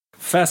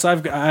Fess,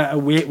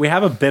 we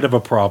have a bit of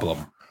a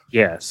problem.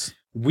 Yes.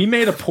 We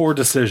made a poor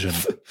decision.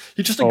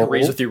 He just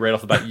agrees with you right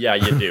off the bat. Yeah,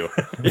 you do.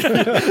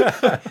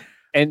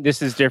 And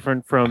this is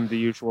different from the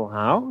usual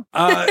how?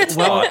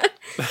 Well,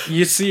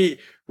 you see,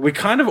 we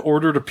kind of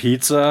ordered a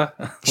pizza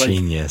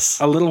Genius.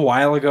 a little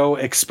while ago,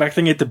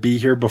 expecting it to be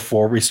here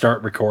before we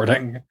start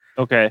recording.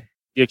 Okay.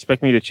 You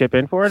expect me to chip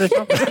in for it or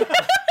something?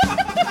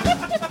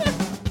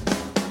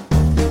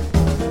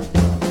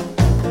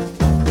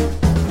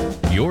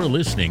 You're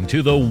listening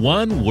to the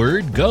One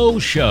Word Go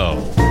Show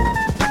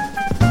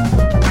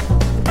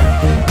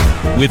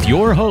with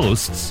your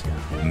hosts,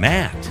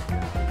 Matt,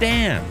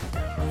 Dan,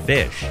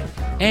 Fish,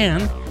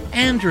 and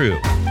Andrew.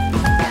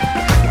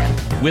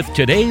 With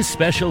today's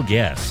special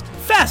guest,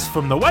 Fess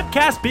from the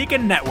Webcast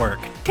Beacon Network.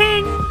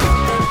 Ting!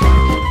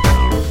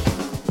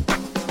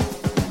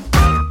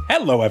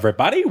 Hello,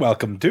 everybody.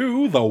 Welcome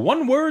to the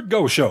One Word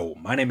Go Show.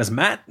 My name is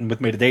Matt, and with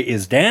me today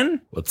is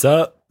Dan. What's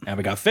up? And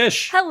we got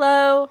Fish.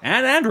 Hello.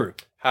 And Andrew.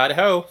 Howdy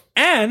ho.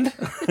 And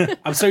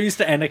I'm so used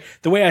to ending.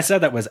 The way I said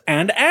that was,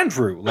 and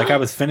Andrew. Like I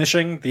was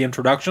finishing the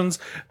introductions,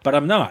 but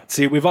I'm not.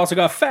 See, we've also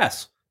got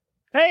Fess.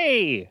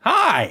 Hey!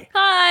 Hi.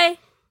 Hi.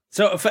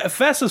 So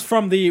Fess is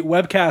from the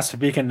Webcast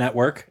Beacon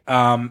Network.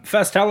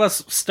 Fess, tell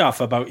us stuff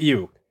about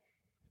you.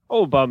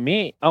 Oh, about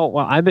me? Oh,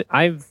 well,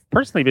 I've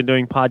personally been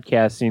doing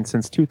podcasting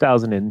since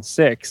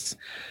 2006.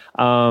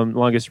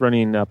 Longest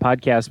running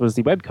podcast was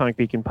the Webcomic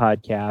Beacon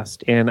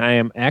podcast, and I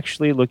am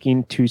actually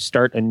looking to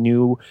start a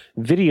new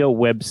video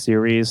web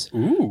series.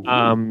 Ooh.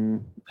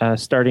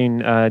 Starting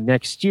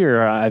next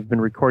year. I've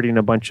been recording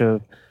a bunch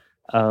of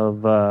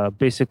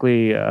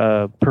basically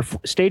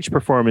stage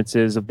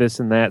performances of this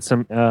and that,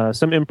 some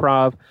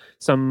improv,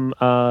 some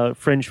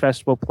fringe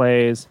festival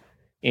plays,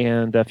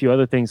 and a few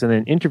other things, and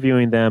then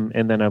interviewing them,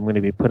 and then I'm going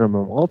to be putting them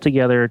all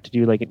together to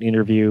do like an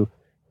interview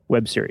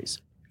web series.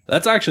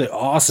 That's actually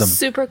awesome.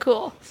 Super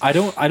cool. I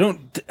don't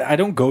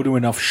go to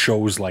enough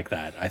shows like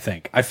that, I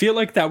think. I feel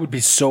like that would be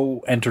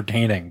so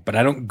entertaining, but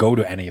I don't go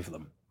to any of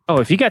them. Oh,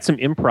 if you got some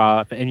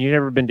improv and you've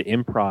never been to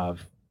improv,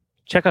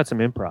 check out some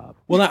improv.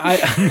 Well,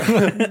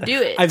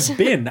 Do it. I've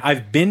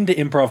been to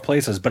improv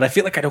places, but I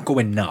feel like I don't go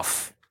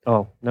enough.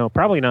 Oh, no,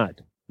 probably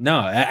not.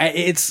 No,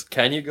 it's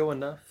Can you go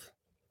enough?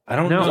 I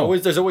don't No. know.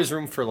 There's always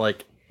room for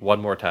like one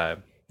more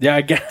time Yeah,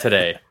 I get.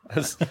 today.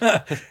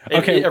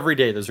 Okay. Every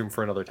day there's room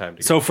for another time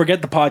to go. So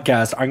forget the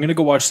podcast. I'm gonna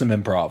go watch some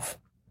improv.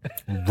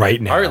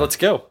 Right now. All right, let's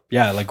go.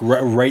 Yeah, like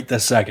right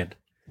this second.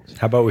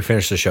 How about we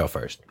finish the show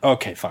first?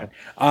 Okay, fine.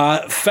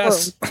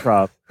 Fess,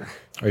 Improv.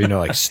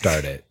 Or,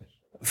 start it.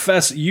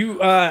 Fess, you.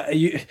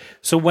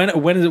 So when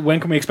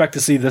can we expect to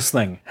see this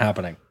thing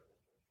happening?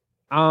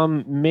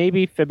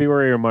 Maybe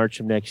February or March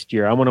of next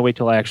year. I want to wait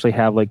till I actually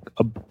have like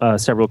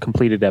several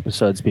completed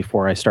episodes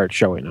before I start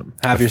showing them.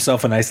 Have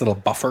yourself a nice little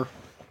buffer.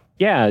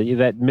 Yeah,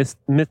 that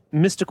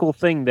mystical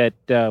thing that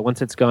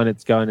once it's gone,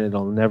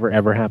 it'll never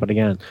ever happen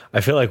again.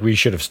 I feel like we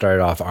should have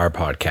started off our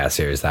podcast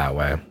series that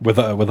way. With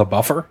a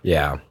buffer?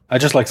 Yeah, I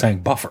just like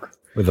saying buffer.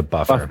 with a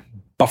buffer.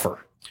 Buffer.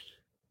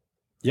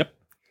 Yep.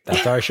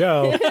 That's our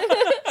show.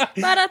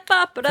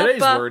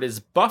 Today's word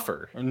is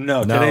buffer.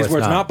 No, No, today's it's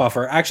word's not. not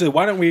buffer. Actually,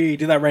 why don't we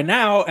do that right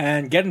now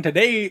and get into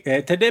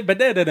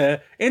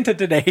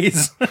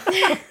today's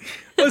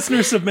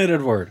listener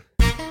submitted word.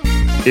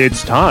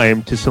 It's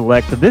time to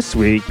select this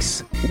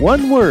week's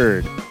one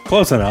word.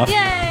 Close enough. Yay.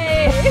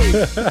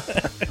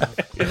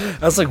 I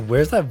was like,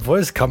 where's that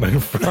voice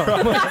coming from?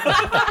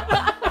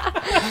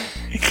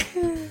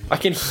 I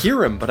can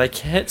hear him, but I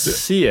can't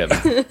see him.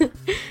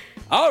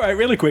 All right,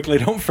 really quickly,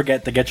 don't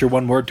forget to get your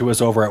one word to us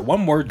over at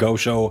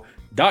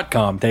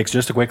onewordgoshow.com. Takes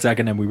just a quick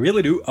second, and we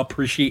really do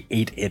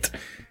appreciate it.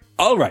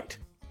 All right.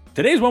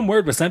 Today's one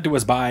word was sent to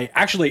us by,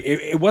 actually,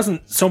 it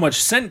wasn't so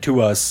much sent to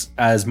us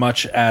as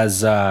much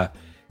as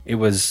it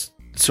was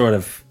sort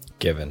of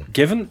Given.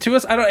 given to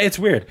us. It's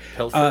weird.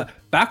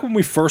 Back when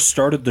we first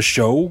started the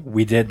show,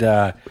 we did,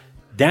 Dan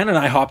and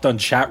I hopped on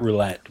Chat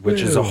Roulette,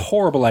 which is a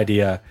horrible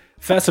idea.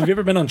 Fess, have you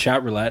ever been on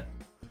Chat Roulette?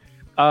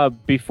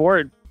 Before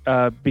it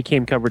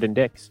became covered in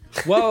dicks.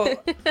 Well,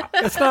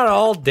 It's not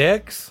all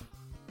dicks.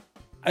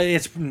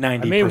 it's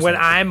 90%. I mean, when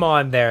I'm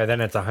on there,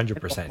 then it's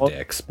 100%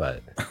 dicks,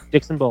 but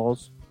Dicks and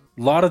balls.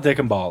 A lot of dick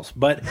and balls.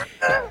 But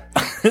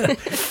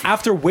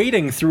after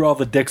wading through all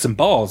the dicks and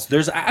balls,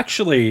 there's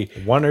actually...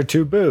 one or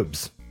two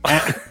boobs.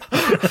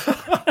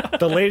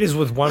 The ladies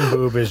with one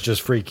boob is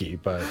just freaky,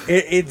 but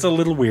It's a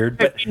little weird.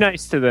 But Be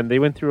nice to them. They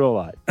went through a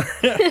lot.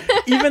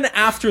 even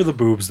after the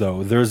boobs,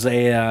 though, there's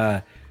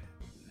a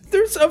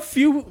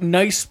few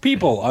nice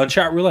people on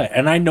Chat Roulette.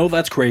 And I know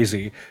that's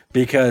crazy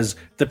because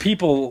the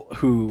people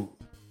who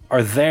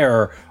are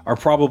there are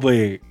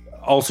probably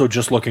also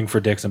just looking for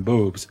dicks and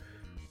boobs.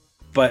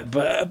 But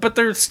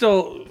they're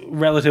still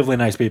relatively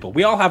nice people.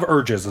 We all have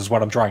urges, is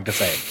what I'm trying to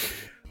say.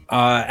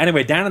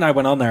 Anyway, Dan and I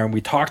went on there and we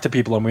talked to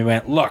people and we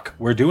went, look,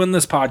 we're doing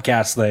this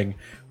podcast thing.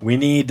 We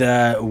need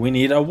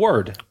a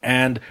word.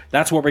 And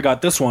that's where we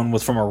got this one,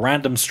 was from a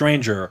random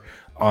stranger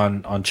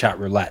on Chat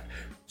Roulette.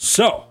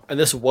 So, And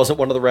this wasn't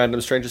one of the random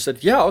strangers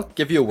said, yeah, I'll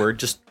give you a word.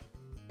 Just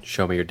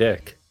show me your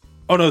dick.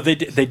 Oh no, they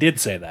did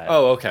say that.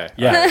 Oh, okay.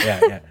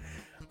 yeah.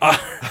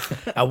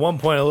 At one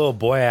point, a little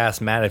boy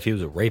asked Matt if he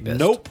was a rapist.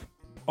 Nope.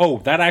 Oh,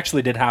 that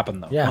actually did happen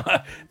though.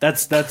 Yeah.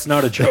 that's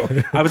not a joke.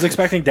 I was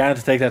expecting Dan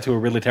to take that to a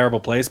really terrible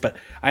place, but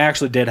I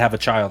actually did have a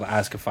child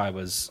ask if I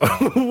was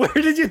Where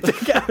did you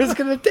think I was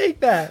going to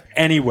take that?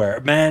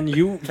 anywhere. Man,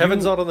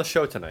 Kevin's not on the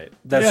show tonight.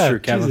 That's Yeah, true.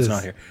 Kevin's Jesus.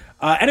 not here.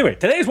 Anyway,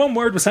 today's one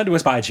word was sent to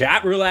us by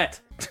Chat Roulette.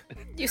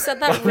 You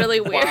said that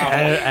really weird.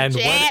 And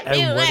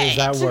what is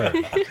that word?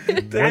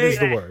 What is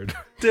the word?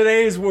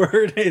 Today's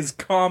word is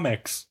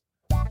comics.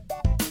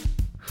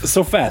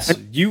 So Fess,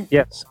 you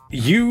Yes.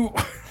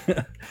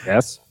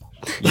 Yes.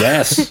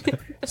 yes.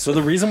 So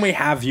the reason we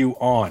have you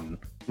on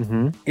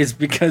is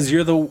because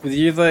you're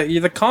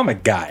the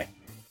comic guy.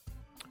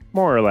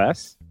 More or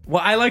less.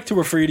 Well, I like to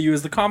refer to you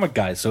as the comic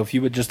guy. So if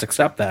you would just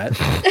accept that,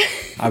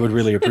 I would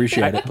really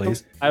appreciate it,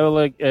 please. I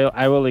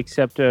will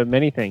accept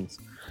many things.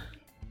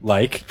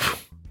 Like,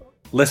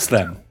 list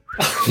them.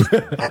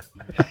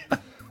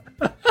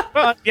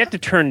 Well, you have to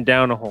turn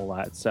down a whole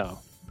lot, so.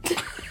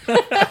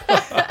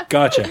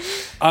 Gotcha.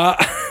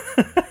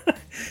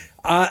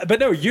 But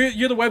no,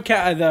 you're the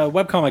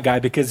webcomic guy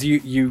because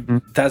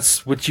you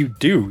that's what you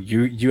do.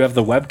 You have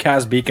the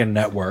Webcast Beacon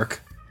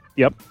Network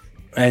Yep.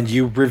 and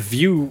you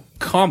review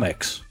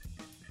comics.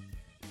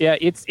 Yeah,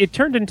 it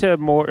turned into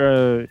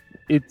more.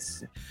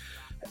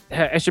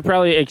 I should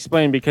probably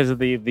explain because of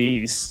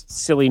the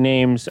silly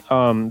names.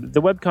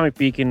 The Webcomic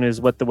Beacon is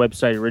what the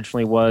website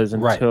originally was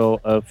until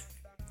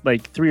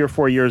like 3 or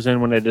 4 years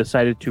in when I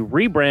decided to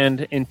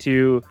rebrand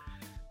into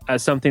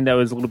something that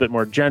was a little bit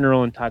more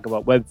general and talk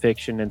about web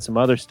fiction and some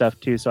other stuff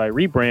too. So I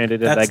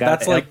rebranded it.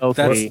 That's like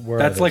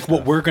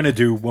what we're gonna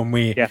do when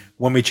we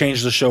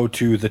change the show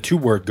to the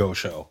 2-word Go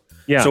Show.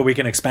 Yeah. So we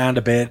can expand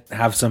a bit,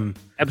 have some.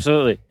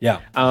 Absolutely. Yeah.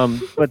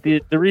 But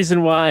the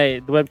reason why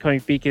the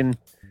Webcomic Beacon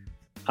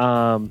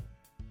and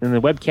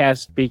the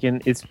Webcast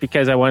Beacon is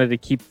because I wanted to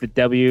keep the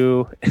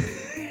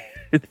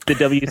the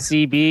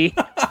WCB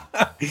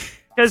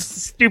because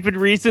stupid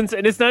reasons,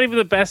 and it's not even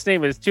the best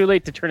name. It's too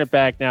late to turn it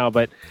back now.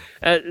 But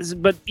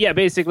yeah,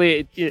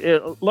 basically,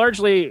 it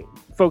largely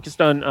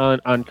focused on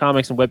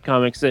comics and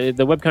webcomics.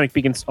 The Webcomic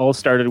Beacons all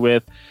started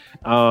with.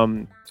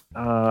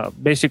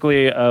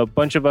 Basically, a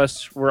bunch of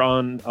us were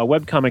on a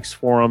webcomics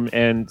forum,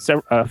 and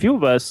a few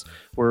of us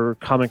were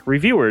comic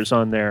reviewers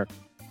on there.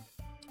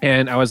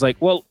 And I was like,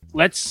 well,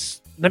 let's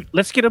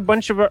get a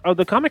bunch of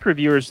the comic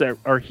reviewers that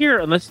are here,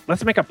 and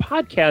let's make a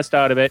podcast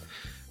out of it.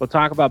 We'll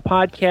talk about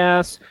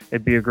podcasts.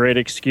 It'd be a great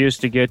excuse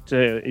to get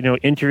to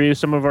interview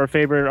some of our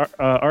favorite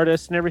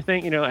artists and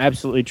everything.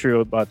 Absolutely true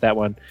about that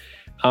one,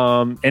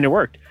 and it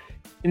worked.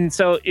 And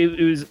so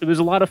it was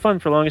a lot of fun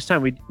for the longest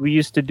time. We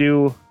used to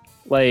do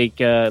like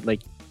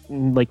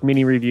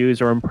mini reviews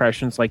or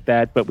impressions like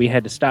that, but we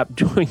had to stop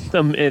doing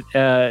them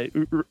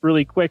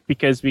really quick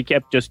because we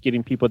kept just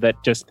getting people that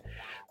just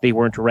they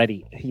weren't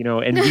ready,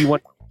 and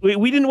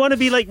we didn't want to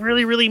be like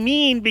really, really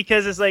mean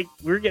because it's like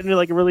we were getting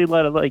like a really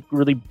lot of like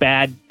really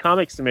bad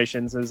comic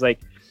submissions. It's like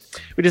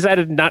we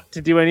decided not to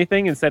do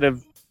anything instead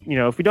of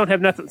if we don't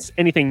have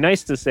anything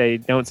nice to say,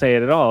 don't say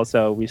it at all.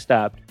 So we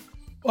stopped.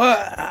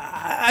 Well,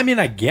 I mean,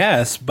 I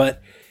guess,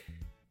 but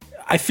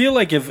I feel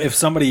like if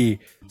somebody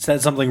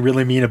said something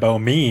really mean about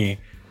me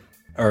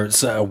or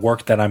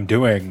work that I'm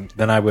doing,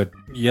 then I would,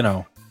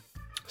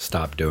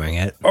 Stop doing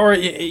it. or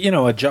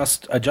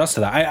adjust to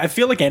that. I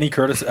feel like any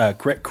criticism.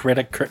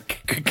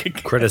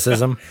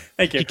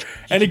 Thank you.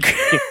 Any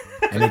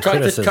Any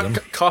criticism.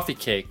 Coffee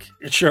cake.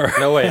 sure.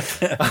 No way.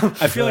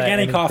 I feel like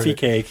any coffee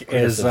cake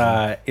is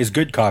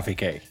good coffee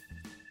cake.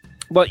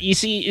 Well, you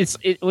see,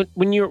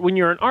 when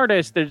you're an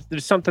artist,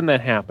 there's something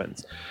that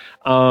happens.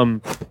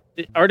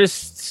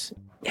 Artists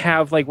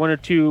have like one or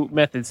two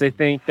methods. They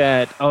think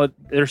that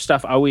their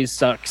stuff always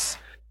sucks,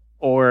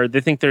 or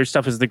they think their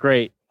stuff is the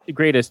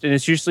greatest, and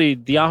it's usually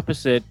the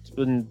opposite.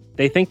 When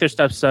they think their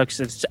stuff sucks,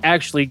 it's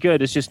actually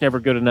good. It's just never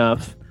good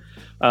enough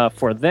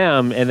for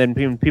them. And then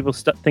when people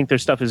think their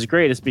stuff is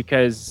great, it's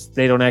because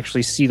they don't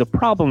actually see the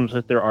problems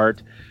with their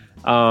art.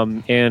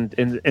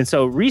 And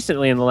so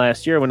recently in the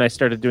last year, when I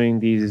started doing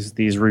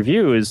these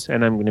reviews,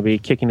 and I'm going to be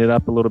kicking it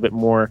up a little bit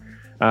more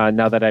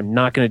now that I'm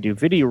not going to do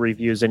video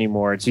reviews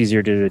anymore. It's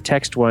easier to do a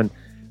text one.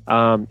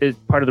 Part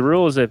of the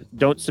rule is that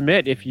don't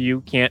submit if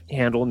you can't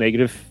handle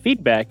negative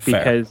feedback. Fair.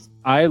 Because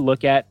I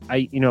look at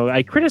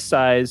I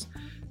criticize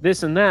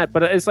this and that,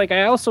 but it's like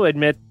I also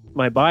admit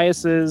my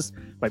biases,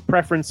 my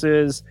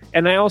preferences,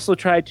 and I also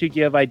try to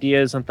give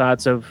ideas and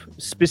thoughts of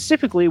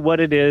specifically what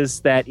it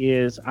is that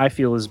I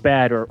feel is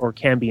bad or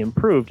can be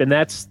improved. And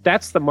that's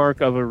the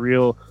mark of a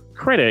real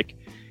critic.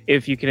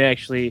 If you can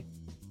actually,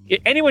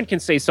 anyone can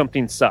say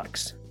something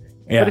sucks.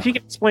 Yeah. But if you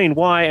can explain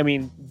why, I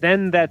mean,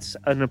 then that's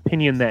an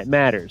opinion that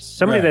matters.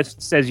 Somebody Right.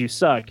 that says you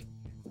suck,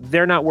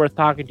 they're not worth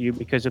talking to you,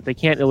 because if they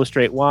can't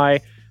illustrate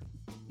why,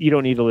 you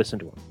don't need to listen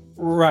to them.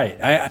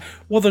 Right.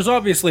 Well, there's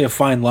obviously a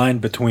fine line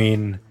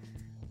between,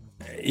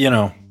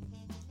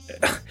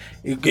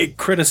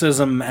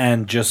 criticism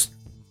and just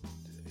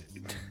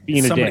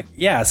Being a somebody, dick.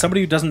 yeah, somebody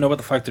who doesn't know what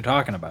the fuck they're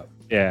talking about,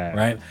 Yeah.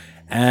 right?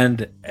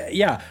 And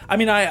yeah, I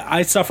mean,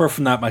 I suffer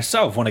from that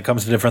myself when it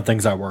comes to different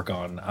things I work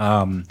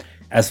on.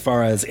 As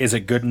far as, is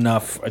it good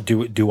enough?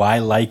 Do I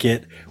like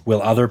it?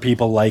 Will other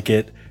people like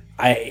it?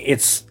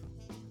 It's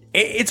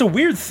a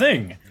weird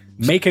thing,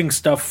 making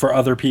stuff for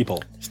other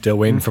people. Still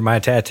waiting for my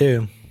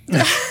tattoo.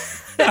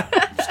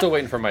 Still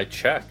waiting for my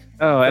check.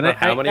 Oh, and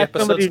How many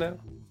episodes now?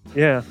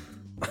 Yeah.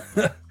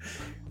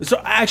 So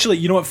actually,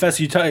 you know what, Fess,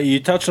 you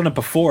touched on it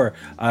before.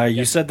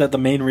 You said that the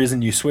main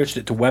reason you switched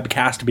it to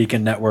Webcast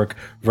Beacon Network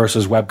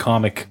versus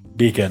Webcomic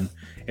Beacon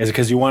is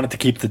because you wanted to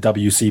keep the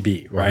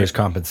WCB, right? Writers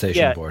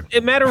Compensation Board. A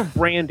matter of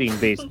branding,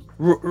 basically.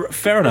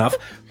 Fair enough.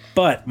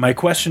 But my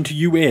question to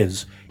you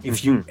is,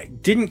 if you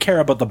didn't care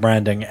about the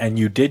branding and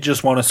you did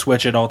just want to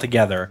switch it all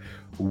together,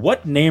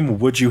 what name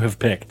would you have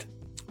picked?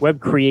 Web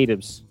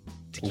Creatives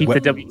to keep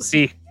the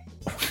WC.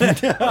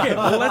 Okay,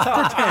 well,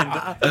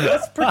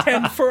 let's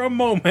pretend for a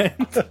moment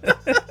that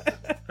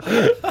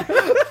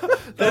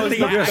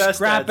You're best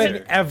scrapping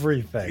answer.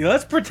 everything.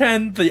 let's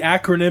pretend the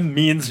acronym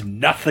means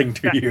nothing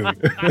to you.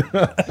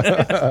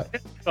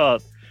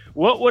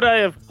 What would I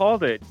have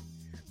called it?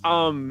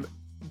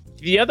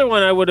 The other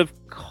one I would have.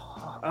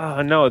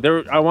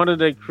 I wanted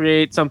to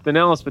create something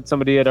else, but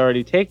somebody had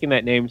already taken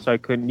that name, so I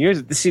couldn't use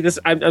it. See,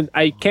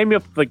 I came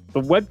up with like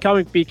the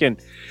Webcomic Beacon,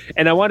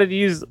 and I wanted to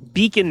use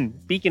Beacon,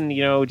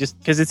 just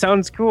because it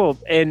sounds cool.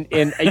 And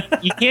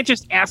you can't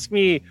just ask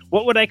me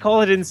what would I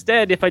call it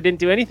instead if I didn't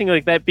do anything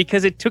like that,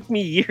 because it took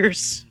me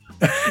years.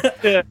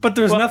 But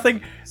there's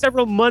nothing.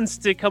 Several months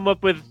to come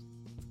up with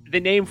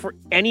the name for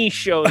any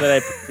show that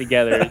I put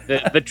together.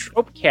 The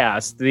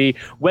Tropecast, the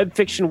Web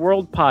Fiction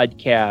World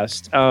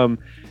podcast.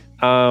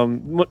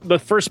 The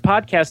first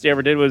podcast I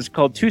ever did was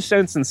called 2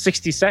 Cents and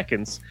 60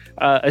 Seconds,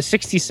 a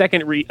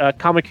 60-second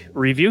comic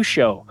review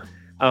show,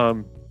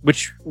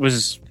 which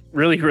was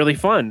really, really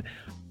fun.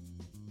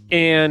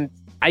 And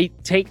I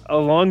take a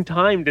long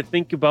time to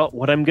think about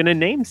what I'm going to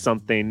name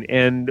something.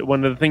 And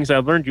one of the things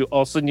I've learned, you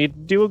also need to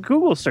do a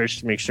Google search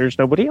to make sure it's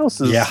nobody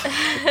else's.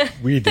 Yeah,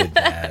 We did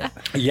that.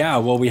 yeah.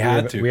 Well, we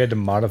had to. We had to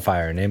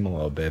modify our name a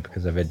little bit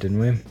because of it, didn't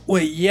we?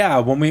 Well, yeah.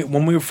 When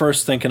we were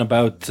first thinking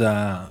about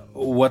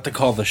what to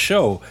call the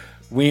show,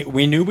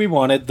 we knew we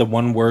wanted the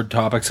one-word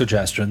topic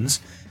suggestions,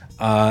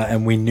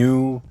 and we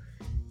knew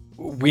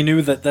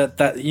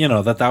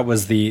that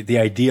was the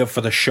idea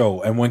for the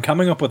show. And when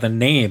coming up with a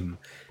name,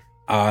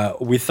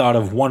 we thought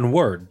of one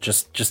word.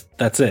 Just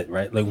that's it,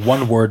 right? Like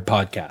one word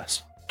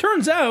podcast.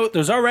 Turns out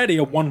there's already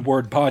a one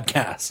word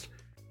podcast,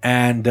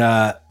 and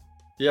The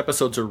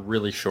episodes are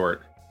really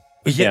short.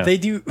 yeah, they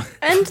do.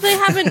 And they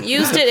haven't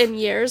used it in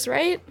years,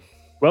 right?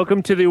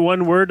 Welcome to the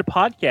One Word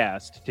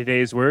Podcast.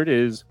 Today's word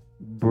is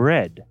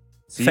bread.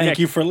 See Thank next-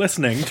 you for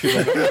listening to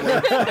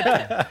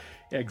the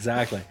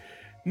Exactly.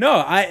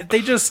 No,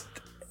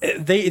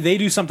 they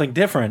do something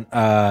different.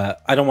 I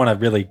don't want to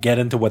really get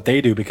into what they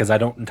do because I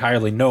don't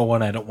entirely know,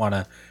 and I don't want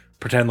to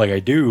pretend like I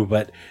do,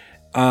 but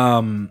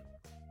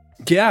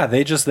yeah,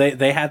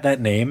 they had that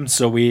name,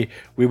 so we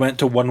went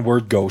to One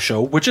Word Go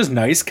Show, which is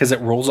nice because it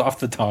rolls off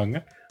the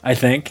tongue, I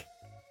think.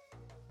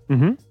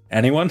 Mhm.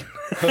 Anyone?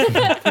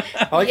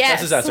 I like Yes.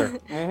 Jess's answer.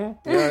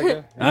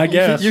 Yeah. I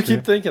guess. You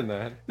keep thinking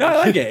that. No, I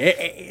like it.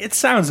 It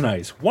sounds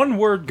nice. One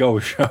Word Go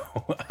Show.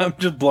 I'm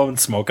just blowing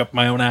smoke up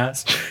my own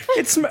ass.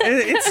 It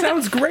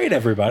sounds great,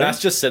 everybody.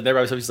 Matt's just sitting there by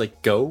himself. He's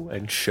like, go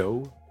and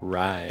show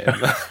rhyme.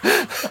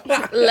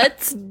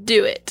 Let's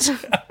do it.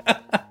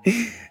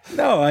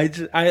 No,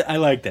 I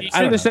liked it.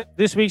 I don't know.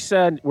 This week's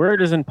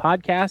word is in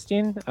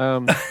podcasting.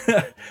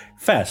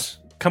 Fess,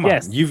 come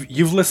Yes. on.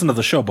 You've listened to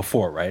the show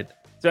before, right?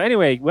 So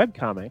anyway,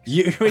 webcomics.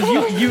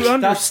 You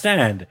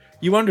understand.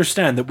 You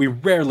understand that we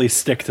rarely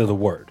stick to the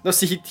word. No,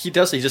 see, he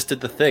does. He just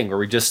did the thing where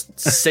we just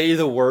say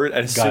the word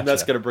and assume Gotcha.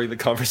 that's going to bring the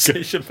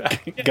conversation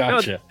back.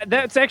 Gotcha. No,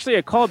 that's actually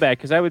a callback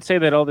because I would say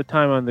that all the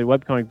time on the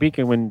Webcomic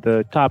Beacon when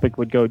the topic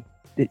would go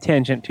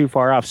tangent too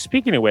far off.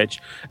 Speaking of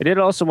which, I did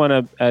also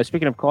want to,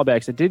 speaking of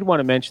callbacks, I did want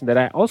to mention that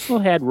I also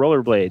had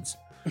rollerblades.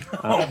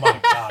 Oh my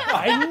god!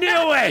 I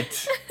knew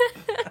it!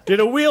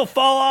 Did a wheel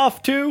fall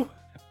off too?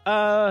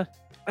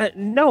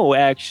 No,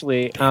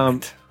 actually.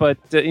 But,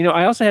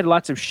 I also had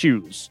lots of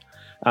shoes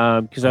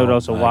because I would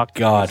also my walk.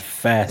 God,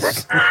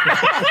 Fess.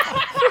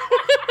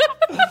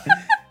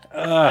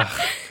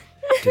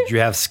 Did you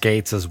have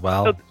skates as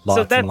well? So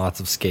Lots that- and lots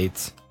of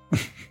skates. He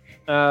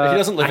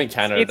doesn't live in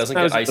Canada. It doesn't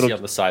get icy little-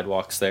 on the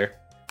sidewalks there.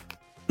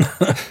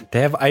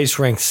 They have ice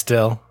rinks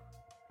still.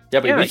 Yeah,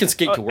 but Yeah, we can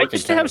skate to I work in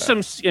used to have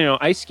Canada. some,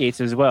 ice skates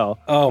as well.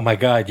 Oh my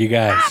god, you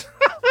guys.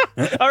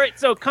 All right,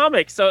 so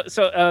comics.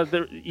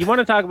 You want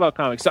to talk about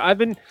comics? So I've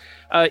been,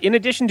 in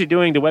addition to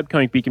doing the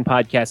Webcomic Beacon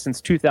podcast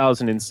since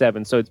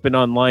 2007, so it's been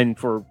online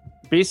for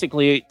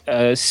basically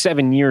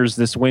 7 years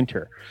this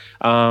winter.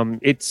 I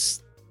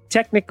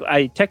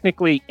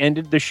technically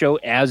ended the show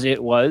as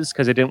it was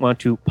because I didn't want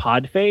to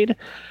pod fade.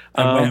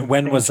 And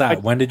when was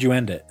that? When did you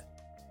end it?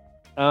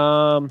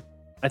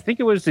 I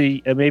think it was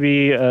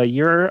maybe a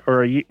year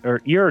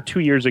or 2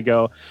 years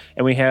ago,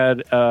 and we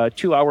had a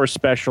 2-hour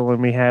special,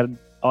 and we had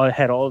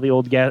all the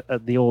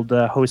old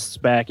hosts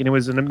back, and it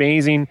was an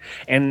amazing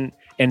and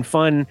and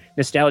fun,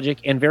 nostalgic,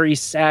 and very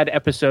sad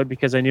episode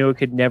because I knew it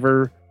could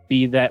never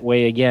be that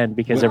way again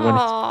because everyone.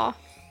 Aw.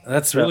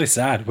 That's really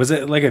sad. Was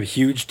it like a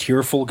huge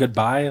tearful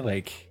goodbye?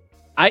 Like,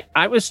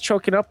 I was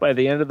choking up by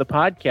the end of the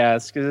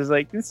podcast because it's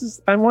like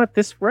I want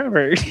this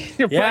forever.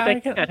 But I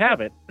can't have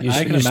it.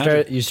 I can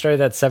imagine. You started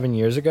that 7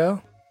 years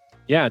ago?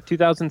 Yeah,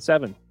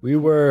 2007. We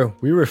were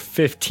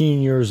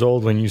 15 years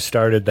old when you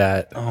started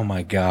that. Oh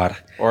my god.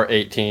 Or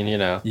 18, you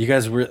know. You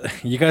guys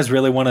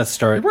really want to We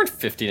start? weren't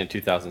 15 in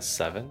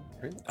 2007.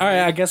 Right? All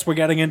right, I guess we're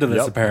getting into this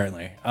Yep.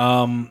 apparently.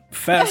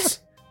 Fess.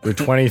 We're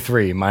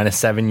 23 minus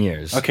 7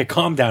 years. Okay,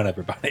 calm down,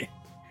 everybody.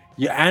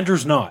 Yeah,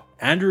 Andrew's not.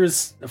 Andrew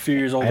is a few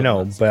years older. I know,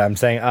 than us. but I'm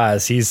saying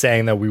us. He's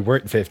saying that we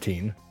weren't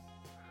 15.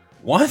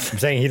 What? I'm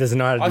saying he doesn't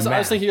know how to do I was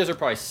math. thinking you guys are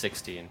probably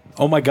 16.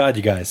 Oh my god,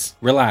 you guys,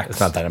 relax. It's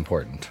not that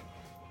important.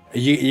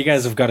 You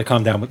guys have got to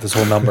calm down with this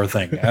whole number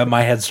thing.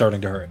 My head's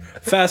starting to hurt.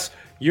 Fess,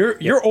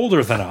 you're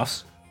older than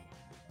us.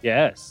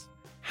 Yes.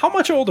 How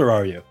much older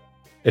are you?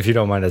 If you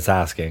don't mind us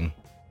asking.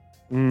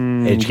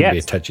 Age can be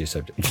a touchy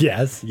subject.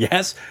 Yes.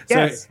 Yes.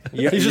 Yes. So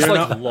you're, He's just you're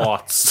like not,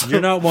 lots. you're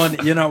not one.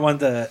 You're not one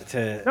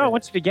to. No, I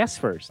want you to guess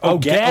first. guess.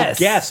 guess.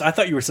 Guess. I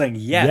thought you were saying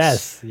yes.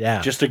 Yes.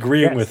 Yeah. Just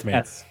agreeing Yes, with me.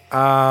 Yes.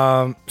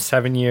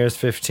 7 years,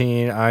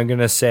 15. I'm going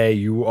to say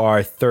you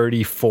are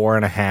 34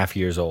 and a half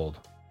years old.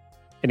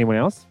 Anyone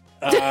else?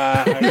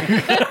 I'm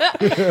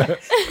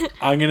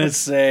gonna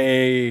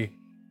say.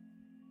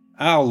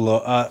 I'll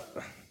look. I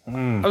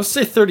would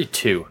say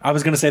 32. I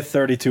was gonna say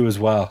 32 as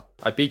well.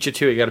 I beat you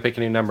to it. You got to pick a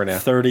new number now.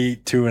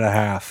 32 and a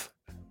half.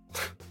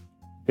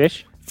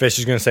 Fish? Fish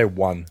is going to say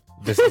 1.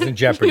 This isn't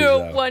Jeopardy, You're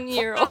though. 1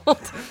 year old.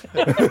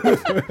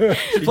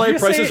 She played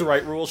Price is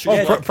Right rules. She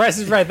Oh, Price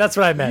is Right. That's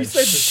what I meant. You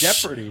said Shh.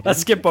 Jeopardy.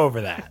 Let's skip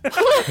over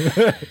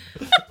that.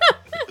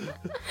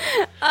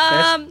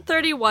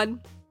 31.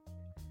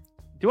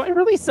 Do I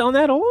really sound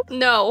that old?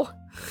 No.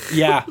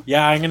 Yeah.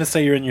 I'm gonna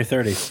say you're in your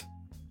 30s.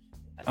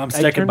 I'm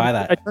sticking by I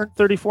that. turned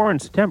 34 in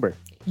September.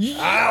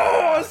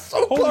 Oh,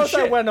 so Holy close.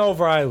 I shit. went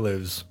over. I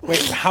lose.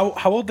 Wait, how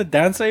old did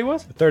Dan say he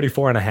was?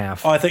 34 and a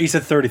half. Oh, I thought you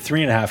said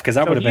 33 and a half because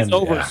that So would have he's been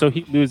over, yeah. so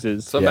he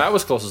loses. So Matt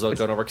was closest to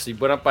going over because he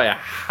went up by a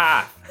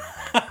half.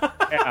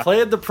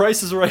 Playing the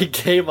Price is Right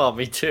game on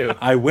me, too.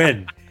 I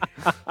win.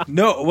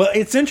 No, well,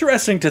 it's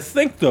interesting to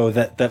think though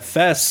that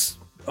Fess,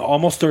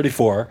 almost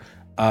 34.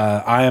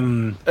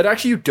 I'm. And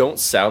actually, you don't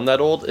sound that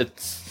old.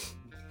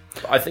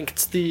 I think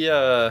it's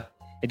the.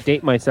 I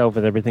date myself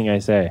with everything I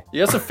say.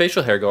 You got some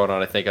facial hair going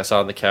on. I think I saw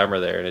on the camera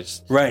there, and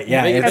it's Right,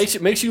 yeah, It it's-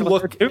 makes you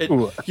look.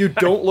 You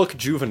don't look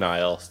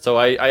juvenile, so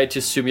I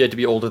just assume you had to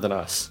be older than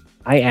us.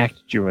 I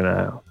act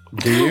juvenile.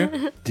 Do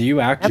you? Do you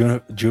act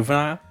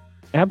juvenile?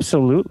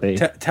 Absolutely.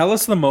 Tell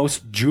us the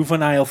most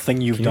juvenile thing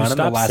you've Can you done in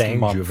the stop last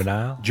saying month.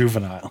 juvenile?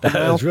 Juvenile.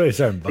 That's really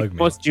starting to bug me.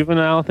 Most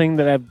juvenile thing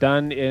that I've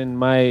done in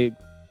my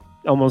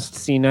almost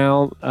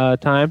senile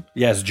time.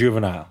 Yes,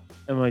 juvenile.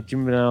 I'm like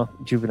juvenile.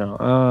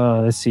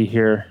 Let's see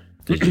here.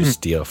 Did you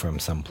steal from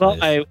someplace?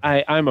 Well,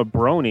 I'm a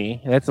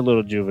brony. That's a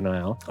little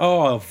juvenile.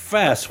 Oh,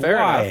 Fess, Fair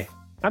why? enough.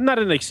 I'm not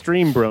an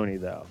extreme brony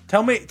though.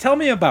 Tell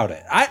me about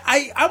it.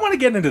 I want to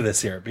get into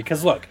this here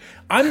because look,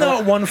 I'm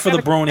not one for the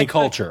brony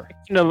culture.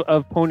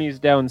 Of ponies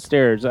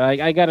downstairs.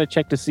 I got to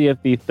check to see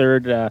if the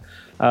third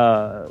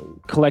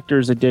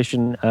collector's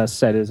edition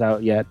set is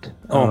out yet.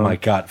 Oh my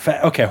god.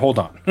 Okay, hold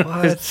on.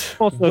 What?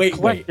 Also Wait, a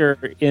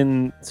collector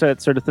in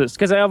sort of this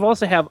because I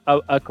also have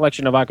a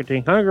collection of Aqua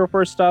Hunger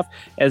Force stuff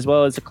as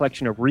well as a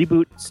collection of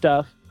reboot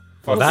stuff.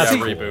 Oh, that's yeah,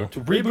 cool. reboot.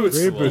 Reboot's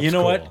Reboot's you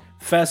know what? cool.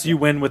 Fess, you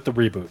win with the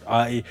reboot.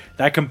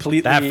 That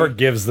completely. That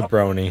forgives the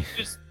brony.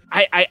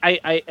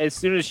 I as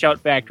soon as Shout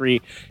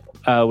Factory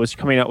was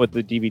coming out with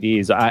the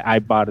DVDs, I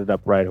bought it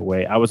up right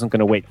away. I wasn't going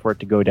to wait for it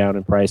to go down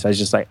in price. I was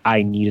just like,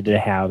 I needed to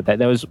have that.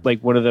 That was like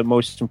one of the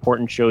most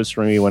important shows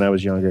for me when I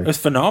was younger. It was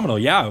phenomenal.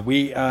 Yeah,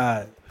 we.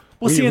 Well,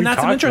 see, we and that's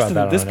talked an interesting.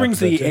 about that This on an brings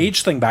the episode, too.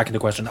 age thing back into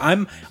question.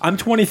 I'm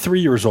 23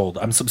 years old.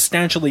 I'm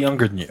substantially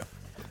younger than you.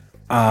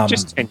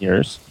 Just 10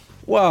 years.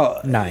 Well,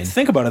 9.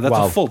 Think about it. That's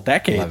Well, a full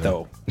decade, 11.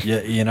 though.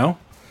 You know,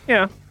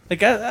 Yeah. like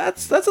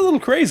that's a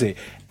little crazy.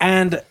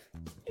 And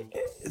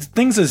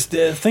things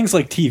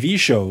like TV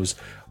shows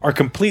are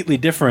completely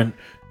different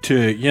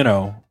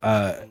to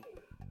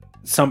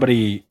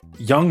somebody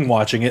young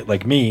watching it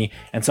like me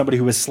and somebody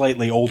who is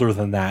slightly older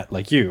than that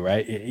like you,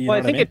 right? You Well, know I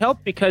what think mean? it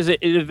helped because it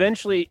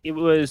eventually it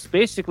was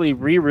basically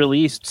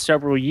re-released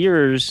several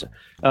years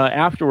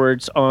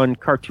afterwards on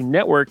Cartoon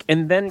Network,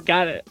 and then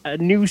got a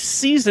new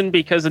season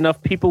because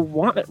enough people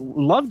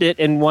loved it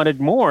and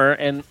wanted more,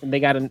 and they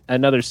got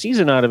another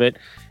season out of it,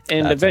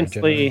 and That's our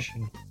eventually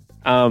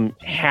generation.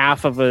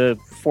 half of a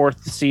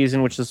fourth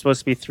season, which was supposed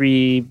to be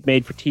 3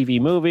 made-for-TV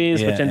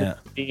movies, which ended up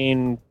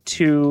being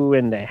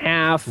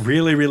 2.5.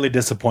 Really, really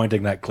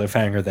disappointing that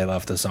cliffhanger they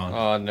left us on.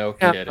 Oh, no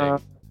kidding.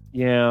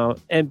 Yeah,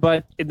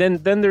 but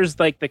then there's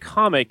like the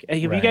comic. Have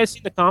you Right. guys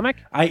seen the comic?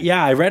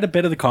 I read a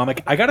bit of the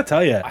comic. I got to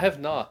tell you, I have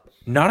not.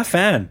 not a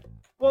fan.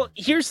 Well,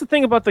 here's the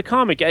thing about the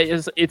comic: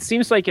 is it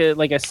seems like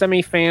a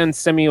semi-fan,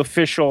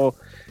 semi-official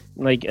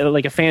like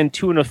a fan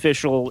to an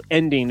official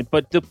ending,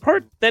 but the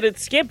part that it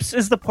skips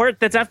is the part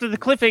that's after the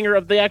cliffhanger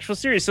of the actual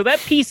series. So that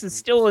piece is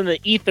still in the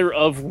ether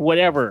of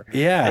whatever.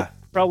 Yeah. That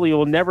probably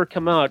will never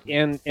come out.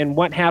 And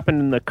what happened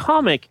in the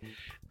comic,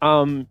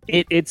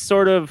 it's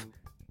sort of,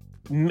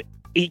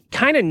 it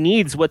kind of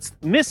needs what's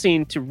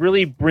missing to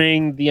really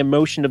bring the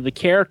emotion of the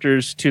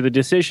characters to the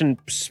decision,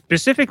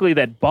 specifically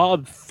that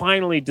Bob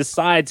finally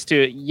decides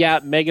to,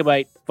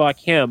 Megabyte, fuck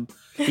him.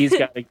 He's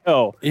got to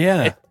go.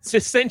 Yeah. It's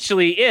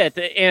essentially it.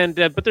 And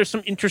but there's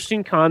some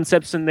interesting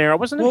concepts in there. I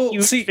wasn't a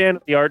huge fan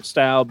of the art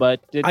style,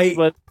 but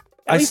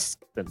I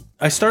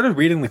started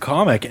reading the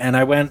comic and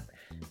I went,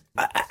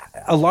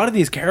 a lot of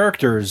these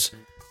characters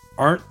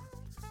aren't,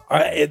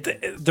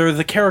 they're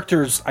the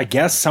characters, I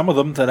guess, some of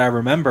them that I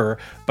remember,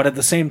 but at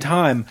the same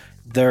time,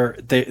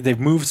 they've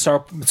moved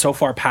so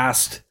far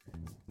past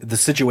the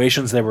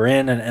situations they were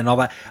in and all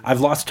that. I've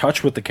lost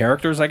touch with the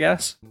characters, I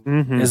guess,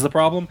 is the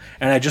problem,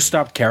 and I just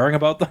stopped caring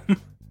about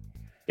them.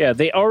 Yeah,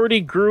 they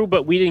already grew,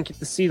 but we didn't get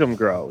to see them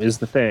grow, is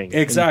the thing.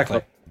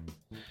 Exactly.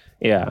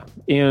 Yeah,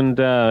 and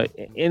the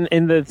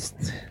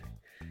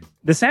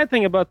sad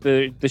thing about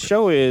the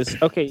show is,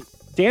 okay,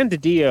 Dan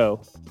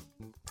DiDio,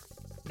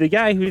 the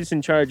guy who's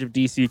in charge of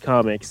DC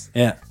Comics,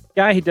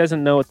 guy who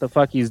doesn't know what the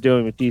fuck he's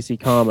doing with DC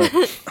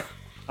Comics,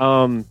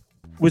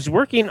 was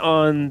working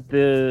on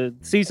the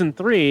season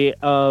 3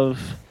 of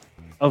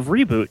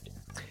Reboot,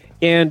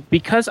 and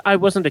because I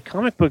wasn't a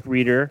comic book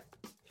reader,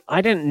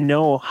 I didn't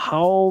realize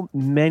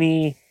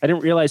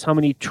how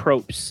many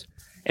tropes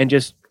and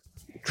just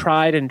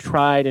tried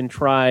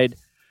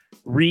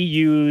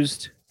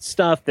reused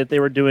stuff that they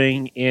were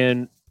doing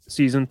in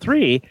season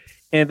 3.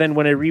 And then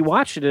when I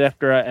rewatched it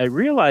after I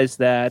realized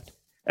that,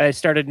 I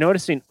started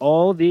noticing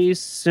all these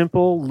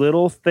simple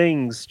little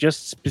things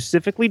just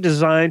specifically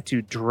designed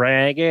to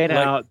drag it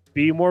out,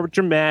 be more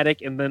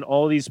dramatic, and then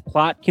all these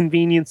plot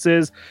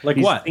conveniences. Like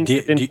what?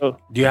 Do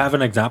you have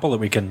an example that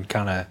we can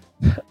kind of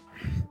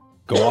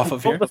go off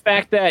of here? The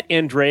fact that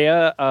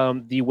Andrea,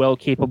 the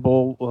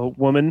well-capable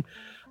woman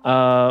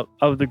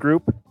of the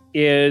group,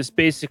 is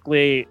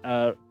basically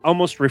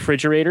almost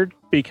refrigerated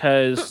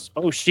because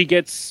she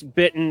gets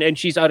bitten and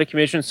she's out of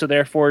commission, so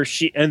therefore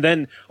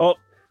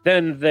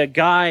then the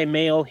guy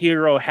male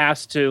hero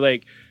has to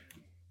like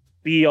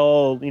be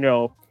all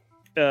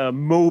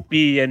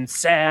mopey and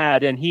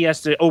sad, and he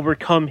has to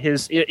overcome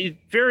his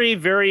very,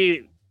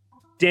 very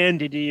Dan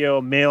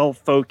DiDio male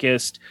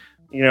focused.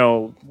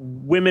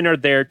 Women are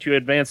there to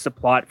advance the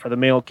plot for the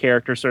male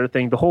character sort of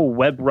thing. The whole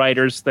web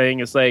writers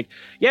thing is like,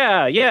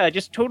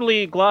 just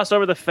totally gloss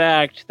over the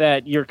fact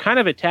that you're kind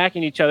of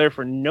attacking each other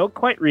for no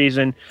quite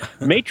reason.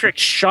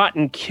 Matrix shot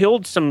and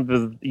killed some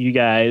of you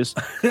guys.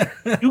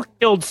 You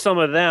killed some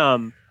of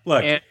them.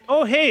 Look. And,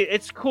 hey,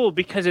 it's cool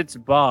because it's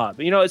Bob.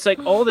 It's like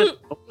all this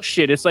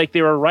bullshit. It's like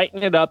they were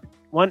writing it up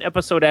one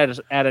episode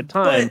at a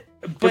time.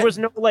 But there was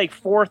no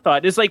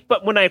forethought. It's like,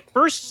 but when I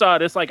first saw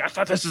it, it's like I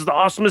thought this is the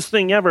awesomest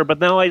thing ever. But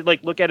now I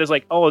look at it as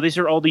like, these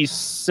are all these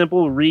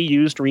simple,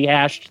 reused,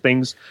 rehashed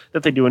things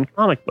that they do in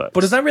comic books.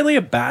 But is that really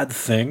a bad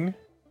thing?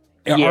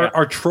 Yeah.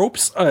 Are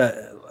tropes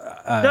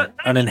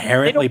an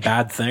inherently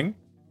bad thing?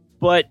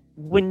 But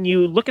when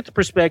you look at the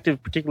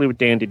perspective, particularly with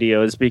Dan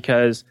DiDio, is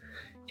because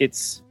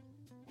it's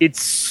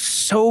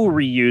so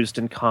reused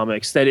in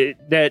comics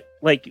that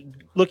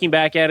looking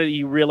back at it,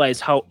 you realize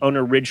how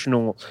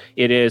unoriginal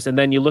it is. And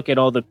then you look at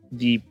all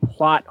the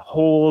plot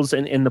holes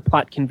and the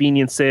plot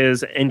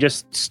conveniences and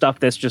just stuff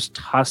that's just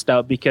tossed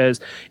out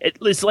because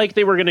it's like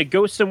they were going to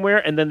go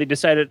somewhere and then they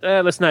decided,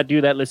 let's not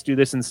do that. Let's do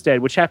this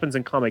instead, which happens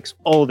in comics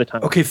all the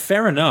time. Okay,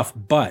 fair enough.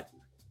 But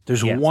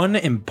there's one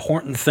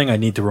important thing I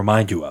need to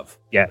remind you of.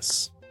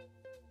 Yes.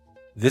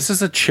 This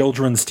is a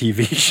children's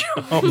TV show.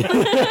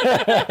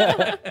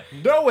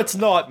 No, it's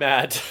not,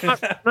 Matt.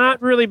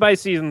 not really by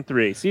season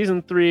 3.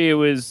 Season 3, it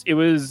was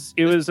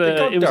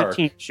a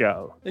teen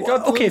show. It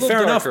got okay,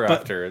 fair enough.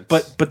 After.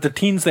 But the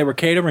teens they were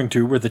catering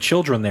to were the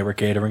children they were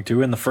catering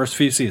to in the first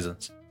few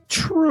seasons.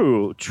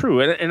 True,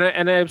 and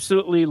I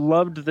absolutely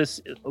loved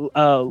this.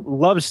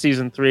 Loved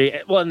season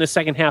 3. Well, in the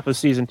second half of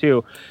season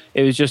 2,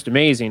 it was just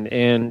amazing,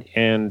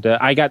 and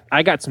I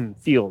got some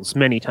feels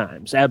many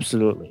times.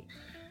 Absolutely.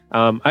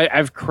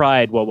 I've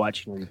cried while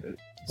watching Reboot.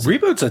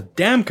 Reboot's a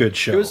damn good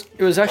show.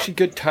 It was actually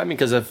good timing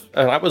because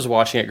I was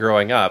watching it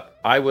growing up.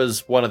 I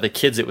was one of the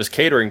kids it was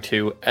catering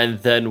to, and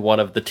then one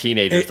of the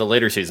teenagers the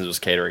later seasons was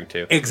catering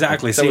to.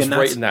 Exactly. That was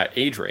right in that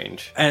age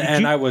range.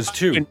 And I was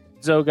too. When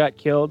Enzo got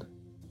killed.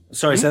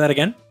 Sorry, say that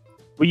again?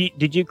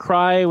 Did you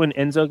cry when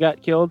Enzo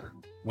got killed?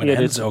 When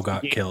Enzo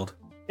got killed?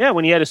 Yeah,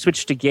 when he had to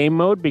switch to game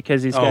mode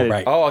because he's got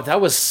right. Oh,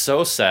 that was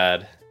so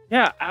sad.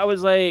 Yeah, I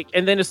was like,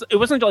 and then it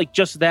wasn't like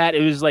just that.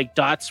 It was like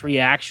Dot's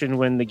reaction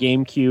when the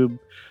GameCube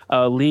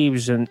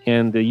leaves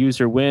and the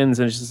user wins,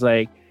 and it's just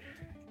like.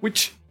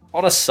 Which,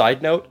 on a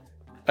side note,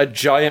 a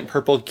giant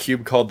purple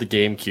cube called the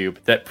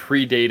GameCube that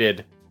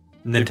predated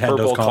Nintendo's the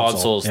purple console.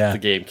 consoles, the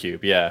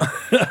GameCube. Yeah,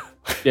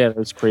 yeah, that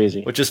was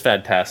crazy. Which is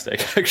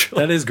fantastic.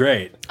 Actually, that is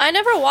great. I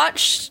never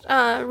watched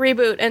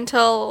Reboot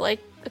until like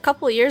a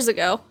couple of years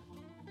ago.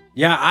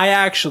 Yeah, I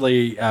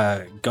actually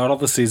got all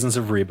the seasons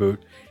of Reboot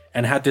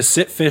and had to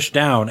sit Fish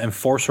down and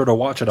force her to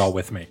watch it all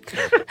with me.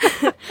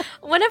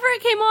 Whenever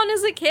it came on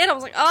as a kid, I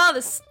was like, "Oh,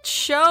 this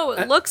show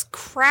it looks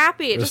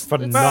crappy. It was just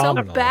it's so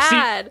phenomenal.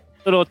 bad."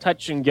 Little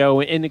touch and go,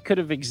 and it could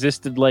have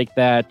existed like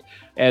that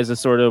as a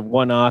sort of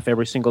one-off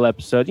every single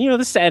episode. You know,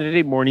 the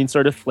Saturday morning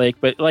sort of flick,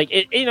 but like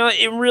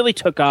it really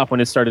took off when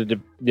it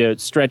started to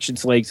stretch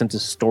its legs into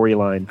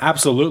storyline.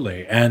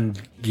 Absolutely. And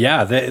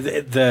yeah,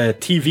 the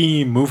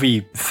TV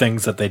movie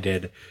things that they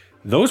did,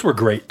 those were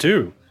great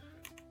too.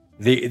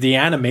 The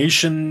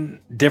animation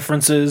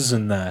differences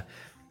and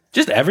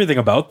just everything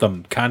about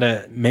them kind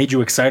of made you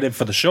excited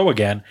for the show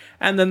again,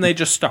 and then they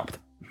just stopped.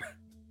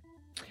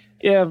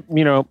 Yeah,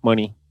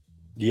 money.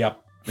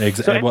 Yep. So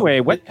Exactly. anyway,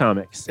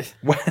 webcomics.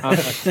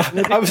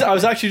 I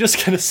was actually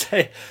just gonna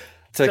say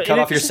to cut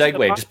off your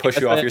segue, just push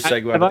you off your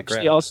segue. I've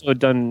actually also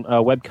done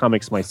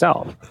webcomics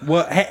myself.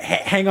 Well,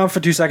 hang on for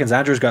 2 seconds.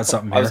 Andrew's got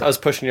something here. I was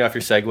pushing you off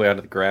your segue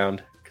onto the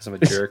ground because I'm a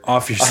jerk.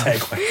 Off your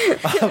segue.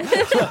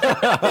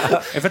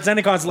 If it's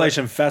any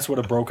consolation, Fess would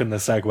have broken the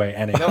segue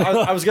anyway. No,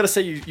 I was gonna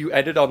say you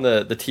ended on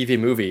the TV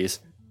movies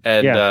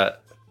and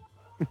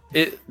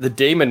the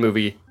Damon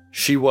movie.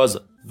 She was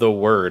the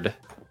Word,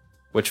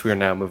 which we are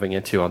now moving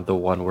into on the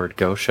One Word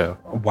Go show.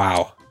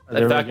 Wow.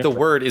 In fact, the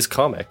word is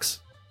comics.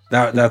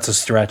 That's a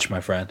stretch,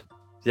 my friend.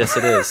 Yes,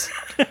 it is.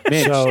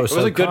 Man, It was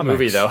a good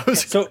movie, though.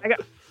 So I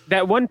got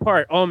that one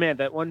part. Oh man,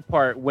 that one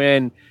part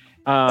when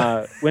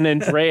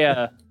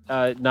Andrea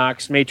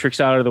knocks Matrix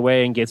out of the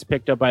way and gets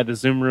picked up by the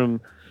Zoom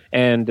room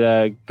and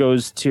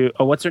goes to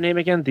what's her name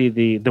again?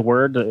 The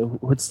Word.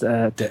 What's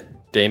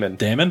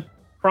Damon.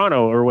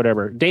 Chrono or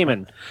whatever.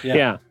 Damon.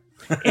 Yeah.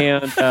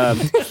 And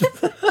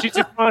she's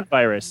a cron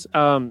virus.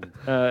 And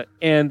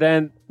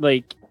then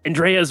like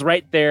Andrea's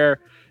right there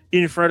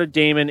in front of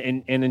Damon,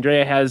 and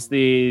Andrea has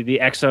the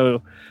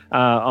exo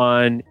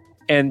on,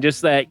 and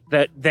just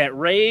that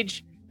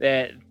rage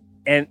that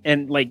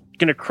and like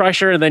gonna crush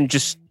her, and then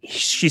just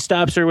she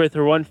stops her with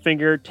her one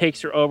finger,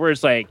 takes her over.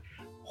 It's like,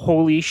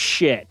 holy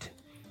shit,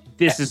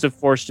 this is a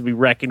force to be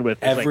reckoned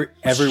with.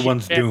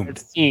 Everyone's doomed.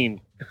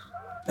 Scene.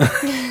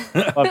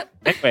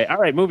 Anyway, all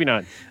right, moving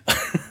on.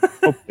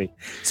 Hopefully.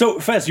 So,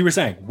 Fez, you were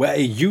saying, well,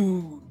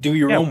 you do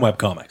your own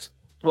webcomics.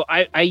 Well,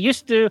 I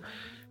used to.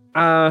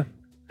 I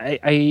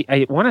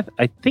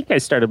think I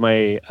started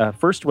my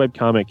first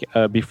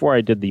webcomic before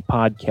I did the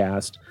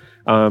podcast,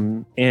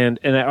 and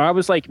I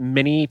was like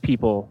many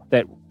people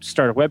that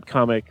start a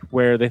webcomic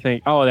where they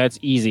think, oh, that's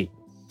easy,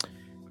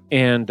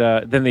 and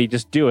then they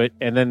just do it,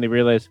 and then they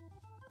realize,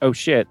 oh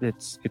shit,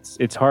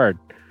 it's hard.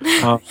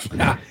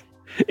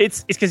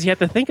 It's because you have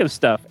to think of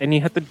stuff and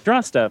you have to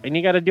draw stuff and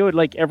you got to do it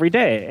like every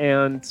day.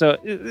 And so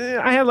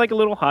I had like a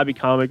little hobby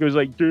comic. It was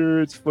like,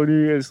 dude, it's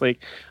funny. It's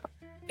like,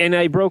 and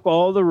I broke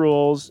all the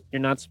rules. You're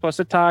not supposed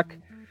to talk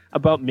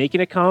about making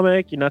a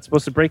comic. You're not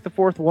supposed to break the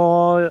fourth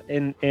wall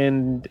and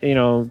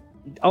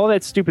all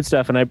that stupid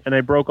stuff. And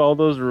I broke all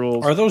those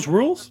rules. Are those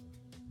rules?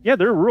 Yeah,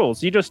 they're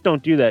rules. You just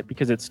don't do that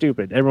because it's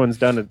stupid. Everyone's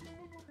done it.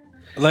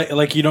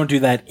 Like you don't do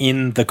that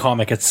in the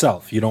comic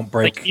itself. You don't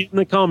break. Like in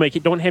the comic,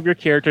 you don't have your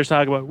characters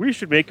talk about, we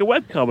should make a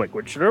webcomic.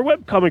 What should our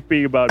webcomic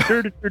be about?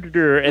 And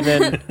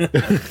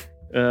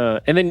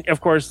then, of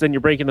course, then you're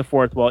breaking the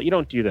fourth wall. You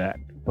don't do that.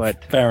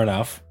 But Fair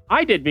enough.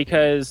 I did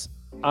because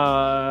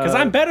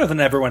I'm better than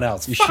everyone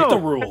else. Fuck the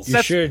rules.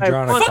 You should have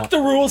drawn a Fuck the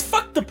rules.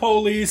 Fuck the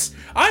police.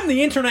 I'm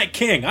the internet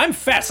king. I'm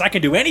Fess. I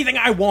can do anything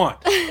I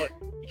want.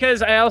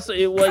 Because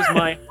it was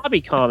my hobby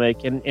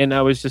comic, and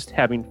I was just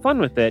having fun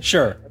with it.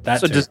 Sure.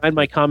 So designed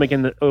my comic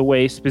in a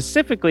way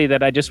specifically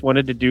that I just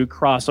wanted to do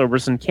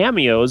crossovers and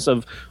cameos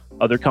of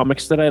other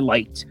comics that I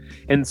liked.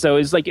 And so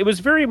it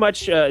was very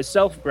much a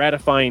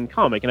self-gratifying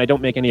comic, and I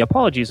don't make any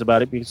apologies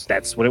about it because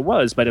that's what it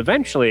was. But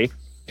eventually,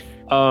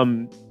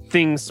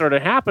 things sort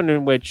of happened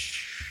in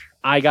which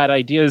I got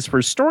ideas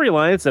for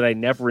storylines that I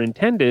never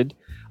intended.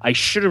 I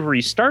should have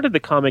restarted the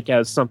comic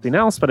as something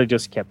else, but I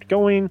just kept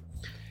going.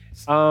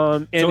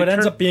 So it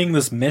ends up being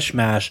this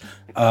mishmash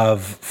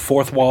of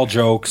fourth wall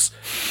jokes,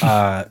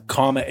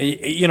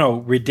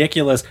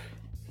 ridiculous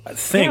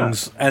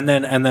things, and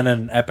then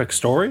an epic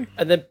story.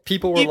 And then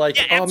people were like,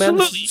 yeah, "Oh man,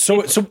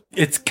 So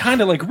it's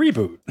kind of like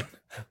Reboot.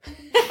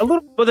 A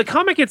little, but the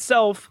comic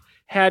itself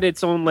had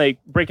its own like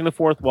breaking the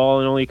fourth wall,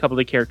 and only a couple of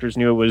the characters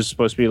knew it was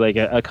supposed to be like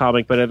a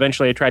comic. But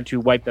eventually, I tried to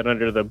wipe that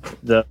under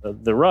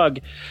the rug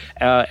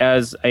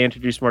as I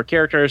introduced more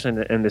characters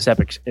and this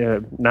epic,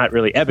 not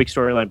really epic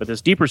storyline, but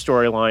this deeper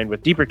storyline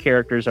with deeper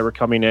characters that were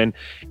coming in.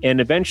 And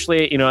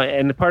eventually,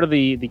 and the part of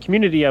the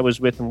community I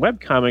was with in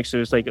webcomics, it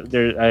was like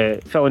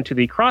I fell into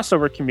the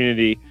crossover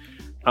community,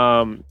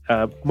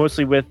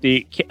 mostly with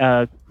the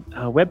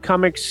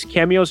webcomics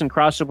cameos and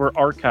crossover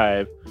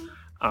archive.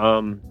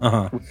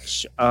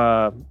 Which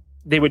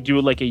they would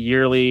do like a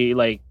yearly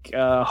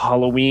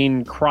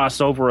Halloween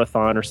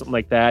crossover-a-thon or something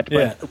like that.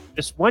 But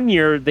this one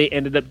year they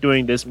ended up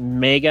doing this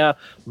mega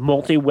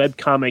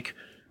multi-webcomic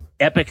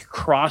epic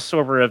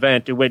crossover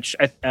event in which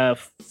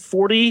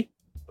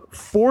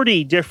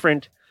 40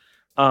 different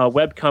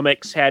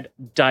webcomics had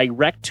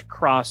direct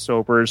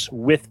crossovers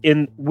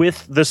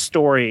with the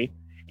story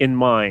in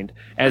mind,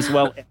 as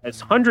well as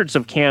hundreds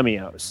of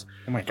cameos.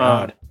 Oh my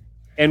god.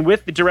 And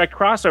with the direct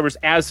crossovers,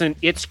 as in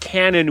it's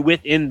canon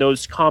within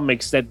those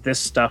comics that this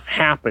stuff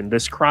happened,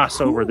 this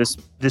crossover,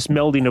 this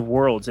melding of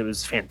worlds. It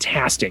was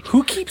fantastic.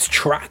 Who keeps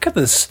track of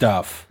this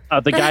stuff?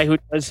 The guy who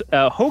does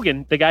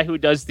Hogan, the guy who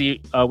does the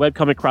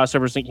webcomic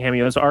crossovers and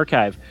cameos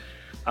archive.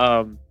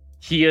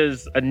 He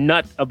is a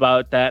nut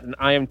about that, and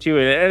I am too.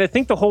 And I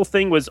think the whole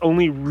thing was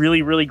only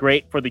really, really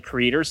great for the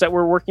creators that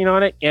were working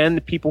on it and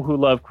the people who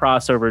love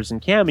crossovers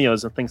and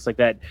cameos and things like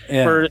that.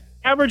 Yeah. For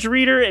the average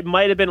reader, it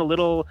might have been a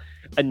little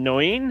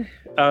annoying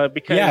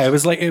because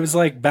it was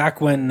like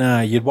back when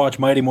you'd watch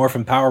Mighty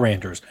Morphin Power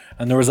Rangers,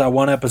 and there was that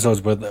one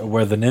episode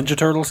where the Ninja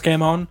Turtles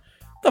came on.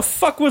 The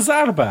fuck was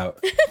that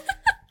about?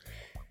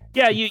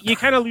 yeah, you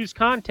kind of lose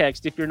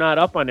context if you're not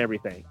up on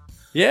everything.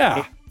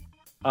 Yeah.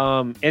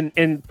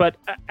 But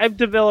I've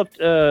developed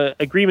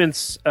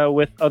agreements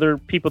with other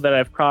people that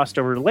I've crossed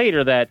over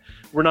later that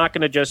we're not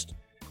going to just,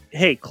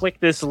 hey,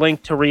 click this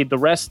link to read the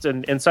rest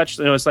and such.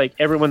 You know, it's like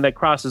everyone that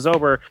crosses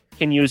over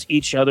can use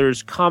each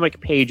other's comic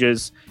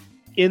pages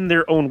in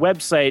their own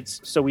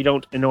websites, so we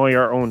don't annoy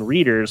our own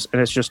readers,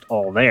 and it's just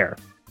all there.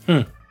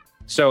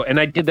 So, and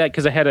I did that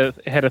because I had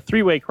a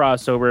three-way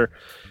crossover,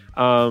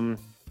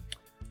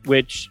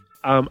 which.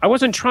 I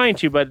wasn't trying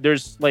to, but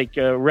there's like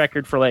a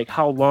record for like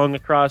how long a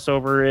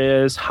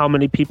crossover is, how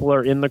many people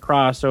are in the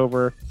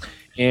crossover,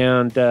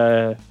 and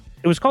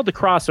it was called the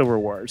Crossover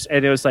Wars,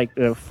 and it was like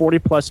 40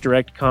 plus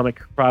direct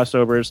comic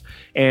crossovers,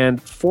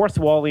 and fourth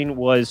walling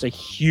was a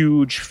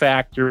huge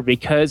factor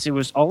because it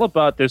was all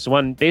about this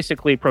one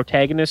basically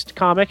protagonist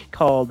comic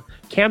called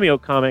Cameo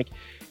Comic,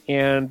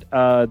 and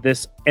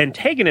this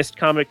antagonist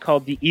comic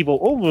called The Evil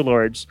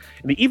Overlords.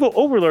 And the Evil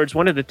Overlords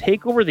wanted to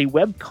take over the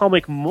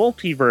webcomic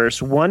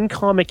multiverse one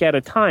comic at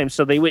a time,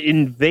 so they would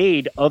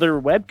invade other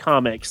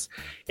webcomics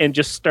and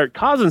just start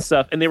causing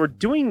stuff. And they were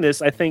doing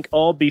this, I think,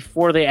 all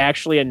before they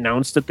actually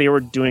announced that they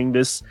were doing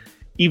this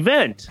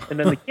event. And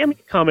then the Cameo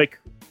Comic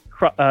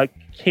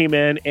came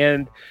in,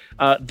 and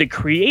the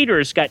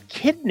creators got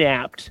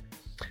kidnapped.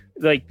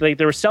 Like they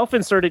were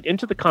self-inserted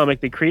into the comic.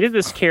 They created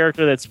this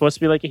character that's supposed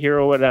to be like a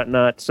hero or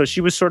whatnot. So she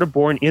was sort of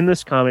born in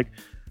this comic.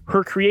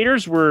 Her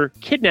creators were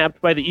kidnapped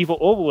by the Evil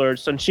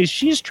Overlords, and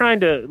she's trying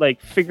to like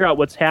figure out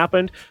what's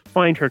happened,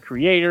 find her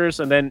creators,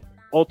 and then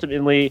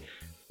ultimately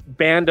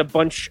band a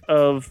bunch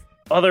of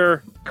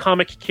other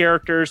comic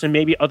characters and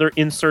maybe other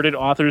inserted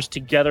authors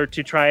together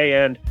to try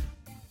and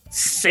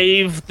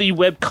save the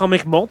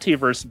webcomic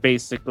multiverse,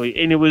 basically.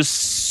 And it was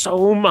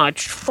so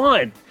much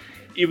fun.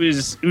 It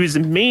was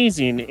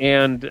amazing,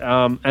 and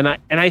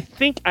I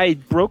think I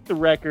broke the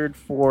record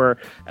for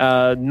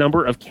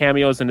number of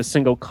cameos in a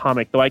single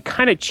comic. Though I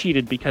kind of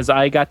cheated because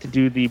I got to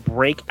do the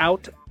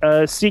breakout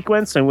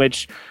sequence in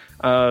which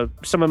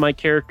some of my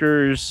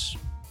characters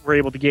were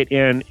able to get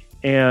in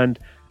and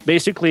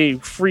basically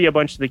free a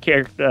bunch of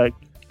the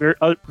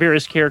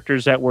various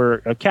characters that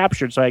were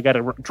captured. So I got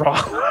to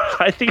draw.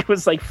 I think it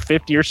was like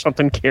 50 or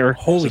something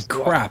characters. Holy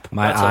crap!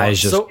 My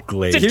eyes just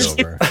glazed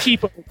over. It's a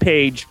cheap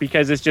page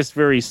because it's just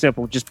very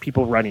simple, just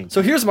people running.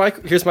 So here's my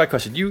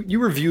question.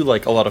 You review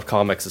like a lot of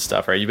comics and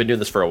stuff, right? You've been doing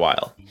this for a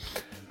while.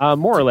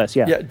 More or less,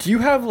 yeah. Yeah. Do you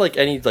have like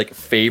any like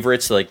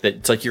favorites like that?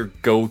 It's like your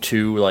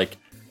go-to, like,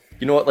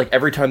 you know what? Like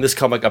every time this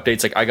comic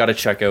updates, like I got to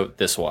check out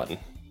this one.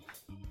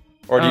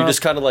 Or do you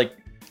just kind of like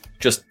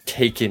just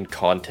take in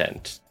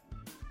content?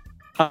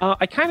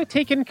 I kind of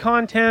take in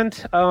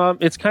content.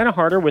 It's kind of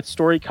harder with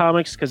story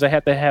comics because I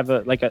have to have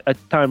a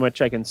time which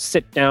I can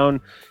sit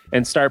down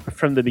and start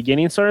from the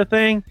beginning sort of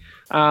thing.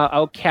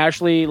 I'll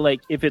casually,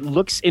 like, if it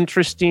looks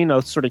interesting,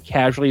 I'll sort of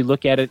casually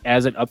look at it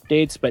as it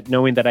updates, but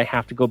knowing that I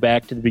have to go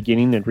back to the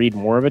beginning and read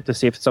more of it to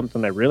see if it's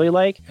something I really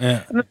like.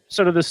 Yeah. And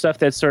sort of the stuff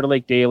that's sort of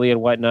like daily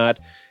and whatnot.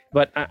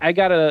 But I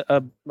got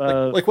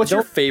like what's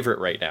your favorite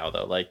right now,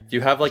 though? Like, do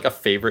you have like a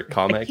favorite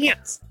comic? I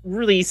can't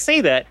really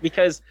say that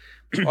because...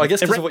 Well, I guess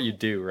because of what you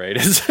do, right?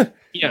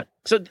 Yeah.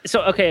 So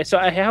okay. So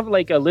I have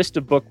like a list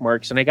of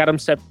bookmarks, and I got them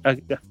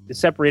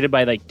separated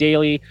by like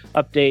daily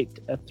update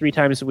 3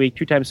 times a week,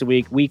 2 times a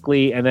week,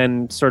 weekly, and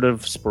then sort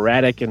of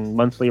sporadic and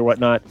monthly or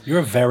whatnot.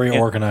 You're a very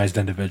organized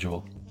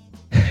individual.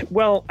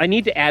 Well, I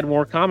need to add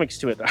more comics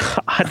to it,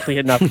 oddly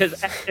enough,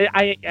 because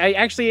I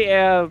actually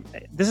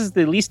this is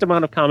the least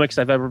amount of comics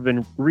I've ever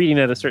been reading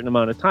at a certain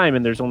amount of time,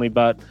 and there's only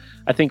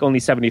only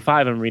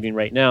 75 I'm reading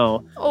right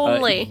now.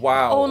 Only.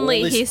 Wow.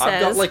 Only, he says.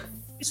 I've got like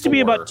used to be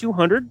about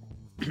 200.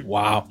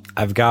 Wow.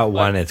 I've got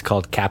one. It's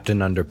called Captain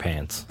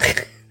Underpants.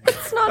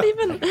 It's not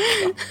even...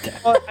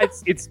 Well,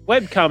 it's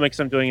web comics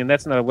I'm doing, and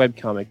that's not a web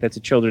comic. That's a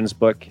children's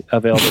book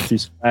available through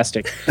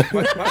Scholastic.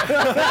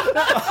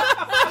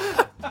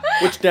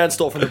 Which Dan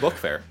stole from the book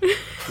fair.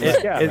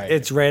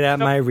 It's right at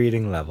my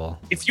reading level.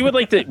 If you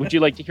would you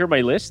like to hear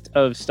my list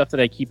of stuff that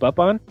I keep up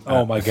on?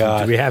 Oh my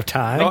god. Do we have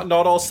time?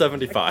 Not all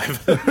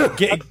 75.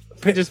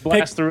 Just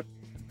blast through.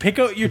 Pick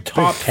out your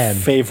top 10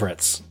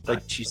 favorites.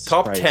 Like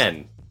top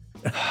 10.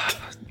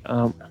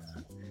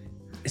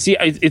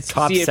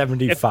 Top if-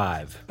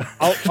 75.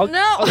 I'll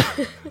No.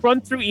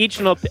 run through each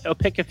and I'll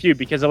pick a few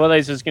because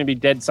otherwise there's going to be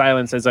dead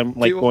silence as I'm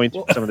like going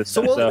through some of this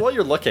So stuff. while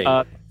you're looking,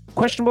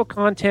 Questionable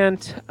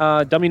content,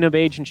 Dummy Noob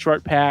Age and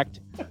Short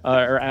Packed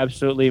are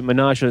absolutely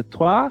menage a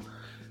trois.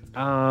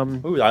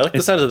 ooh, I like the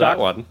it's sound of that Doc-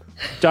 one.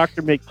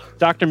 Dr.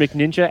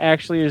 McNinja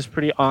actually is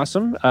pretty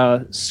awesome.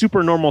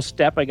 Super Normal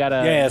Step, I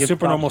gotta give super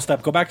props. normal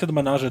step. Go back to the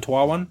Menage a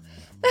Trois one.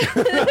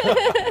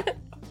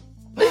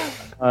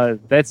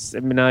 That's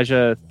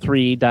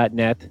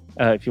menage3.net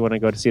if you want to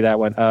go to see that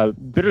one.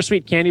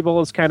 Bittersweet Candy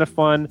Bowl is kind of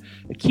fun.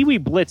 Kiwi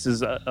Blitz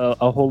is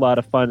a whole lot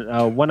of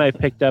fun. One I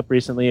picked up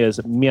recently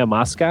is Mia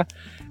Maska,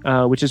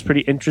 which is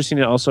pretty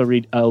interesting. I also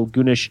read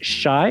Gunish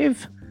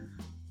Shive.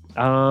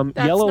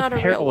 Yellow not a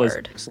real Peril is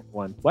word. an excellent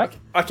one. What?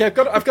 Okay,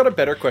 I've got a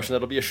better question.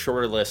 That'll be a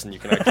shorter list, and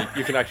you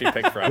can actually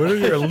pick from. What is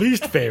your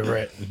least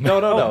favorite? No.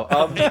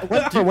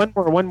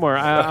 One more.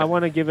 I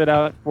want to give it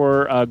out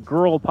for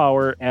Girl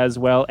Power as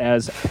well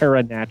as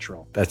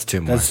Paranatural. That's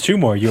too much. That's two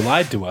more. You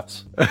lied to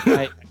us.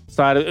 I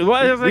thought it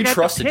was We I got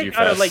trusted to you, pick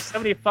out of Fess. like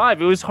 75.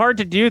 It was hard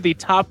to do the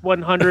top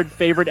 100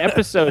 favorite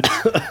episodes,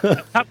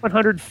 top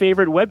 100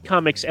 favorite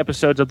webcomics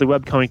episodes of the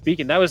Webcomic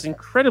Beacon. That was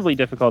incredibly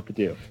difficult to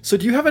do. So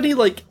do you have any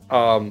like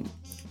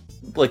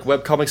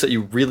webcomics that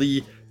you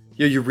really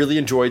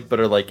enjoyed but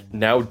are like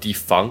now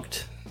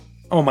defunct?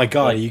 Oh my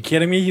god, are you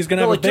kidding me? He's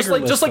gonna have No, like a bigger just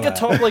like list a for that.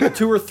 top like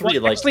 2 or 3.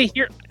 Well, like actually,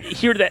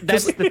 here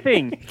that's the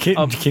thing.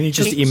 Can you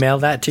just email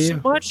that to So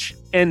you? much,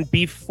 and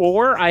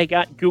before I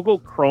got Google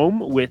Chrome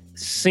with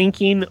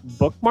syncing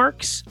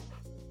bookmarks,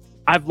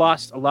 I've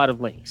lost a lot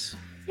of links.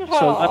 So a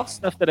lot of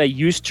stuff that I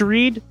used to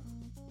read,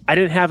 I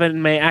didn't have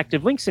in my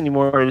active links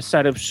anymore. It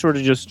sort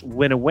of just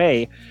went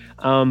away.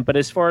 But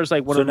as far as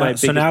like one So of my now,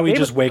 biggest so now he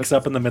just favorites- wakes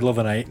up in the middle of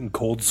the night in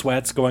cold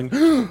sweats, going,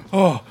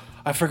 "Oh,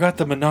 I forgot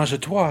the Menage a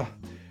Trois.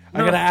 I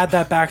No. gotta add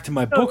that back to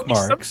my No,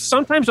 bookmarks."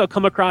 Sometimes I'll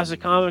come across a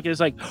comic and it's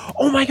like,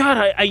 oh my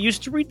god, I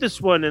used to read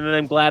this one, and then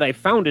I'm glad I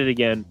found it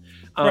again.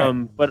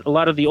 But a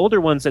lot of the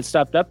older ones that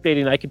stopped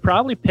updating, I could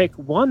probably pick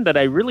one that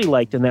I really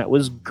liked, and that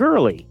was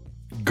Girly,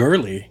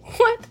 Girly.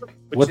 What?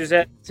 which What- is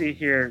at see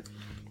here.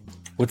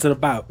 What's it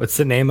about? What's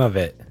the name of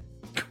it?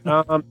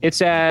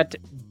 It's at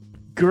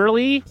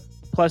Girly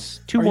plus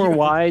two Are more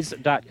you-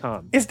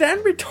 Ys.com. Is Dan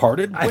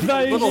retarded? I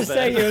thought you were just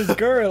saying it was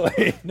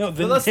girly. No,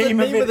 the Well, that's the name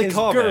of name it of the is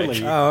comic.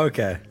 Girly. Oh,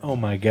 okay. Oh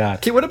my god.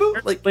 okay, what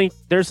about like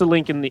There's a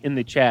link in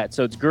the chat.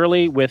 So it's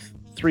Girly with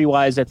 3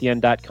 Ys at the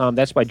end.com.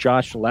 That's by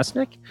Josh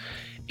Lesnick.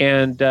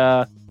 And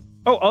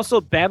also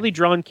Badly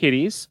Drawn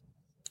Kitties.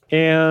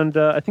 And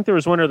I think there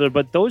was one other,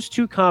 but those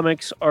two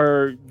comics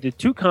are the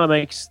two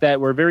comics that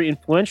were very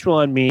influential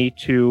on me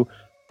to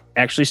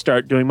actually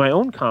start doing my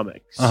own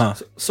comics, Uh-huh.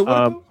 so what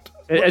about,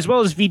 as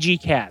well as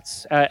VG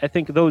Cats. I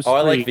think those. Oh,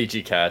 I three, like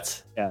VG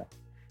Cats.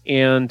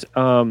 and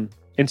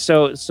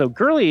so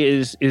Girly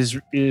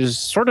is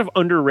sort of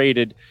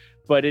underrated,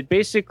 but it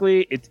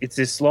basically it's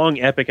this long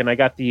epic, and I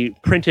got the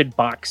printed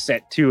box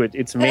set too.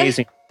 It's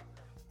amazing.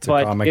 It's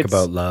a comic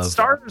about love.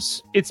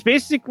 Stars. It's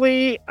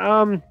basically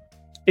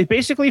it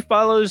basically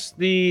follows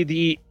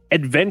the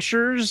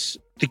adventures,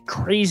 the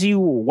crazy,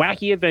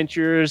 wacky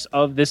adventures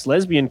of this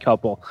lesbian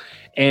couple,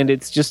 and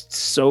it's just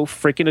so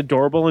freaking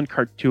adorable and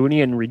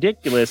cartoony and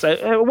ridiculous.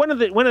 One of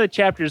the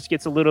chapters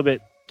gets a little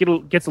bit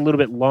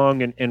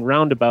long and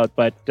roundabout,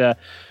 but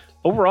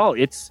overall,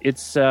 it's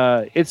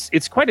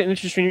quite an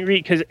interesting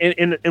read because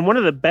and one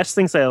of the best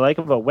things that I like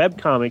about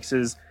webcomics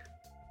is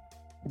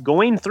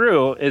going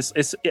through is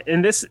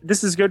and this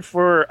is good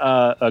for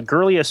a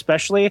girly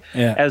especially,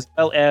 Yeah. as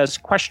well as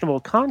questionable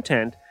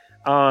content,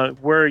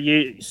 where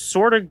you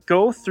sort of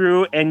go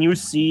through and you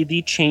see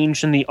the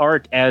change in the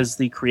art as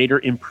the creator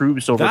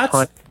improves over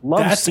time.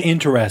 That's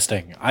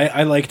interesting.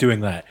 I like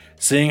doing that.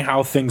 Seeing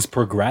how things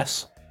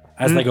progress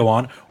as they go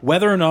on,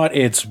 whether or not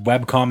it's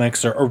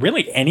webcomics or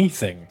really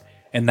anything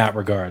in that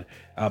regard.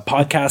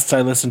 Podcasts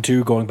I listen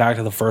to, going back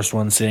to the first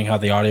one, seeing how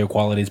the audio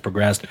quality's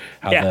progressed,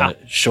 how the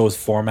show's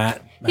format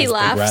He has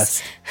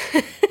laughs.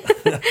 progressed.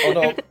 Oh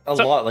no, a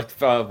lot. Like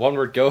One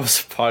Word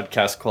Goes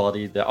podcast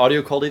quality, the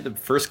audio quality, the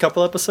first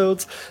couple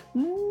episodes,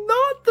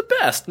 not the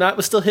best. Matt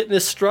was still hitting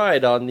his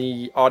stride on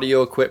the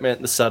audio equipment,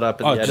 and the setup,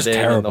 and Oh, the just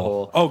editing, and the terrible.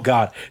 whole. Oh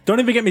god, don't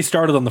even get me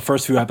started on the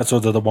first few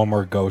episodes of the One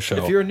Word Go show.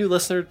 If you're a new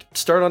listener,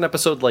 start on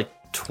episode like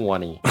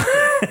 20.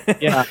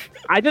 Yeah,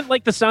 I didn't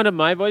like the sound of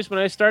my voice when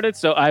I started,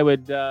 so I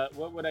would.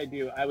 What would I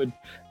do?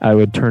 I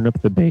would turn up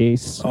the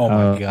bass. Oh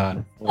my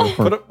god.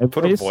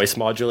 Put a voice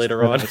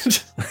modulator on.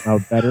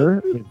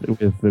 Better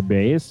with the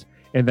bass,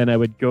 and then I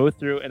would go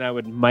through and I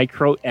would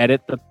micro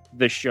edit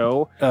the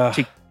show to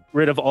get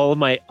rid of all of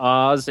my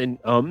ahs and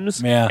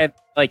ums. Yeah. And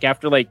like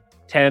after like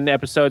 10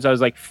 episodes, I was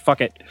like, fuck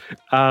it,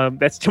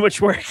 that's too much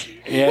work.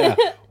 Yeah.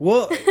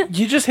 Well,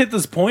 you just hit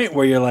this point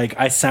where you're like,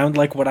 I sound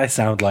like what I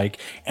sound like.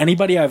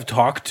 Anybody I've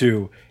talked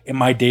to in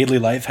my daily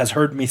life has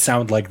heard me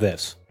sound like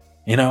this.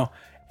 You know?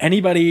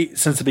 Anybody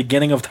since the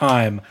beginning of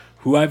time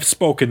who I've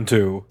spoken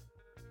to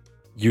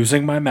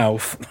using my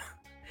mouth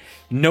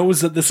knows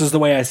that this is the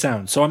way I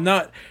sound. So I'm You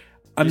not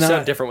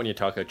sound different when you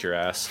talk out your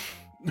ass.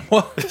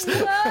 well,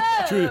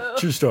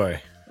 True story.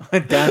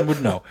 Dan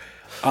would know.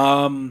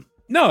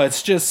 No,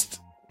 it's just,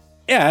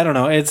 yeah, I don't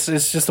know. It's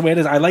just the way it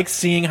is. I like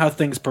seeing how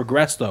things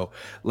progress, though.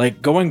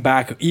 Like going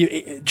back,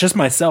 just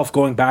myself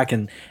going back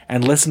and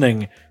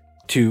listening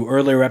to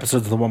earlier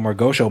episodes of the One More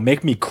Go Show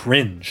make me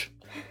cringe.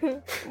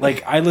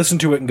 Like I listen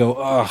to it and go,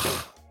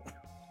 ugh,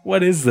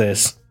 what is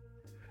this?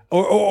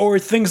 Or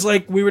things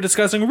like we were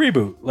discussing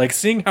Reboot, like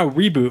seeing how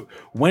Reboot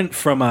went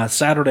from a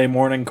Saturday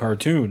morning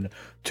cartoon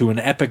to an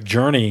epic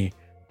journey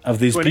of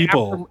these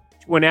people.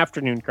 To an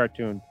afternoon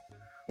cartoon.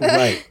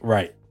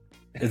 Right.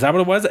 Is that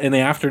what it was? In the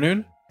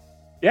afternoon?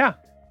 Yeah.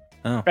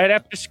 Oh. Right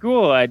after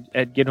school,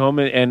 I'd get home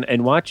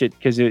and watch it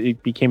because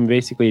it became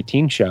basically a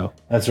teen show.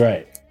 That's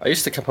right. I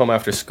used to come home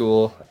after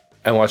school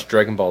and watch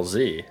Dragon Ball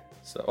Z.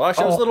 So, well,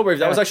 actually, I was a little weird.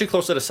 That was actually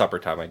closer to supper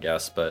time, I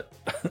guess, but...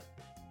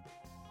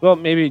 Well,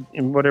 maybe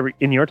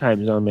in your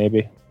time zone,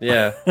 maybe.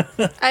 Yeah.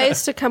 I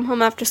used to come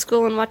home after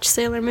school and watch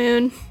Sailor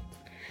Moon.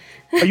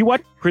 Are you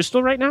watching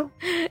Crystal right now?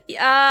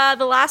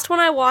 The last one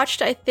I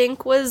watched, I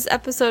think, was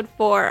episode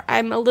 4.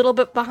 I'm a little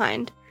bit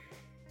behind.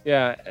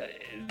 Yeah.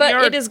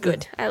 But it is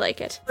good. I like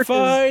it.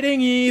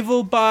 Fighting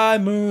evil by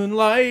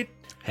moonlight.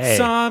 Hey.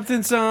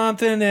 Something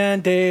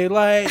and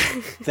daylight.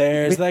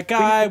 There's that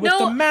guy with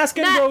No, the mask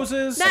and Matt,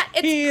 roses. Matt,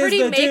 it's He pretty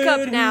is the makeup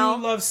dude now.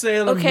 Who loves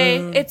Sailor Okay,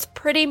 Moon. it's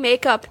pretty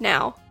makeup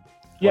now.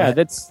 Yeah, What?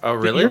 that's. Oh,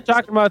 really? You're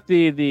talking about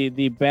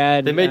the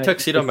bad. They made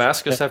Tuxedo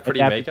Mask have pretty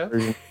adapted makeup?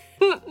 version.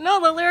 No,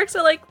 the lyrics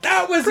are like,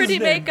 That was pretty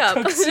his name, makeup.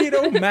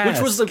 Tuxedo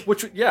Mask.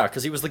 Yeah,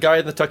 because he was the guy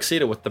in the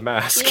tuxedo with the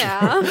mask.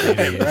 yeah,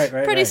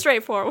 right. pretty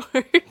straightforward.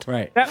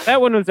 Right.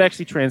 That one was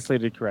actually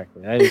translated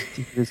correctly.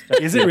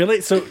 Is it really?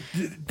 So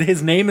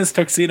his name is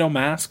Tuxedo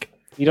Mask?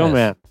 You don't,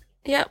 man.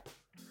 Yep,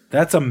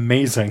 That's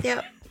amazing.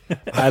 yep.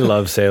 I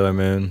love Sailor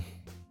Moon.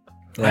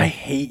 I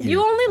hate you.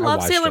 You only I love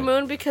watched Sailor it.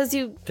 Moon because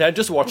you Dad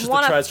just watches the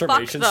Wanna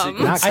transformation fuck them.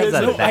 sequence. Not 'cause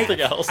of No, that.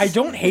 nothing else. I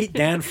don't hate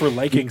Dan for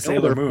liking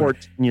Sailor They're Moon.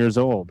 14 years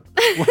old.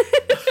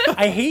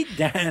 I hate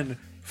Dan.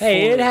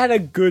 Hey, for- it had a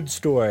good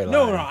storyline.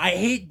 No, I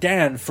hate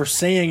Dan for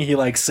saying he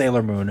likes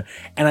Sailor Moon,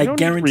 and I don't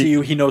guarantee agree.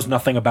 you he knows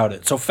nothing about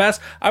it. So,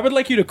 Fast, I would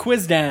like you to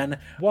quiz Dan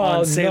Well,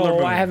 on Sailor no,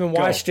 Moon. I haven't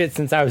Go. watched it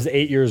since I was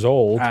 8 years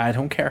old. I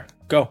don't care.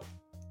 Go.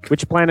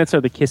 Which planets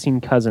are the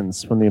kissing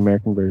cousins from the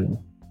American version?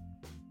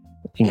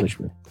 English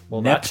version.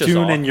 Well, that's just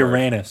Neptune and awkward.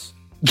 Uranus.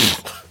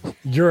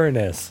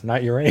 Uranus,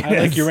 not Uranus. I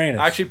like Uranus.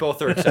 Actually,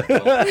 both are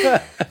acceptable.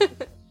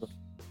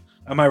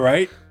 Am I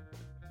right?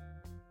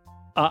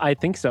 I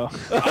think so.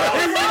 No,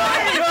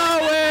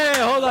 wait,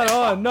 hold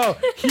on. No,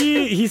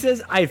 he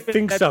says, I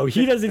think so.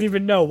 He doesn't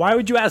even know. Why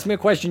would you ask me a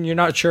question you're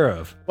not sure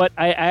of? But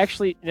I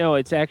actually no.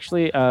 It's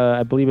actually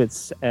I believe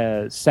it's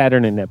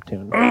Saturn and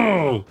Neptune.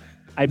 Oh,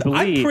 I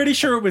believe. I'm pretty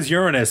sure it was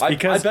Uranus I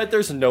because bet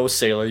there's no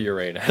Sailor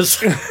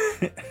Uranus.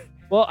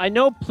 Well, I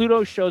know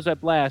Pluto shows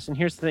up last, and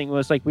here's the thing: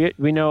 was like we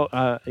know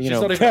She's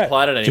know not even a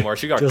planet anymore.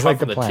 She got Just cut like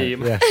from the the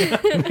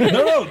planet. team. Yeah.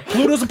 no,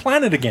 Pluto's a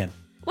planet again.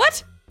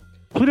 what?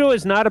 Pluto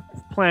is not a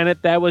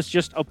planet. That was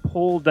just a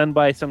poll done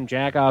by some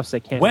jackoffs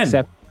that can't When?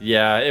 accept.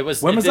 Yeah, it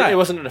was. When was that? It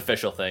wasn't an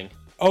official thing.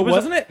 Oh,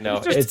 wasn't it? No,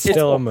 It's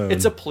still a moon.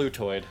 It's a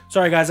Plutoid.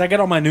 Sorry, guys. I get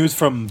all my news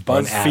from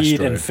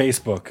BuzzFeed and asteroid.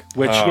 Facebook,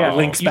 which Oh.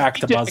 links You back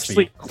need to to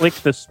actually BuzzFeed. click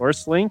the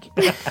source link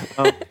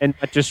and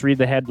not just read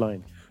the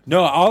headline.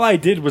 No, all I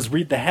did was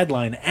read the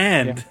headline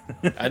and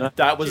And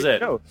that was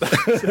it. No.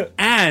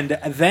 and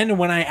then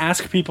when I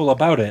ask people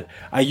about it,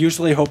 I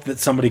usually hope that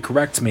somebody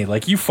corrects me,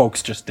 like you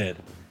folks just did.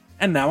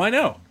 And now I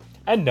know.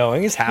 And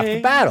knowing is half the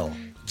battle.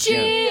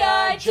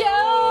 G.I.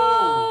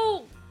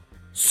 Joe!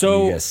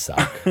 So, You guys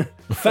suck.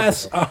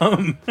 Fess,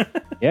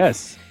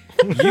 Yes.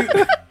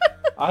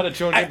 I had a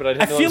joke, but I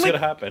didn't know it was like, going to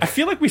happen. I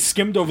feel like we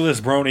skimmed over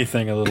this brony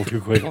thing a little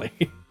too quickly.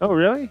 Oh,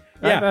 really?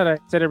 Yeah. I thought I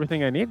said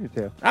everything I needed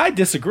to. I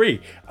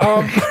disagree.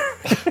 All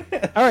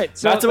right.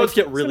 So That's about like, to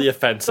get really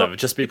offensive.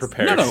 Just be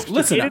prepared. No,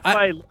 listen. created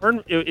by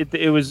Lauren,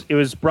 it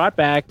was brought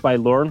back by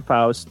Lauren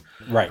Faust,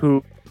 Right.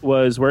 who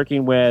was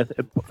working with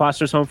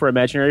Foster's Home for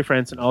Imaginary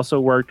Friends and also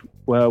worked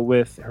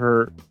with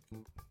her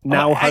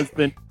now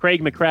husband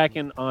Craig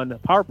McCracken on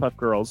Powerpuff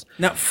Girls.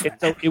 Now,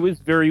 So it was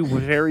very,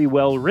 very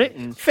well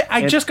written.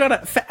 I just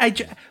gotta.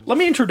 Let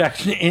me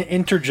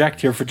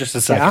interject here for just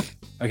a second.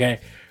 Okay.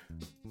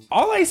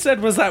 All I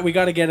said was that we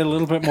got to get a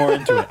little bit more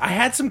into it. I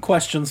had some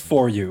questions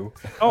for you.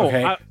 Oh,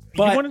 okay.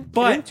 you wanted to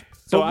get into it,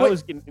 so but I what-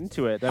 was getting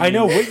into it. I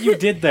know what you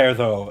did there,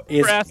 though. You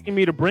Is were asking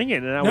me to bring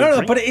it, and I no,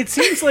 was but it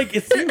seems like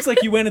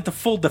you went into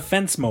full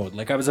defense mode.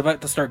 Like I was about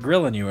to start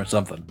grilling you or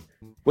something.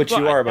 Which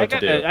you are about to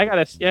do. I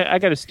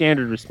got a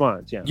standard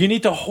response. Yeah. You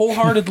need to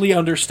wholeheartedly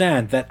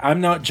understand that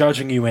I'm not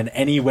judging you in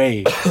any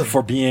way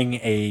for being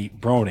a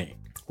brony.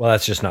 Well,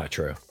 that's just not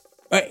true.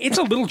 It's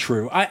a little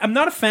true. I'm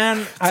not a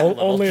fan.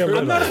 Only a I'm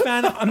little. not a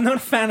fan. I'm not a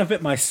fan of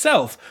it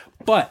myself.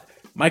 But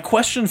my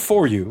question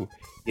for you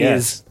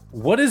is: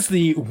 what is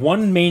the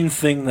one main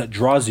thing that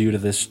draws you to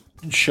this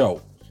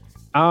show?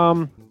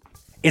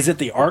 Is it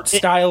the art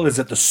style? Is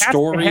it the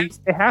story?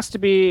 It has to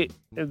be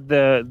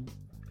the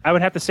I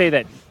would have to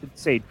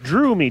say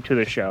drew me to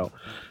the show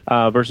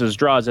versus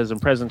draws as in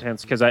present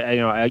tense, because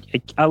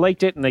I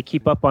liked it and I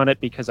keep up on it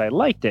because I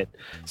liked it.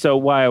 So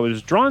why I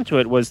was drawn to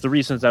it was the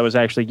reasons I was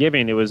actually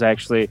giving. It was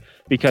actually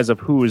because of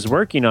who was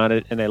working on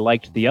it, and I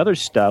liked the other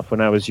stuff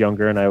when I was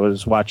younger and I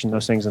was watching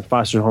those things. And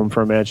Foster Home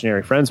for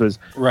Imaginary Friends was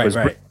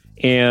right.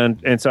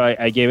 And so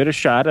I gave it a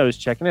shot. I was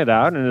checking it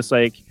out, and it's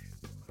like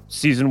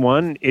season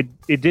 1.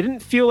 It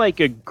didn't feel like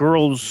a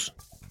girls'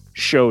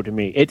 show to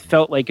me. It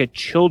felt like a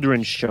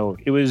children's show.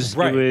 It was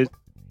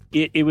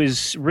it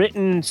was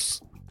written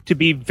to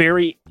be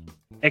very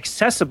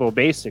accessible,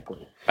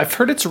 basically. I've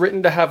heard it's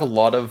written to have a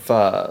lot of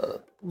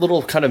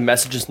little kind of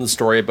messages in the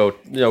story about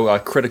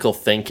critical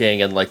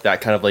thinking and like that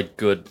kind of like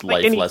good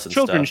life any lesson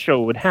children's stuff.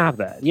 show would have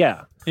that.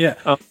 Yeah.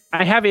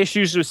 I have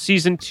issues with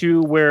season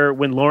 2 where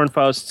when Lauren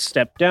Faust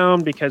stepped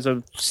down because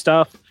of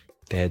stuff.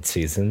 They had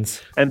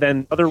seasons. And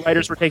then other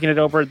writers were taking it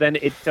over. Then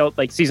it felt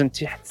like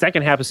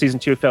second half of season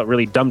 2 felt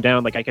really dumbed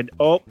down. Like I could,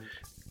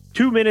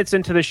 2 minutes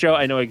into the show,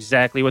 I know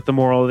exactly what the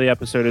moral of the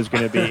episode is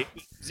going to be.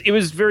 It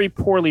was very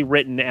poorly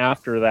written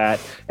after that.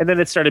 And then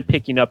it started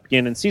picking up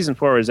again. And season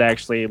 4 was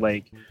actually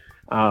like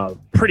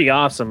pretty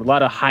awesome. A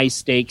lot of high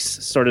stakes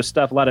sort of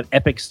stuff, a lot of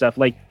epic stuff.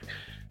 Like,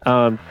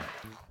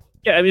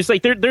 yeah, I mean, it's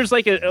like there's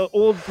like an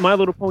old My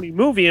Little Pony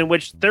movie in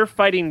which they're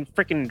fighting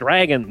freaking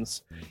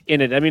dragons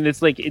in it. I mean,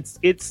 it's like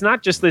it's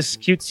not just this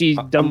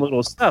cutesy, dumb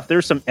little stuff.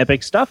 There's some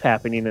epic stuff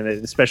happening in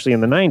it, especially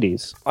in the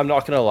 90s. I'm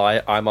not gonna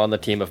lie, I'm on the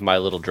team of My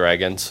Little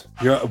Dragons.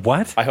 You're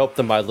what? I hope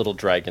the My Little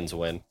Dragons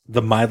win.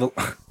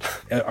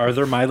 Are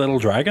there My Little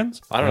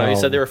Dragons? I don't know. You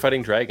said they were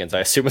fighting dragons.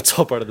 I assume it's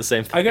all part of the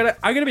same thing.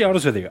 I gotta be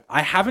honest with you.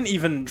 I haven't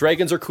even.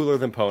 Dragons are cooler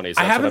than ponies.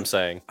 That's what I'm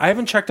saying. I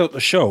haven't checked out the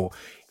show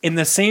in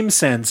the same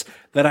sense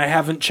that I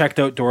haven't checked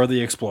out Dora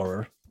the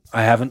Explorer.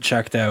 I haven't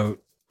checked out.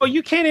 Well,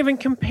 you can't even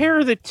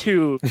compare the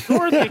two.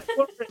 Dora the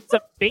Explorer is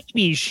a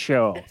baby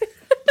show.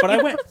 But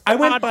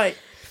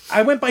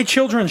I went by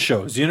children's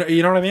shows. You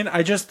know what I mean?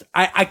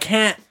 I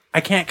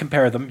can't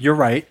compare them. You're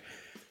right.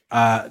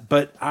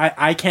 But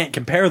I can't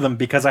compare them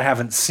because I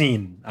haven't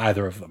seen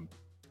either of them.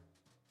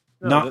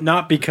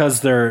 Not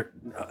because they're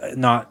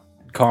not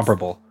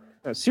comparable.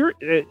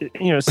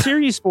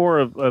 Series 4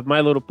 of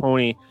My Little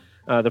Pony,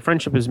 the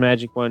Friendship is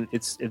Magic one.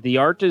 The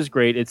art is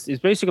great. It's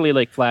basically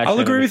like Flash. I'll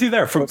agree with you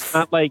there. It's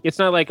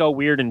not like all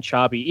weird and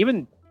choppy.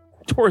 Even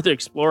Dora the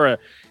Explorer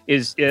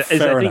is I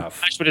think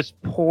Flash, but it's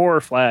poor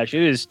Flash.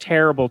 It is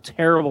terrible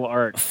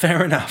art.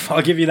 Fair enough.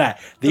 I'll give you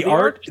that. The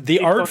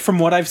art from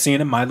what I've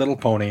seen in My Little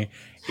Pony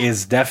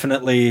is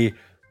definitely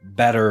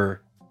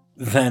better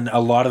than a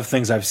lot of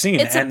things I've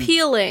seen. It's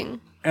appealing.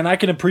 And I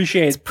can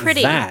appreciate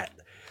that.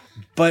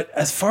 But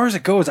as far as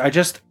it goes,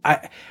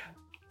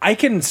 I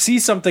can see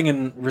something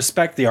and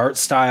respect the art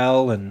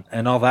style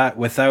and all that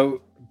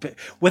without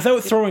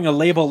throwing a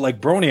label like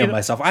brony on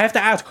myself. I have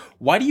to ask,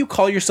 why do you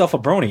call yourself a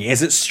brony?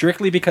 Is it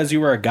strictly because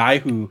you are a guy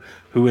who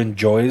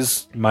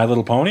enjoys My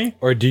Little Pony?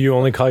 Or do you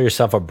only call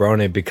yourself a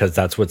brony because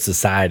that's what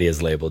society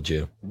has labeled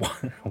you?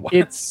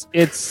 It's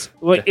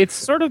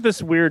sort of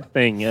this weird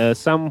thing.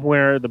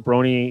 Somewhere the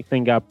brony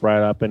thing got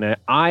brought up, and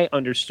I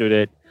understood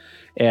it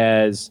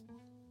as...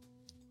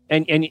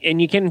 And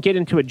you can get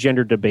into a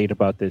gender debate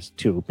about this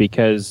too,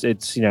 because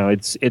it's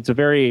a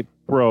very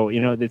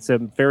it's a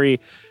very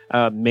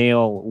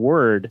male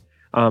word,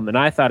 and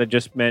I thought it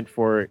just meant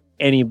for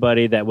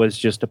anybody that was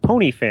just a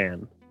pony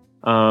fan.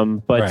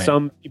 But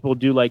some people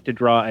do like to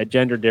draw a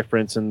gender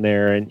difference in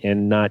there,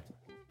 and not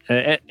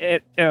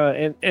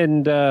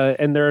and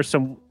there are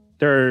some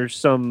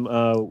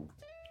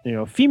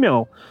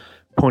female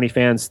pony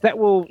fans that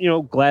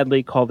will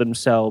gladly call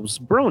themselves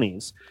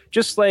bronies.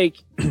 Just like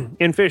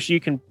in Fish, you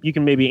can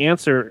maybe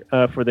answer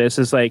for this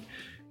is like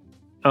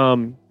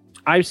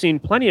I've seen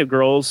plenty of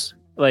girls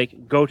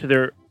like go to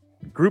their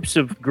groups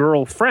of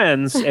girl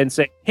friends and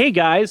say, "Hey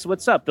guys,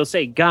 what's up?" They'll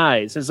say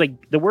 "guys." It's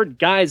like the word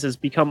 "guys" has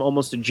become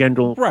almost a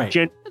gender. Right.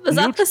 Is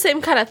that the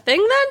same kind of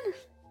thing then?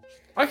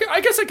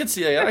 I guess I can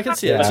see it. I can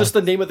see it. It's just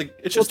the name of the.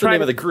 It's just the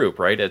name of the group,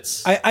 right?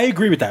 It's. I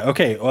agree with that.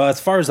 Okay. Well,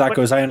 as far as that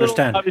goes, I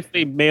understand.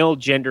 Obviously, male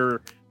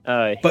gender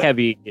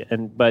heavy,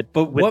 but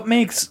what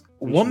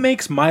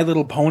makes My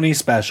Little Pony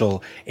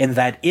special in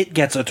that it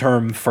gets a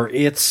term for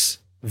its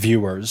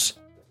viewers?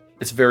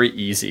 It's very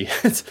easy.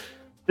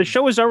 The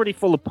show is already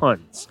full of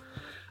puns.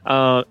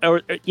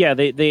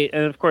 They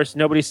and of course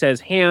nobody says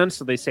hand,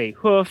 so they say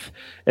hoof.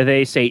 And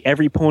they say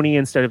every pony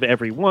instead of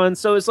every one.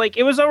 So it's like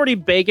it was already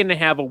begging to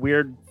have a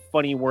weird,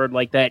 funny word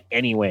like that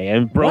anyway.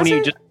 And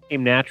brony just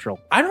came natural.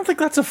 I don't think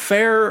that's a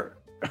fair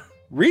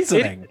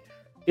reasoning.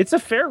 It's a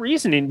fair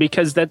reasoning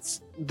because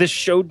the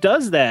show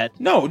does that.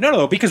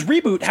 No, because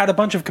Reboot had a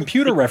bunch of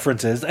computer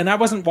references, and I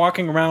wasn't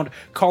walking around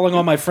calling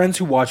all my friends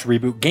who watch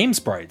Reboot game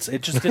sprites.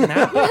 It just didn't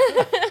happen.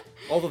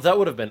 Although that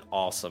would have been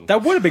awesome.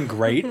 That would have been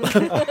great.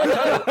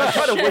 I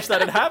kind of wish that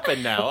had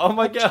happened now. Oh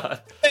my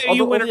god.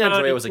 You went around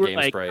Andrea was a game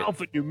like sprite.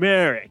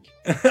 alphanumeric.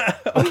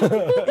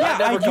 I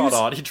never caught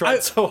on. He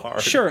tried so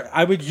hard. Sure,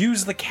 I would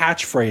use the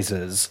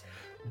catchphrases,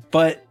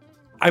 but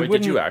I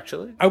wouldn't. Did you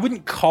actually? I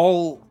wouldn't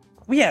call.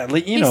 Yeah,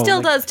 like, He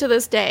still does to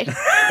this day.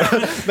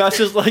 Matt's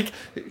just like,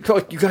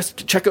 "Oh, you guys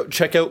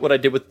check out what I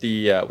did with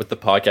the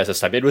podcast this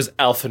time. It was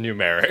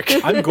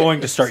alphanumeric." I'm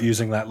going to start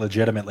using that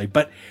legitimately,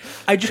 but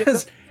I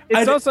just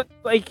It's also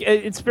like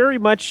it's very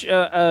much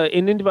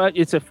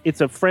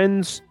it's a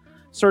friends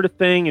sort of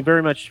thing, and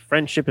very much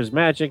friendship is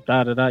magic,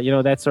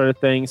 that sort of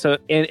thing. So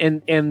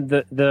and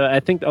the I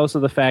think also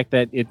the fact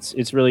that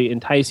it's really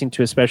enticing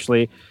to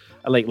especially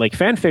like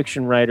fan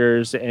fiction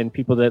writers and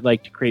people that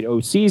like to create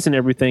OCs and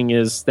everything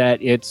is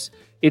that it's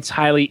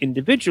highly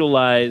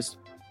individualized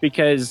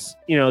because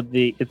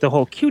the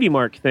whole cutie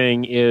mark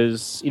thing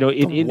is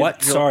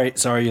what?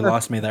 Sorry, you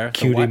lost me there.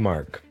 Cutie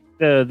mark.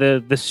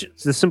 The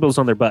symbols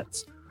on their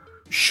butts.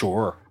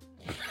 Sure.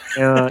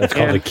 That's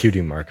called a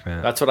cutie mark,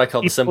 man. That's what I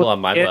call the symbol on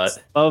my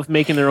butt. Of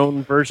making their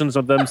own versions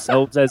of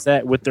themselves as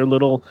that with their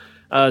little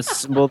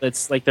symbol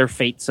that's like their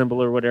fate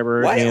symbol or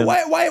whatever. Why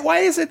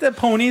is it that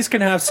ponies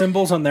can have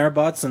symbols on their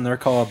butts and they're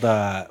called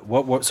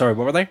what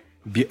were they?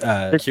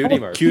 Cutie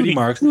marks. Cutie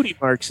marks. Cutie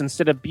marks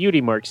instead of beauty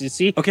marks. You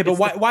see? Okay, but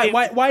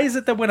why is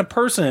it that when a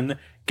person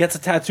gets a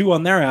tattoo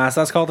on their ass,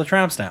 that's called a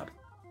tramp stamp?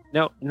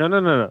 No.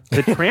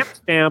 The tramp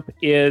stamp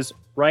is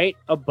right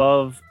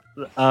above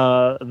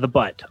the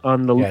butt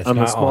on the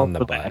small on the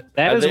butt. butt.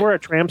 That is where a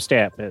tramp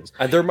stamp is.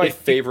 And they're my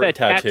favorite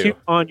If it's a tattoo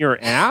on your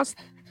ass.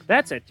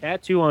 That's a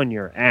tattoo on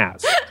your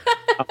ass.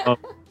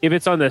 If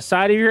it's on the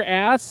side of your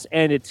ass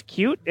and it's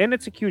cute, then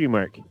it's a cutie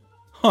mark.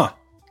 Huh.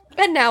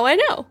 And now I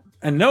know.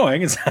 And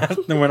knowing is that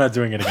then we're not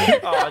doing it again.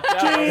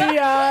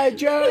 G.I.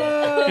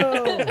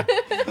 Joe!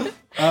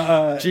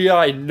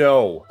 G.I.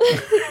 No.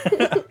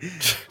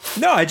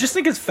 No, I just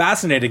think it's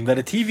fascinating that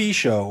a TV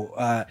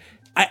show.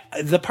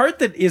 The part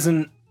that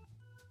isn't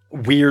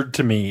weird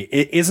to me,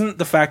 it isn't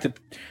the fact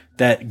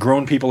that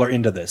grown people are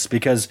into this,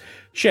 because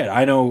shit,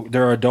 I know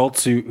there are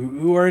adults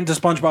who are into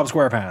SpongeBob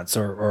SquarePants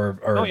or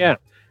Oh yeah,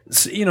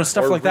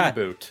 stuff Or like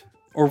reboot.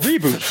 or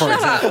reboot, for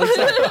example.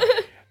 Exactly.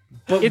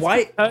 But it's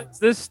why? because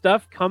this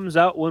stuff comes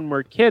out when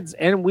we're kids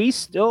and we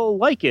still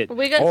like it.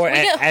 We get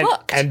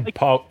hooked. And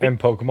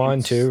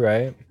Pokemon too,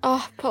 right?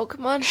 Oh,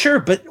 Pokemon. Sure,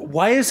 but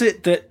why is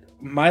it that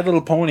My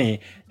Little Pony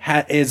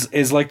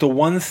is like the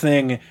one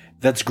thing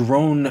that's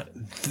grown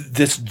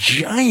this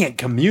giant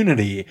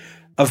community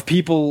of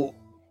people?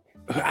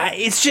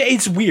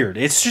 It's weird.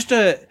 It's just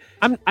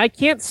I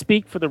can't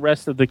speak for the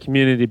rest of the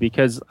community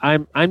because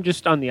I'm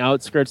just on the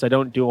outskirts. I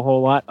don't do a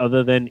whole lot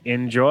other than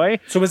enjoy.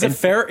 So is it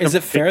fair? Is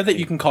it fair that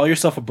you can call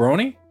yourself a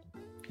brony?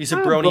 He's a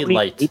brony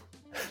light.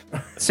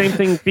 Same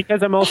thing,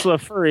 because I'm also a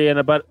furry,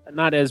 but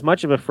not as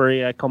much of a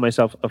furry. I call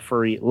myself a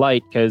furry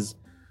light because,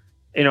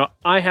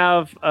 I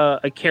have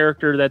a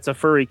character that's a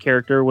furry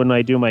character when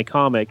I do my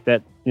comic.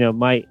 That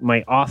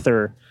my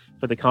author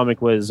for the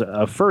comic was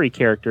a furry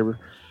character.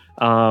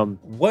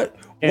 What?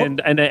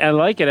 And I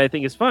like it. I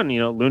think it's fun.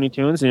 Looney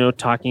Tunes.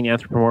 Talking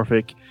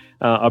anthropomorphic,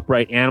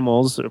 upright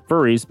animals,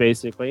 furries,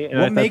 basically. And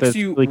What I thought makes that's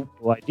you- a really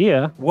cool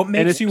idea? What And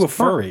makes it's you a just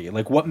fun. furry?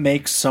 Like, what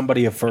makes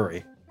somebody a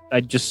furry?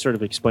 I just sort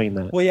of explained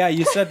that. Well, yeah,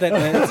 you said that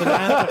it's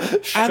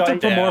an Shut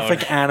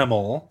anthropomorphic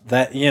animal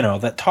that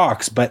that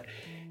talks, but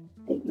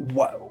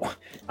what?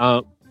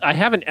 I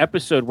have an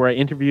episode where I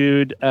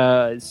interviewed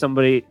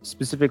somebody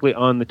specifically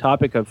on the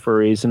topic of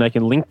furries, and I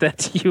can link that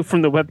to you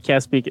from the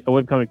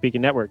Webcomic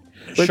Beacon Network.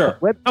 Sure.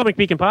 Webcomic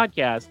Beacon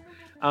podcast.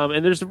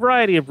 And there's a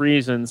variety of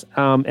reasons.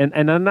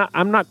 And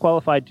I'm not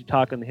qualified to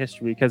talk on the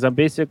history because I'm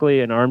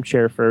basically an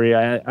armchair furry.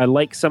 I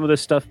like some of the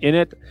stuff in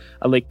it.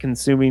 I like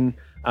consuming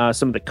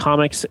some of the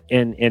comics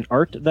and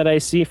art that I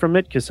see from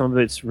it because some of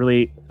it's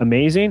really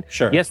amazing.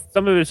 Sure. Yes,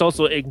 some of it's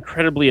also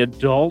incredibly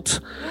adult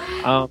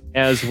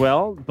as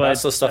well. But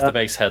That's the stuff that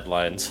makes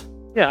headlines.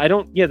 yeah,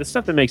 the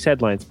stuff that makes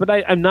headlines. But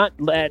I'm not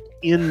let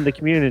in the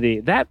community.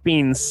 That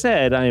being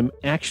said, I am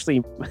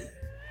actually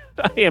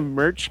I am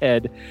merch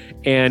head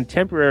and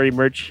temporary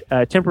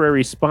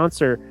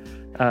sponsor,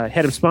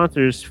 head of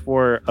sponsors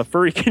for a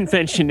furry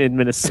convention in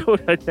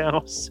Minnesota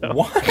now. So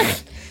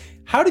What?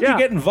 How did you Yeah.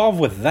 get involved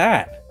with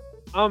that?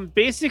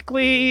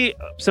 basically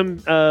some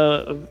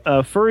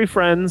furry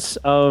friends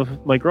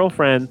of my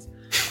girlfriend,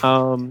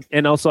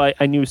 and also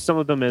I knew some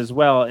of them as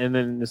well. And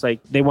then it's like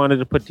they wanted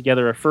to put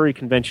together a furry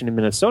convention in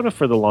Minnesota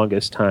for the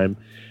longest time.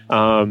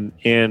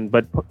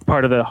 But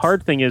part of the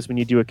hard thing is when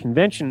you do a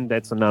convention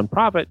that's a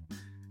nonprofit,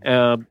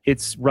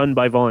 it's run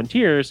by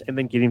volunteers, and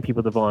then getting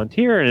people to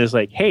volunteer. And it's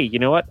like, hey, you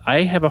know what?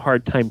 I have a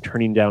hard time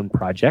turning down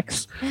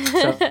projects.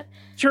 So,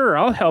 sure,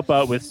 I'll help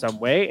out with some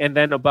way. And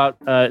then about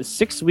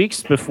 6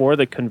 weeks before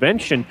the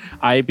convention,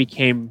 I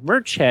became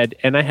merch head,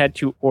 and I had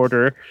to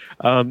order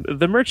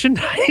the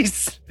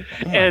merchandise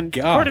and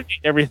God. coordinate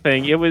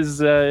everything. It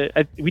was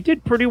we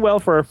did pretty well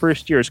for our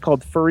first year. It's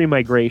called Furry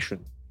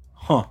Migration.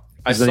 Huh.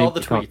 I Is that saw even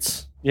the called?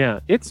 tweets. Yeah,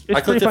 it's I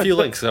pretty clicked a fun. few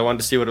links. I wanted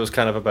to see what it was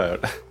kind of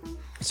about.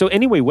 So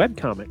anyway,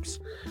 webcomics.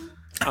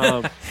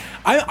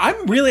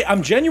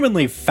 I'm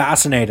genuinely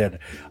fascinated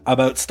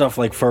about stuff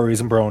like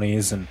furries and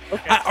bronies. And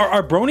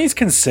are bronies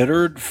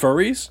considered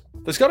furries?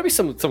 There's got to be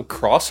some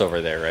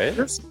crossover there, right?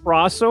 There's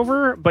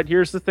crossover, but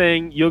here's the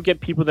thing: you'll get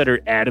people that are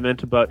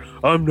adamant about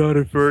I'm not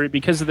a furry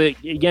because of the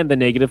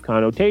negative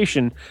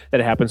connotation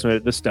that happens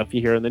with the stuff you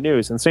hear in the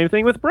news. And same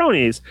thing with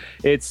bronies.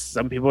 It's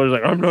some people are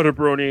like I'm not a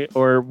brony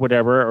or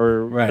whatever,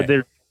 or Right. but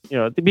they're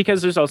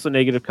because there's also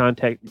negative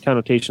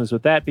connotations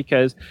with that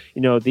because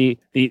the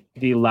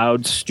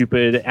loud,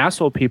 stupid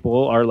asshole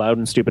people are loud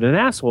and stupid and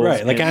assholes.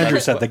 Right, like And Andrew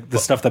said, the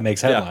stuff that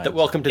makes headlines.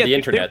 Welcome to Yeah, the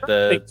internet.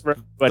 there are The things for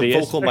everybody,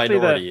 vocal especially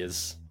minority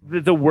is.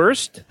 the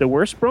worst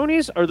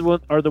bronies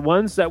are the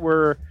ones that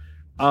were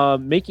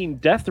making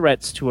death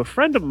threats to a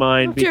friend of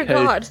mine Oh, dear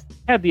because God. he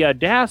had the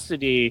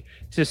audacity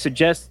to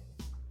suggest.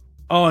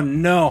 Oh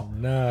no!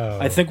 No.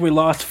 I think we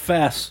lost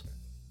Fess.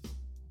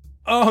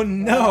 Oh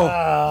no!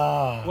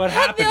 Ah. What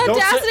Had the happened?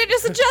 audacity to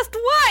suggest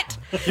what?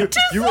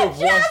 You were one.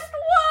 Suggest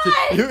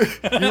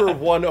what? You were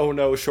one oh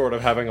no short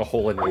of having a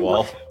hole in your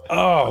wall.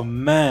 Oh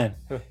man,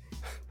 that's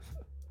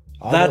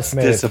Almost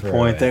made it through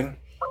disappointing.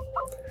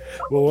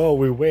 Well, while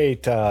we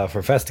wait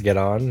for Fest to get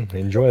on,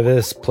 enjoy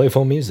this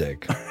playful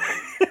music.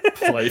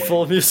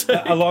 Playful music.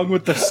 Along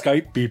with the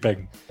Skype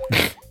beeping.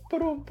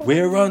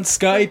 We're on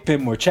Skype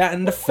and we're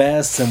chatting to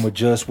Fess and we're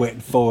just waiting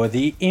for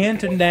the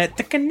internet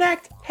to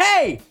connect.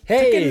 Hey!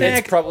 Hey! To It's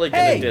connect. probably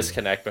going to Hey!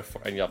 disconnect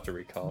before, and you have to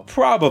recall.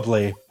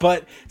 Probably.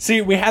 But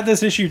see, we had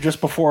this issue just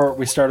before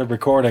we started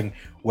recording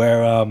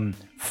where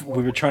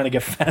we were trying to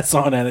get Fess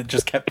on and it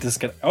just kept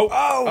disconnecting.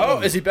 Oh,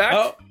 is he back?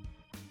 Oh.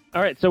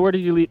 All right, so where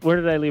did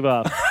I leave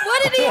off?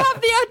 What did he have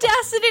the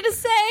audacity to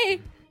say?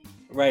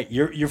 Right,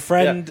 your Yeah.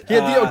 friend. He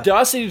had the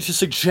audacity to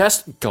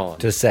suggest gone.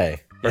 To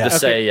say. Or Yeah. to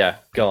say,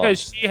 gone.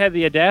 Because she had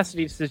the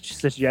audacity to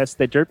suggest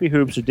that Derpy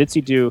Hoops or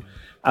Ditsy Doo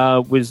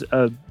was a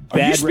Are you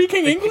bad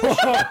speaking English? Hold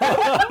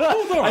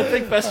on. I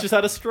think Bess just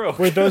had a stroke.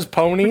 Were those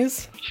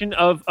ponies? representation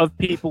of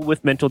people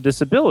with mental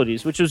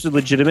disabilities, which is a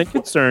legitimate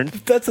concern.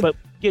 That's a- But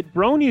get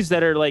bronies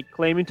that are like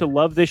claiming to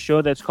love this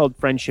show that's called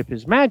Friendship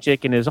is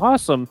Magic and is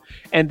awesome,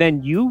 and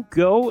then you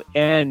go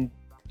and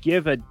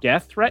give a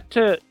death threat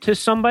to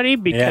somebody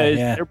because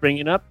Yeah. they're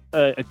bringing up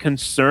a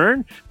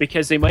concern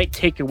because they might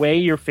take away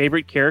your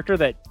favorite character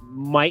that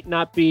might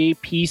not be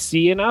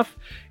PC enough.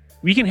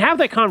 We can have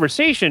that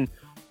conversation.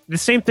 The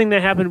same thing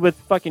that happened with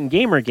fucking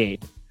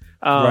Gamergate.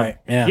 Right,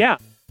 yeah.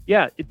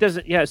 Yeah, it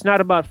doesn't. Yeah, it's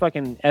not about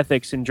fucking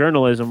ethics and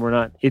journalism. We're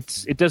not.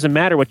 It doesn't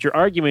matter what your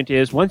argument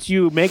is. Once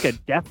you make a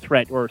death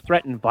threat or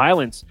threaten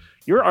violence,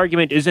 your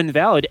argument is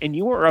invalid, and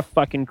you are a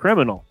fucking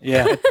criminal.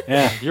 Yeah,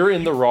 yeah. You're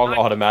in the wrong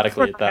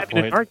automatically at that Having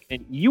an point.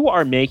 argument, you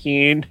are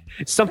making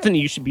something that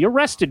you should be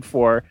arrested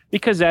for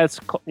because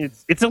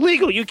it's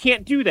illegal. You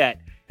can't do that.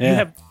 Yeah. You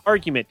have an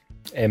argument.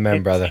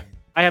 Amen, brother.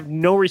 I have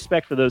no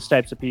respect for those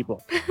types of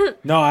people.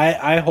 No,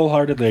 I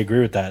wholeheartedly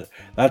agree with that.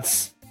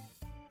 That's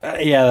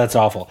that's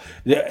awful.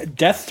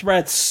 Death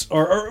threats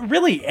or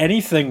really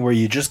anything where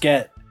you just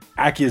get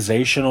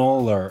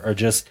accusational or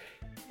just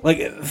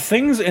like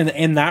things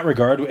in that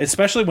regard,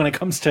 especially when it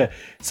comes to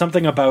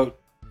something about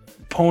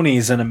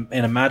ponies in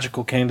a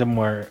magical kingdom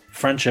where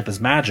friendship is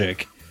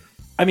magic.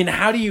 I mean,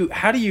 how do you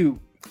How do you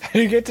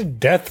get to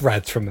death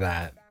threats from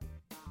that?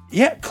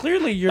 Yeah,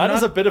 clearly you're That not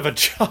is a bit of a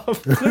job.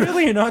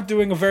 clearly you're not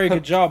doing a very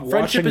good job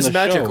Friendship watching is the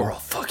magic, show. or I'll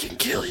fucking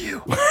kill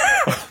you.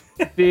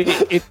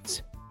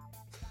 It's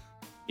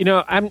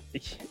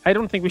I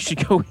don't think we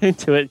should go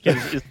into it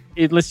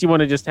unless you want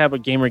to just have a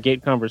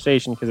Gamergate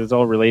conversation because it's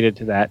all related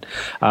to that.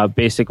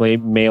 Basically,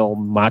 male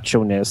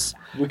macho-ness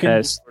We can-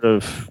 as sort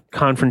of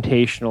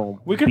confrontational.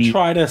 We could beat.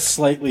 try to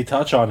slightly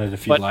touch on it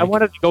if you But like. I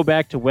wanted to go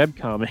back to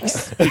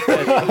webcomics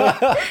because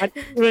I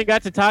didn't really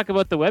got to talk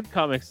about the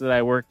webcomics that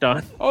I worked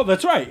on. Oh,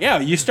 that's right. Yeah,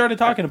 you started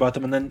talking about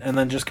them and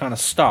then just kind of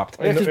stopped.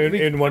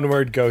 In one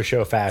word, go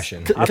show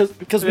fashion.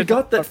 Because we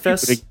got that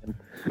fest.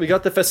 We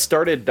got the fest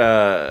started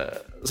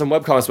some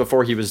webcomics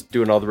before he was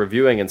doing all the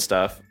reviewing and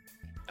stuff,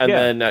 and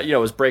Yeah. then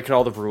was breaking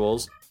all the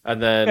rules,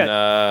 and then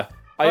I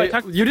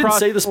talked you didn't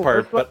say this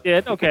part, but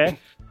did okay.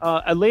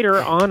 Later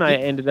on, I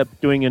ended up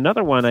doing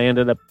another one. I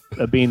ended up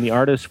being the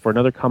artist for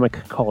another comic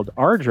called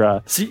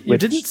Ardra. see, you which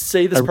didn't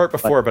say this I part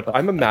really before, like. but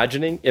I'm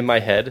imagining in my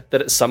head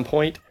that at some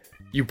point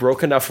you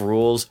broke enough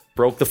rules,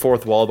 broke the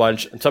fourth wall a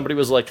bunch, and somebody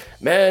was like,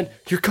 "Man,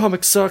 your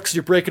comic sucks.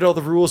 You're breaking all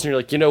the rules," and you're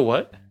like, "You know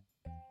what?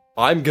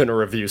 I'm gonna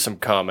review some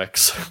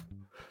comics."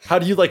 How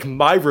do you like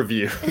my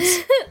reviews?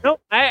 No,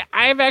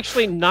 I've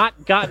actually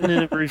not gotten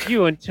a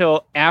review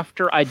until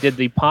after I did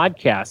the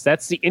podcast.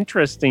 That's the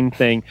interesting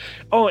thing.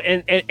 Oh,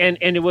 and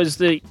it was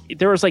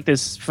there was like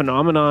this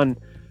phenomenon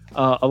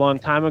a long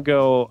time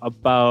ago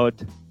about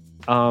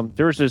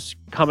there was this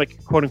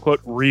comic quote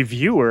unquote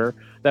reviewer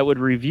that would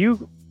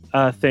review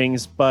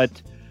things,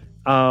 but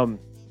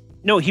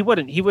no, he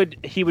wouldn't. He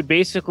would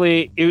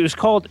basically. It was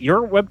called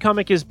 "Your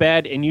Webcomic is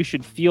Bad and You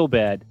Should Feel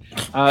Bad."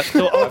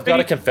 So I've got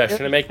a confession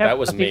to make. That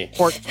was me.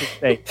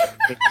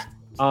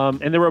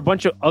 And there were a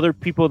bunch of other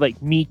people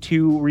like Me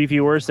Too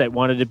reviewers that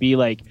wanted to be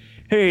like,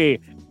 "Hey,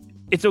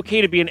 it's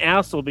okay to be an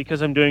asshole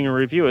because I'm doing a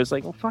review." It's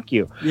like, well, fuck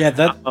you. Yeah,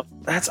 that's But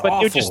awful.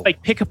 they would just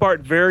like pick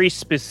apart very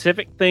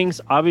specific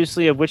things,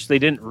 obviously of which they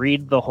didn't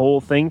read the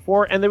whole thing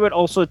for, and they would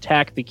also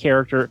attack the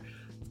character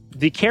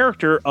the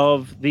character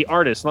of the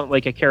artist, not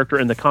like a character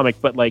in the comic,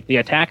 but like they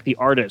attack the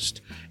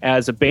artist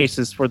as a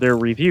basis for their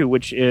review,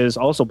 which is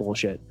also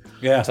bullshit.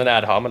 Yeah. It's an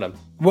ad hominem.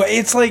 Well,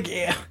 it's like,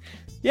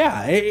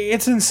 yeah,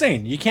 it's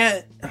insane. You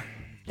can't.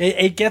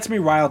 It gets me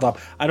riled up.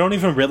 I don't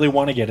even really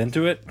want to get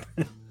into it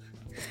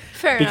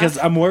Fair because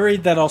enough. I'm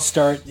worried that I'll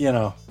start,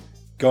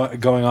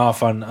 going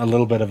off on a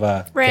little bit of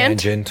a Rant.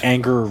 Tangent.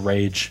 anger or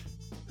rage.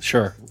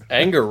 Sure.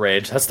 Anger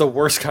rage. That's the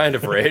worst kind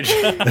of rage.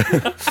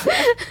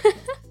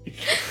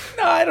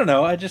 No, I don't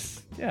know. I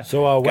just, yeah.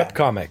 So,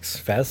 webcomics,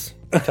 Fez.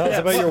 Tell us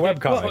about your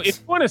webcomics. Well, if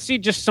you want to see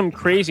just some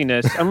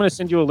craziness, I'm going to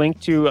send you a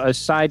link to a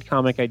side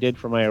comic I did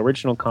for my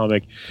original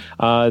comic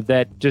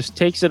that just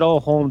takes it all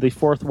home, the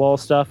fourth wall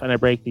stuff, and I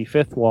break the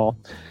fifth wall.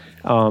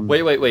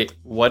 Wait.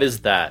 What is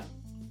that?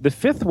 The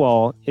fifth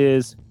wall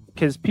is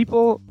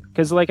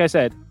because like I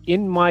said,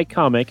 in my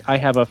comic, I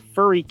have a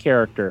furry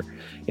character.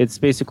 It's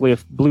basically a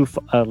blue,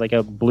 like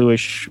a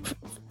bluish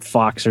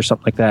fox or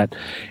something like that.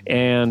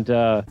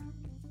 And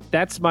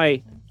that's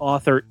my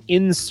author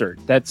insert.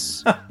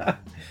 That's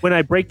when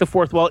I break the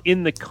fourth wall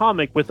in the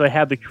comic I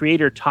have the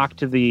creator talk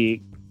to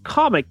the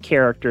comic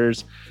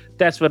characters.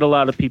 That's what a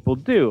lot of people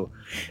do.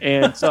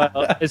 And so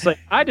it's like,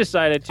 I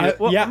decided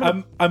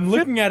to. I'm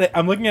looking at it.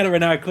 I'm looking at it right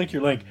now. I click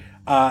your link.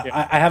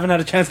 I haven't had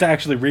a chance to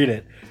actually read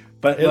it,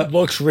 but It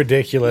looks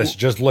ridiculous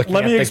just looking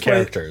at the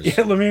characters.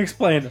 Yeah, let me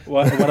explain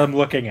what I'm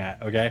looking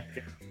at. Okay,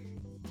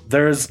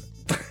 there's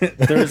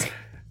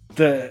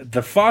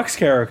the Fox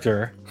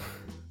character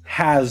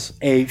has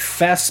a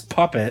Fess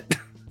puppet,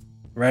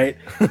 right?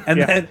 And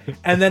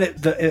then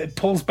it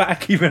pulls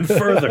back even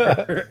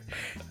further,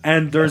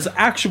 and there's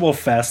actual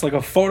Fess, like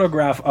a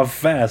photograph of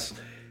Fess,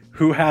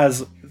 who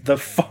has the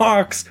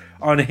fox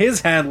on his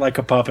hand like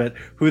a puppet,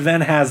 who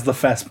then has the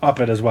Fess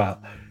puppet as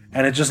well.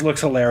 And it just looks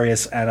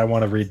hilarious, and I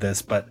want to read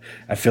this, but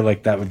I feel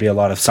like that would be a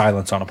lot of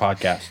silence on a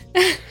podcast.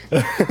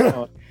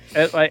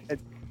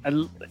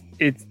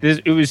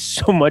 It was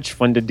so much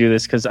fun to do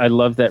this because I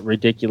love that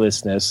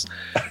ridiculousness,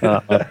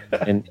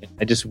 and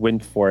I just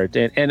went for it.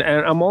 And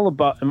I'm all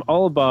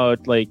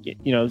about like,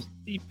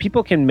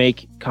 people can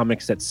make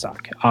comics that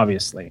suck.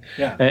 Obviously,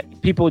 Yeah.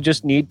 People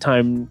just need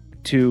time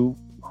to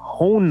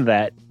hone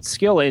that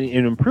skill and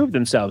improve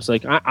themselves.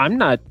 Like I'm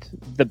not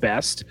the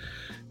best.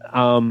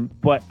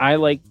 But I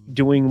like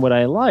doing what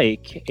I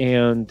like,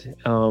 and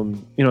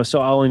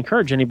so I'll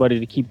encourage anybody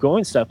to keep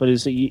going stuff. But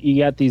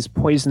you got these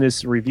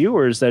poisonous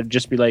reviewers that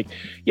just be like,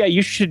 yeah,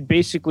 you should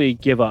basically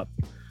give up,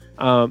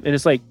 and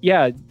it's like,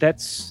 yeah,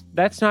 that's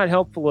not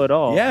helpful at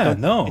all. Yeah,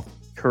 no.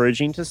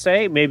 Encouraging to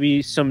say,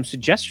 maybe some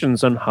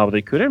suggestions on how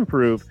they could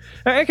improve.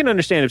 I can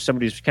understand if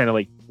somebody's kind of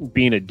like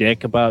being a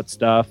dick about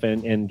stuff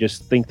and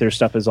just think their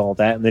stuff is all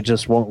that and they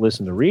just won't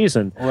listen to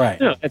reason.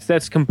 Right.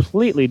 That's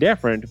completely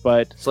different,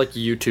 but It's like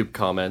YouTube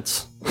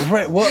comments.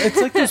 Right. Well, it's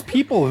like those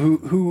people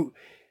who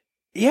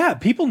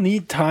people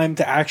need time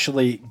to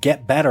actually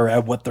get better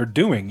at what they're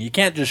doing. You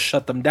can't just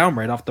shut them down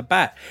right off the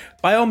bat.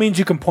 By all means,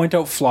 you can point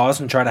out flaws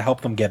and try to help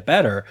them get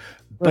better,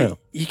 but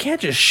you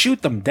can't just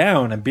shoot them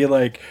down and be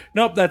like,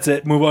 nope, that's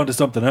it, move on to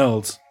something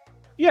else.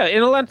 yeah,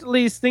 and a lot of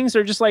these things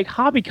are just like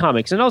hobby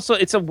comics, and also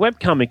it's a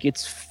webcomic.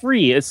 It's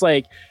free. It's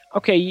like,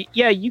 okay,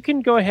 yeah, you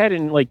can go ahead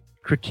and like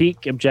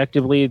critique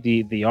objectively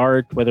the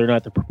art, whether or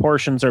not the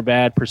proportions are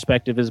bad,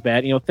 perspective is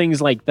bad,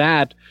 things like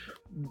that.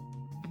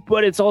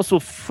 But it's also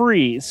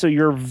free, so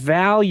your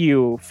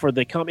value for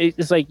the comic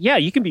is like, yeah,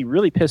 you can be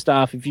really pissed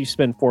off if you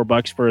spend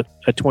 $4 for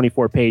a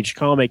 24-page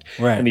comic,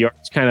 Right. and the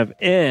art's kind of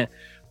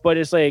but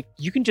it's like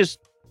you can just.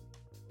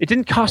 It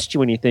didn't cost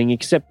you anything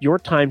except your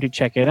time to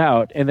check it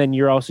out, and then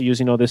you're also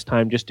using all this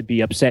time just to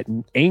be upset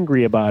and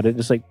angry about it.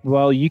 It's like,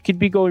 well, you could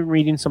be going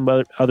reading some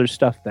other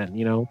stuff then,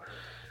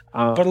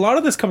 But a lot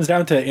of this comes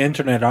down to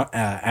internet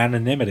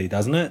anonymity,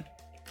 doesn't it?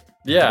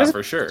 Yeah,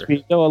 for sure.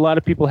 A lot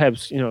of people have,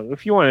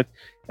 if you want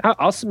to,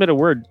 I'll submit a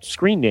word,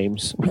 screen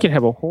names. We can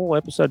have a whole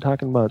episode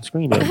talking about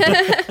screen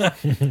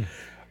names.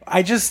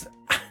 I just,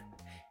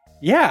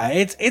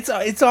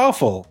 it's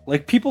awful.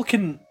 Like, people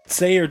can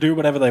say or do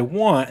whatever they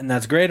want, and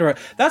that's great. Or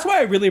that's why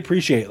I really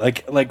appreciate,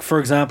 like for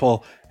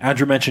example,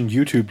 Andrew mentioned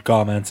YouTube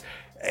comments.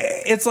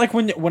 It's like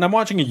when I'm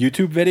watching a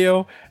YouTube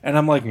video and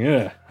I'm like,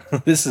 yeah,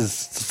 this is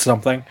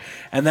something,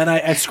 and then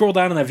I scroll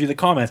down and I view the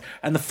comments,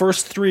 and the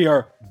first 3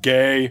 are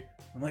gay.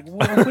 I'm like,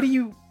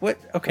 what?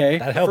 Okay,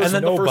 That helps And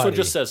then the first one nobody.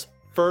 just says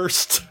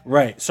first.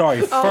 right.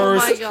 Sorry, Oh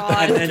first, my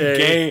God. and then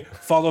gay,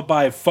 followed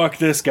by fuck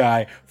this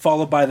guy,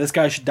 followed by this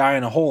guy should die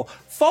in a hole,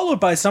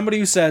 followed by somebody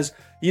who says,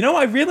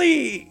 I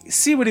really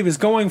see what he was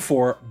going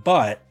for,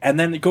 but, and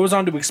then it goes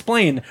on to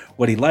explain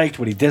what he liked,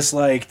 what he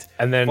disliked.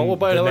 And then Followed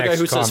by the another guy next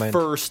who says comment.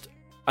 first,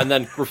 and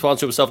then responds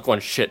to himself going,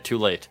 shit, too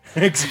late.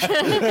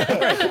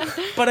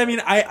 Exactly. But I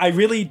mean, I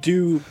really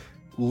do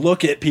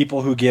look at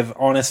people who give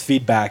honest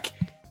feedback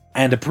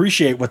and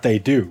appreciate what they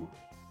do,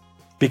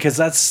 because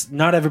that's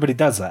not everybody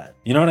does that.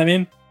 You know what I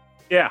mean?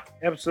 Yeah,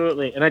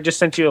 absolutely. And I just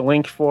sent you a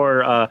link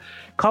for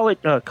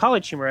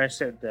College Humor. I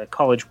said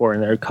College War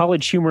in there.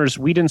 College Humor's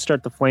 "We Didn't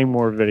Start the Flame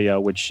War"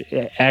 video, which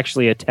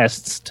actually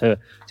attests to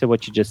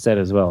what you just said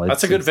as well.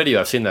 That's a good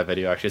video. I've seen that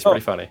video. Actually, it's pretty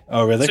funny.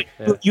 Oh, really?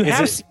 So you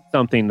have seen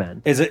something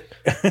then. Is it?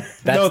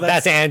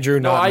 That's Andrew,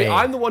 No, not me.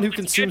 I'm the one who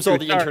consumes all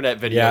the internet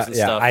videos and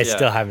stuff. I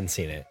still haven't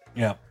seen it.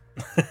 Yeah.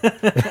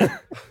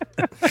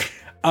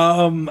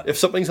 If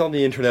something's on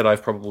the internet,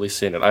 I've probably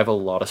seen it. I have a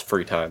lot of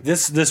free time.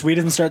 This We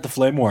Didn't Start the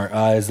Flame War.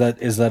 Is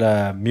that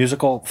a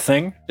musical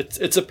thing?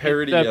 It's a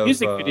parody It's a of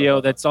music video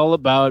that's all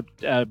about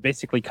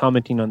basically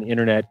commenting on the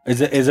internet.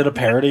 Is it a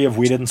parody of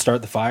We Didn't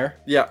Start the Fire?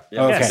 Yeah,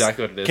 Okay. that's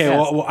exactly what it is. Okay,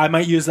 well, I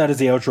might use that as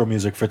the outro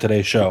music for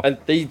today's show. And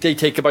they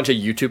take a bunch of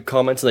YouTube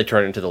comments and they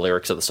turn it into the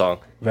lyrics of the song.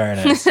 Very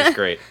nice. It's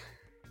great.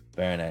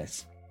 Very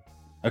nice.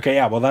 Okay,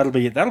 yeah, well that'll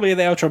be the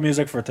outro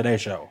music for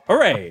today's show.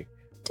 Hooray!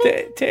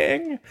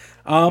 Ting.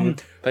 Thank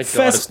God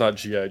Fez- it's not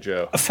G.I.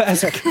 Joe.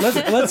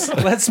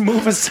 let's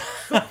move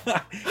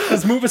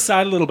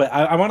aside a little bit.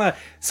 I want to.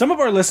 Some of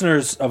our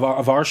listeners of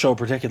our show,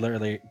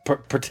 particularly.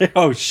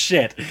 Oh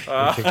shit!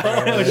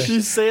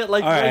 You say it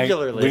like All right,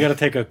 regularly. we got to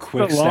take a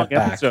quick It's a long step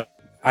back. episode.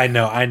 I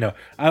know.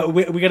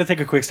 We got to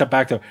take a quick step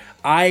back though.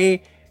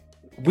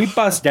 We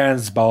bust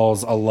Dan's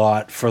balls a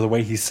lot for the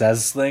way he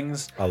says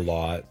things. A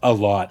lot.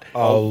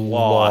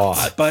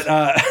 But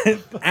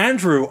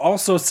Andrew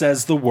also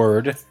says the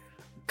word.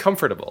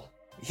 Comfortable.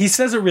 He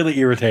says it really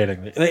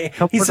irritatingly.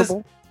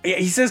 Comfortable?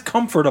 He says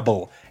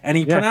comfortable, and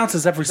he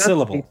pronounces every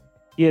syllable.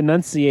 He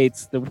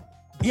enunciates the.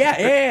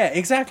 Yeah,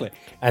 exactly.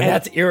 And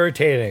that's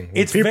irritating. When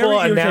It's people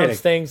very announce irritating.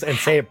 things and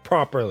say it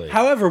properly.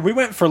 However, we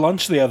went for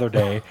lunch the other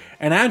day,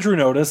 and Andrew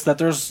noticed that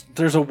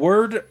there's a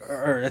word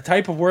or a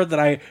type of word that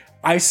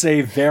I say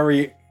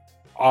very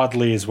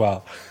oddly as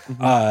well.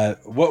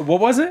 What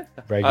was it?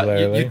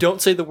 Regularly. You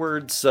don't say the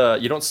words.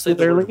 You don't say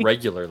the word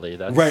regularly.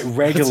 That's Right,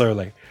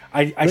 regularly.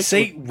 I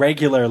say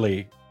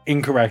regularly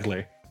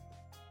incorrectly.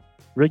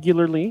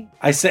 Regularly?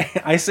 I say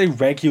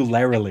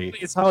regularly.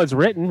 It's how it's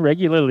written,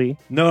 regularly.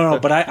 No,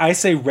 but I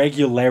say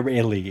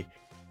regularly,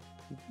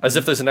 as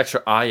if there's an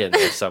extra I in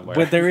there somewhere.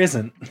 but there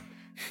isn't.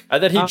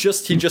 And then he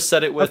just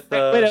said it with.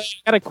 Wait, I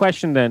got a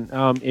question then.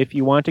 If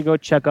you want to go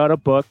check out a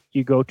book,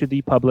 you go to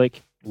the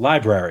public.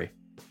 Library.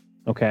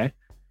 Okay.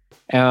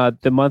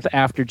 The month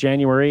after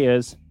January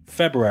is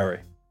February.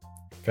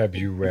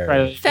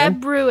 February.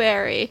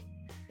 February.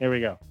 There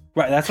we go.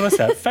 Right, that's what I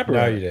said. No,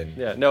 February. you didn't.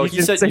 Yeah, no, You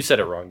you said didn't say-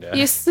 it wrong, Dan.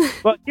 You s-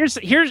 Well, here's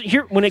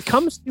when it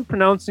comes to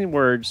pronouncing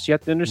words, you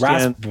have to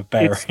understand.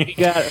 Raspberry. You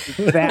got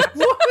that.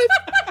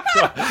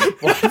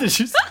 Why did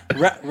you?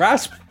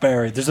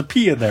 Raspberry. There's a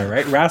P in there,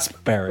 right?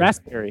 Raspberry.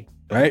 Raspberry.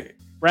 Right?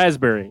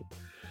 Raspberry.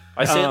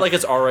 I say it like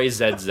it's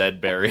R-A-Z-Z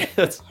berry.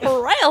 That's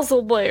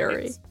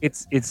Razzleberry.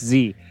 It's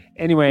Z.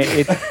 Anyway,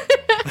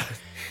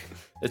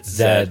 it's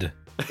Zed.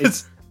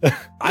 it's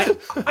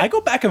I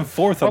go back and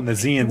forth on the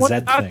Z and You Z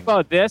wanna talk thing.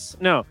 about this?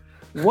 No.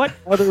 What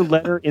other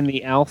letter in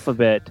the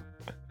alphabet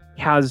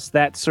has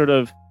that sort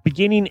of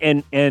beginning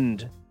and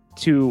end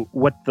to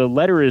what the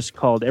letter is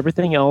called?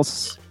 Everything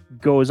else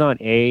goes on.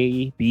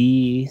 A,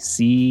 B,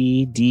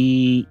 C,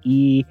 D,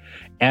 E,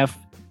 F,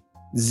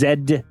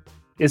 Z.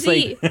 It's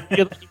Z. like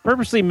you're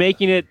purposely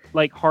making it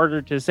like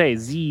harder to say.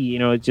 Z,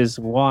 it's just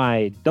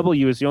Y.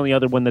 W is the only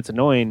other one that's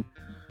annoying.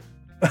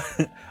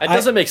 It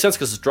doesn't make sense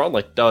because it's drawn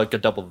like a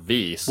double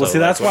V. So Well, see,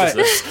 that's what why- is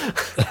this?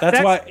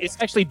 That's why It's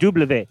actually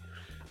W.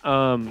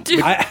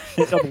 I,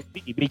 Double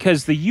V,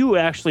 because the U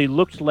actually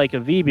looked like a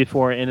V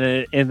before,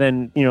 and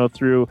then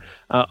through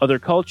other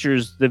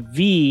cultures, the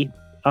V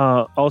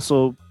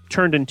also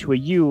turned into a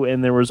U,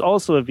 and there was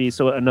also a V,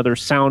 so another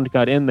sound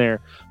got in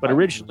there. But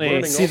originally,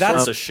 Learning See, all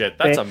that's- sorts of shit.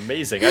 That's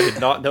amazing. I did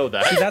not know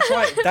that.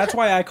 that's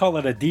why I call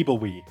it a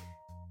Deeblewee.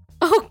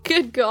 Oh,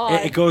 good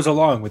God. It goes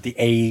along with the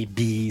A,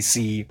 B,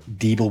 C,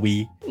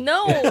 Deeblewee.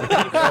 No.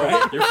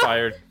 You're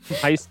fired.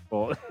 high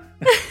school.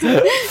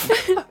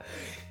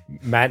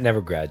 Matt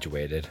never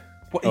graduated.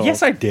 Well,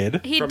 Yes, I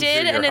did. He From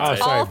did, junior and it's high. Oh,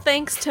 sorry. all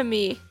thanks to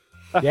me.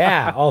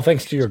 Yeah, all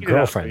thanks to your Get it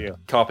out for girlfriend. you.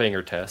 Copying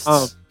her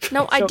tests.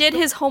 No, I did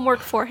his homework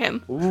for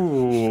him.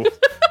 Ooh.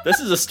 This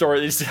is a story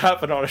that needs to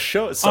happen on a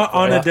show at some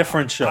On point. a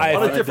different show.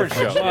 On a different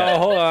show. Well, Yeah.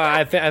 hold on.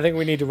 I think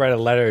we need to write a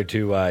letter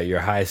to your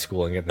high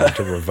school and get them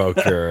to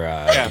revoke your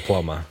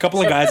diploma. A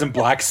couple of guys in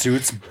black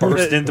suits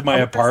burst into my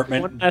One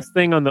apartment. last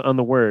thing on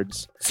the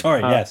words.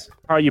 Sorry, yes.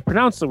 How you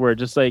pronounce the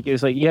word? It's like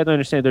you have to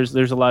understand.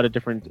 There's a lot of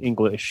different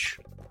English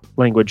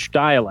language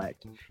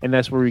dialect, and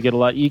that's where we get a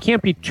lot. You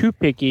can't be too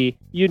picky.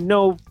 You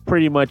know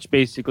pretty much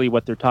basically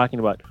what they're talking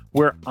about.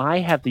 Where I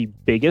have the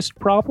biggest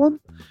problem,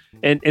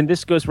 and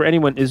this goes for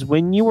anyone, is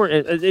when you were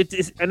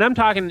and I'm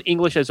talking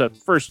English as a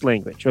first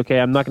language. Okay,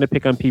 I'm not going to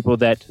pick on people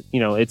that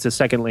it's a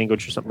second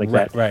language or something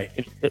like that. Right.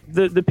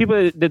 The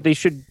people that they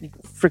should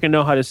freaking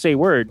know how to say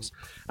words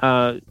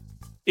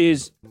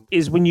is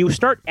when you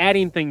start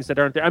adding things that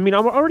aren't there. I mean,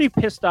 I'm already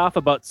pissed off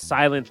about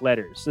silent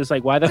letters. It's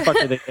like, why the fuck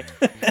are they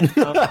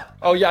there?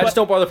 Oh yeah, I just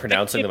don't bother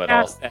pronouncing them at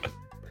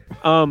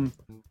all.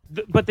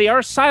 But they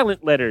are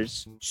silent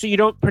letters, so you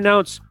don't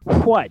pronounce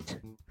what.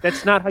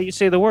 That's not how you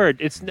say the word.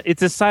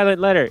 It's a silent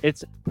letter.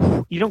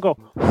 You don't go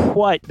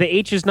what. The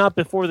H is not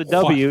before the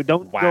W. What?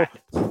 Don't go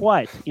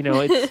what.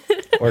 It's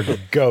Or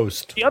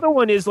ghost. the other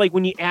one is like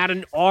when you add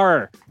an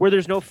R where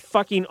there's no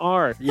fucking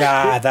R.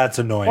 Yeah, that's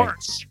annoying.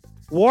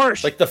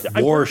 Warsh. Like the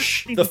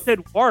Warsh. He said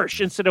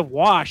warsh instead of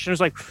wash. And it was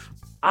like,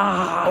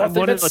 I thought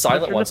he meant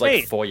silent ones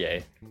like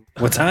foyer.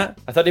 What's that?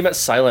 I thought he meant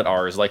silent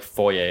R's like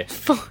foyer.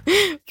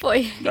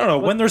 Boy. No.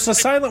 When there's a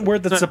silent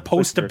word that's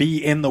supposed to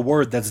be in the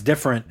word, that's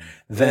different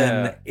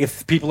than Yeah.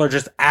 if people are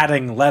just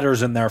adding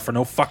letters in there for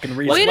no fucking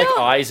reason. Wait, Like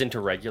no. eyes into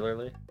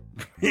regularly.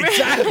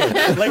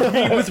 Exactly. Like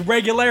me with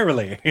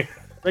regularly.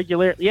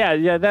 regular.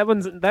 Yeah. That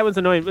one's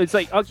annoying. It's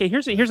like, okay,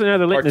 here's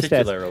another litmus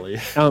test. Particularly.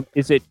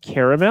 Is it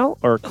caramel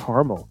or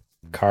caramel?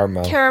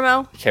 Caramel.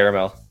 Caramel.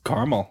 Caramel.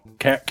 Caramel.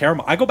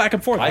 Caramel. I go back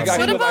and forth. I got-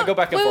 What I about? go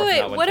back and forth on wait.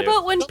 that one, What too.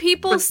 about when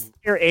people?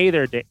 Your A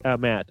there,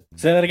 Matt.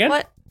 Say that again?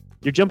 What?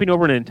 You're jumping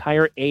over an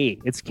entire A.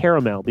 It's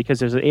caramel because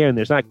there's an A and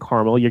there's not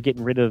caramel. You're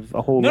getting rid of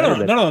a whole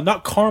letter. No,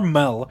 not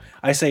caramel.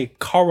 I say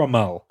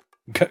caramel.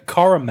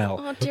 Caramel.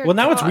 Oh, dear Well,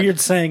 now it's God. weird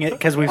saying it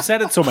because we've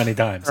said it so many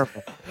times.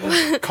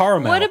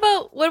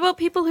 Caramel. What about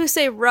people who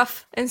say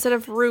rough instead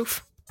of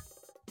roof?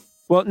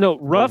 Well, no,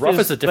 rough, rough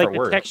is a different like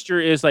word. The texture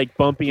is like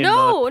bumpy and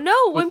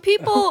No. When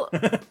people,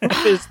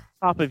 rough is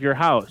top of your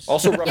house.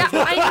 Also, rough, yeah,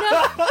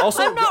 I know.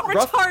 also I'm not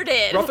rough,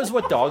 retarded. rough is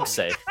what dogs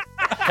say.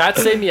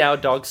 Cats say meow,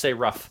 dogs say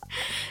rough.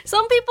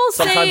 Some people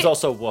Sometimes say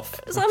also woof.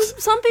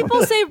 some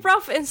people say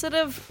rough instead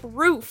of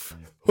roof.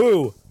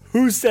 Who?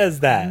 Who says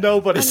that?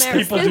 Nobody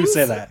Americans. People do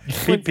say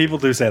that. People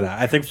do say that.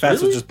 I think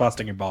Fess was just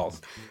busting your balls.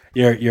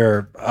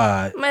 Your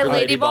My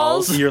lady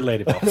balls. your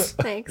lady balls.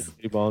 Thanks.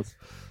 balls.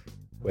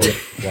 Wait,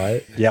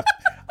 what? Yep.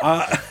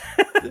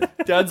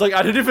 Dad's like,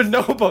 I didn't even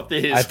know about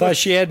these. I thought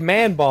she had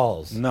man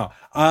balls. No.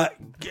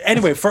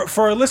 Anyway, for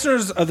our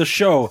listeners of the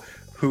show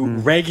who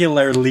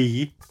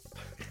regularly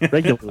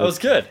Regular. that was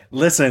good.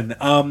 listen,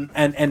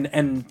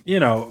 and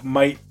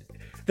might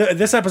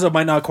this episode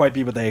might not quite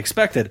be what they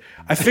expected.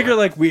 I figure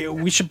like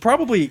we should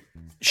probably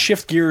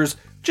shift gears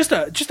just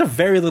a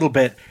very little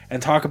bit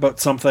and talk about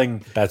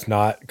something That's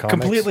not comics.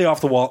 completely off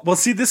the wall. Well,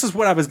 see, this is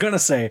what I was gonna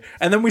say,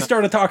 and then we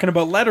started talking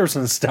about letters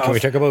and stuff, Can we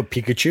talk about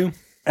Pikachu?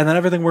 and then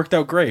everything worked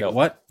out great. Nope.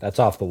 What? That's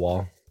off the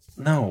wall.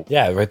 No.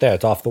 Yeah, right there.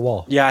 It's off the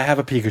wall. Yeah, I have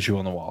a Pikachu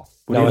on the wall.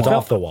 What do No, you it's want?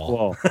 off the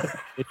wall. Whoa.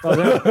 It fell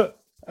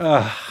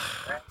down.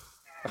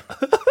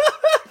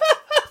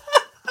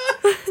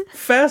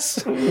 Fess.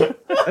 Do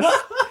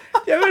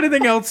you have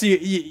anything else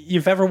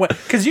you've ever went?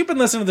 Because you've been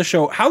listening to the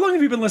show. How long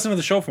have you been listening to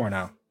the show for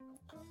now?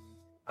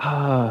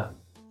 I'm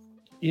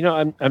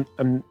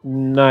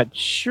not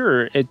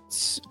sure.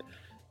 It's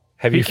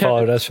Have you Because-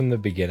 followed us from the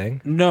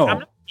beginning? No.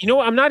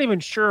 I'm not even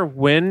sure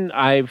when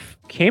I've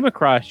came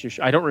across your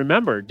show. I don't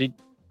remember.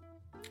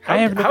 I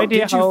have no how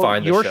idea did you how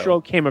find the your show?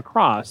 show came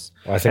across,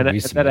 Well, I think and we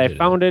that I submitted it.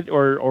 found it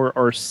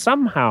or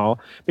somehow,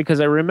 because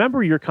I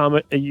remember your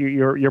comment,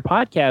 your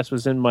podcast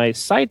was in my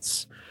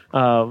sites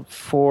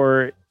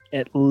for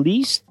at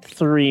least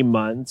 3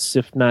 months,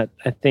 if not,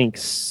 I think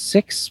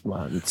 6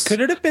 months. Could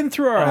it have been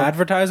through our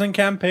advertising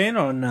campaign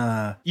on?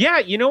 Yeah,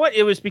 you know what?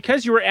 It was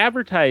because you were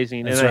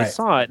advertising, That's and I right.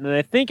 saw it, and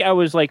I think I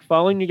was like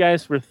following you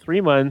guys for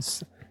 3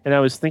 months, and I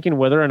was thinking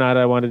whether or not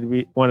I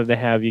wanted to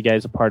have you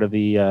guys a part of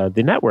the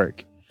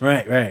network.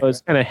 Right. I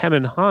was kind of hem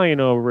and hawing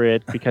over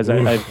it because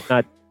I've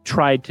not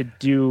tried to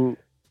do.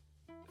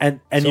 And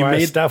So you our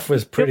made stuff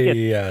was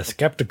pretty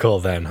skeptical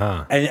then,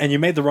 huh? and you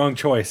made the wrong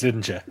choice,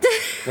 didn't you?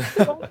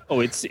 Oh,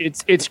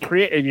 it's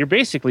creative. You're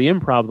basically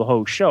improv the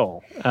whole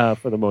show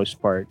for the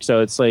most part. So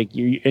it's like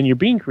you're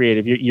being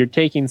creative. You're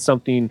taking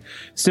something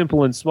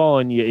simple and small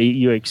and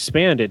you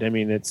expand it. I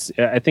mean,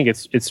 I think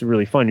it's a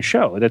really fun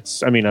show.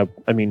 I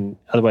mean,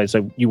 otherwise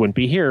you wouldn't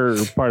be here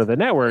or part of the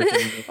network.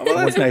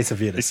 Well, that's nice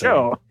of you to The say.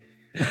 show.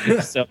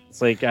 So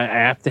it's like I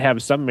have to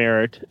have some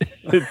merit.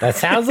 That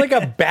sounds like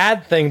a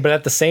bad thing, but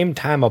at the same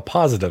time, a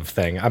positive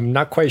thing. I'm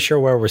not quite sure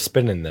where we're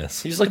spinning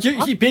this. He's like,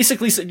 he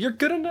basically said, you're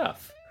good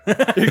enough.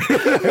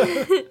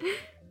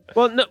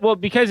 Well,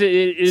 because it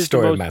is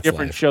Story the of most Matt's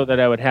different life. show that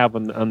I would have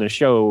on the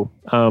show,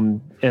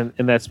 and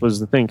that was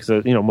the thing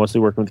because mostly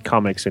working with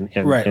comics and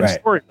Right.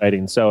 story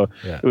writing. So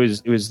Yeah.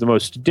 it was the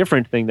most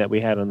different thing that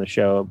we had on the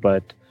show.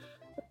 But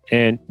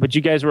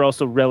you guys were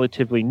also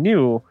relatively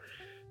new,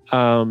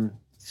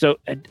 so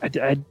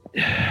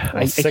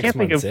I Six can't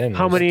think months of in,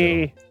 how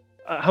we're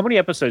many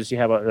episodes do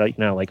you have right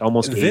now? Like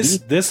almost 80?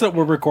 This that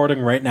we're recording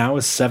right now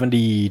is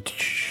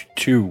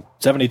 72.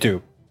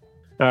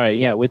 All right,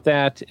 yeah. With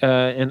that,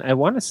 and I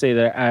want to say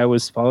that I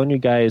was following you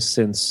guys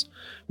since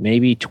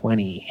maybe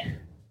 20,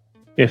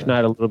 if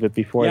not a little bit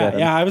before that.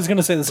 Yeah, I was going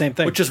to say the same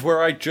thing. Which is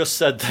where I just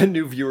said the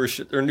new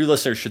viewers new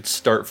listeners should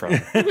start from.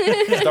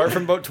 Start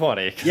from about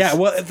 20. Yeah,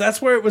 well,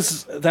 that's where it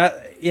was.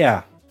 That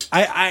yeah,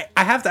 I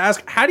have to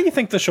ask, how do you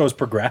think the show's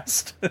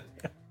progressed?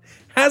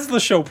 Has the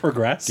show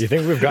progressed? Do you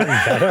think we've gotten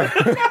better?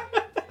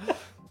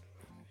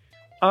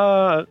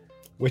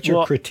 What's your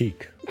well-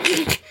 critique?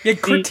 Yeah,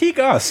 critique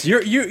us.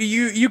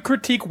 You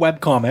critique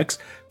webcomics.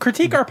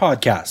 Critique our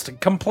podcast.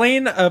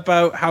 Complain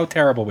about how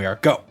terrible we are.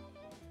 Go.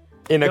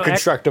 in a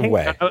constructive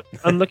way.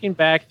 I'm looking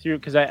back through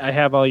because I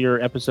have all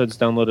your episodes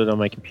downloaded on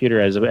my computer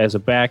as a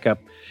backup,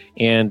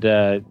 and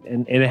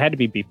it had to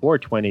be before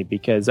 20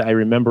 because I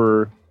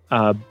remember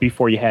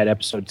before you had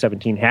episode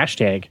 17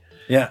 hashtag.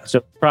 Yeah.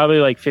 So probably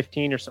like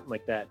 15 or something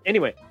like that.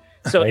 Anyway,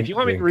 so if you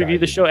want me to review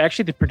the show,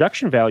 actually the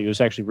production value is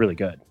actually really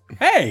good.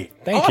 Hey,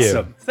 Thank you.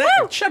 awesome.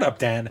 Shut up,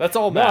 Dan. That's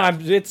all No,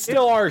 Matt. it's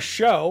still our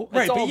show.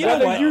 Right, but you know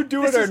Whether what? you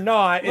do it or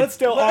not, it's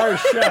still our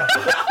show.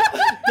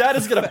 Dad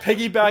is gonna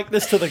piggyback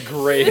this to the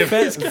grave.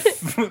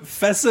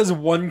 Fess says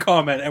one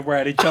comment and we're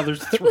at each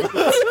other's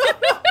throats.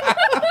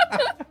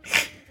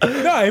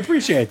 No, I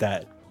appreciate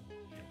that.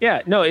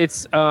 Yeah, no,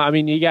 it's. I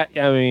mean, you got.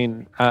 I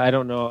mean, I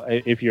don't know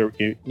if you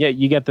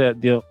got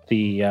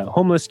the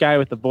homeless guy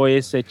with the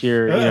voice that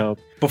you're. You know,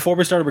 Before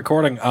we started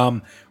recording,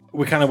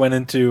 we kind of went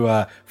into.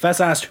 Fess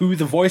asked who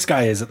the voice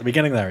guy is at the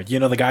beginning there. You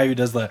know, the guy who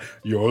does the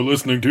 "You're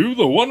listening to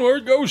the One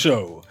Word Go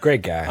Show."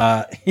 Great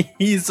guy.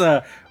 He's.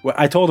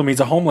 I told him he's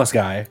a homeless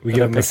guy. We that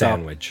give I him a picked up.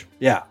 sandwich.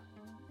 Yeah,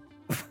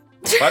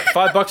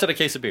 $5 and a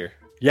case of beer.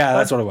 yeah,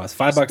 that's what it was.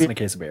 $5 and a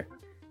case of beer.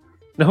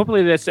 now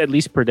hopefully that's at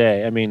least per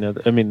day. I mean, you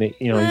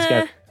know, he's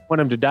got want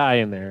him to die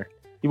in there.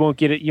 You won't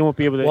get it. You won't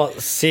be able to. Well,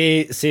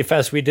 see,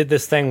 Fess, we did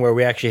this thing where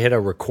we actually hit a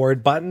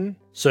record button,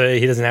 so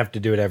he doesn't have to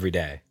do it every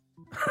day.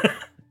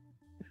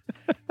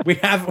 We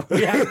have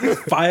this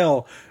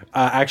file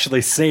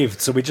actually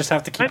saved, so we just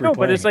have to keep. I know,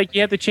 but replaying it's like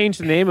you have to change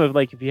the name of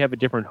like if you have a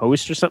different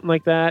host or something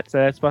like that. So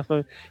that's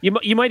possible.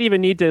 You might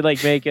even need to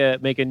like make a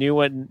new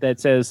one that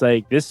says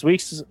like this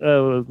week's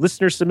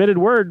listener submitted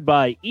word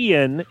by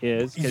Ian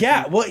is.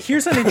 Yeah, well,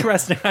 here's an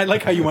interesting. I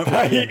like how you went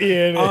with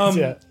Ian.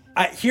 Yeah.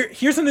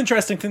 Here's an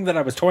interesting thing that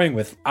I was toying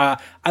with. Let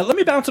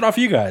me bounce it off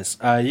you guys.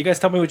 You guys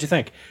tell me what you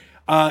think.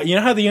 You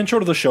know how the intro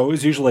to the show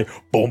is usually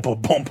boom,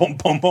 boom, boom, boom,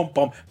 boom, boom,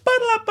 boom.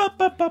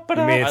 You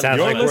mean it sounds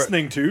You're like we're-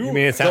 listening to. you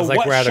mean it sounds the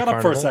like we're at a Shut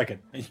up for a carnival? second.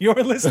 You're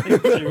listening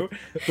to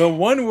the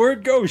One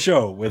Word Go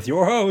Show with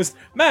your host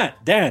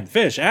Matt, Dan,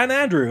 Fish, and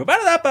Andrew.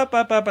 Hello,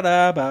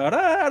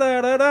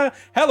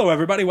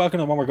 everybody. Welcome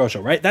to the One Word Go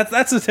Show. Right?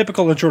 That's the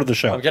typical intro to the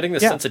show. I'm getting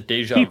this sense of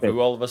deja Keep it. vu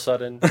all of a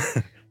sudden.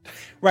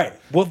 Right.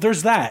 Well,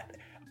 there's that.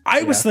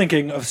 I was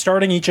thinking of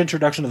starting each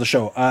introduction of the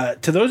show.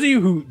 To those of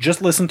you who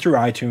just listen through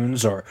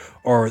iTunes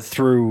or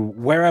through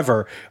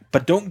wherever,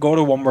 but don't go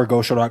to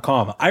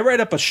onewordgoshow.com, I write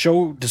up a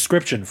show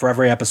description for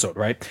every episode,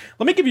 right?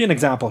 Let me give you an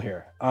example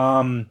here.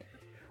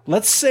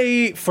 Let's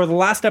say for the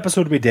last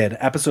episode we did,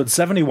 episode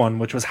 71,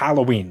 which was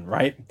Halloween,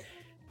 right?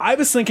 I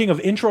was thinking of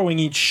introing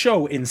each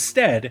show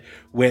instead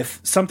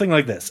with something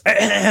like this.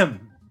 That's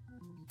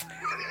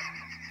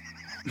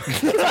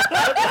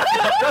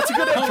a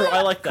good intro.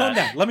 I like that. Calm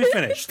down. Let me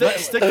finish.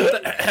 Stick with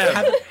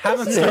the.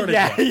 Haven't started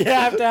Yeah, yet. you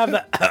have to have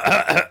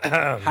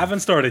the. Haven't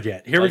started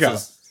yet. Here we go.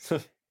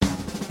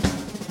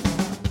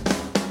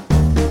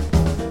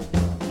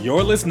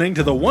 You're listening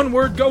to the One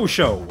Word Go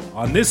Show.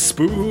 On this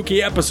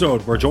spooky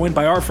episode, we're joined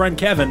by our friend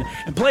Kevin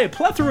and play a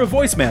plethora of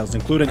voicemails,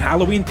 including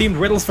Halloween-themed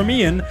riddles from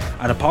Ian,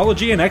 an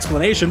apology and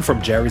explanation from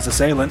Jerry's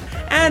assailant,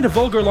 and a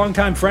vulgar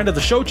longtime friend of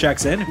the show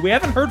checks in who we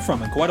haven't heard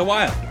from in quite a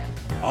while.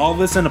 All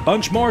this and a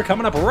bunch more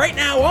coming up right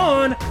now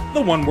on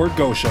the One Word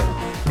Go Show.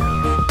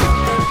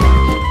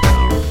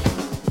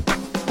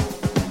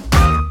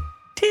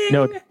 Ting!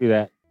 No, don't do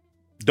that.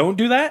 Don't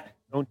do that?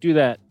 Don't do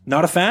that.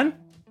 Not a fan?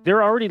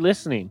 They're already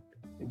listening.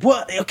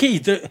 Well,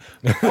 okay.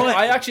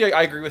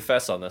 I agree with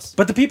Fess on this.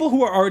 But the people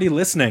who are already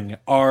listening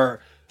are...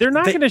 They're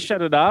not They- going to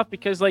shut it off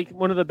because, like,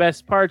 one of the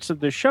best parts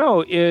of the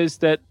show is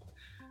that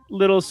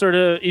little sort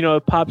of,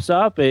 it pops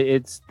up.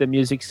 It's the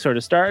music sort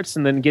of starts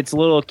and then gets a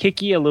little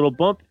kicky, a little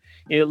bump,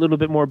 a little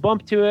bit more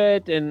bump to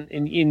it, and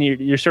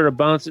you're sort of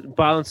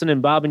bouncing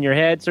and bobbing your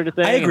head, sort of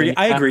thing. I agree. And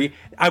I agree.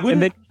 I And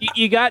wouldn't... then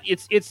you got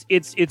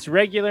it's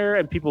regular,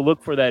 and people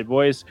look for that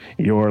voice.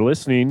 You're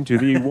listening to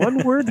the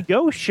One Word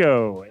Go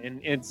Show,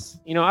 and it's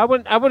I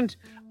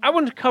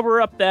wouldn't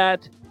cover up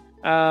that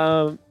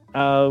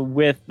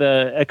with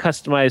a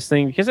customized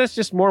thing because that's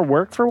just more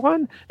work for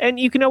one. And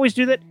you can always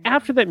do that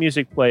after that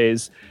music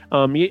plays.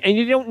 And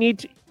you don't need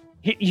to.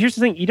 Here's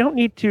the thing: you don't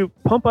need to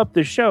pump up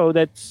the show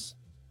that's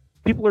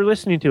people are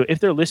listening to. If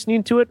they're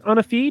listening to it on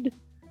a feed,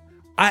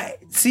 I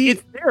see.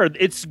 it's there.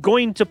 It's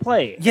going to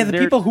play. Yeah, the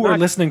They're people who are not-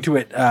 listening to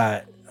it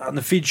on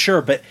the feed,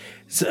 sure. But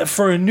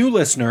for a new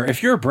listener,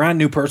 if you're a brand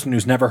new person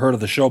who's never heard of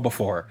the show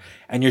before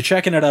and you're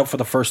checking it out for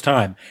the first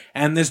time,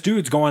 and this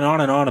dude's going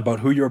on and on about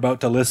who you're about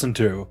to listen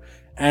to,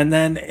 and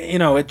then,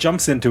 it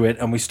jumps into it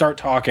and we start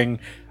talking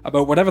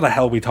about whatever the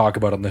hell we talk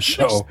about on this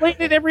show. Explain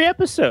it every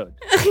episode.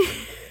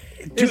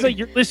 It's like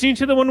you're listening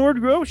to the One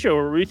Word Grow Show,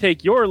 where we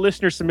take your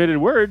listener submitted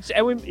words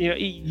and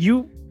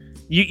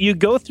you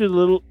go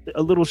through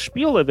a little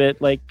spiel of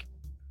it, like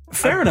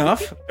Fair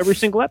enough. every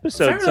single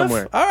episode Fair enough.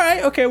 somewhere. All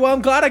right. Okay. Well,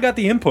 I'm glad I got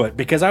the input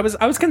because I was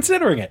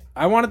considering it.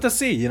 I wanted to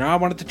see. I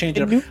wanted to change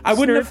it And up. I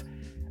wouldn't have.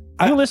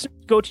 New listeners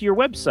go to your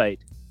website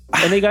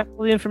and they got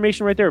all the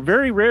information right there.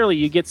 Very rarely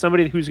you get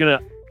somebody who's gonna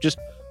just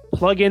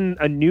plug in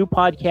a new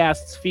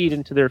podcast's feed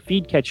into their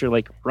feed catcher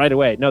like right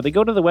away. No, they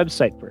go to the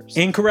website first.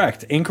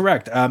 Incorrect.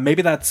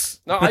 Maybe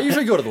that's No, I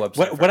usually go to the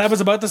website. what I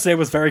was about to say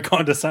was very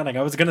condescending.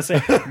 I was going to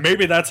say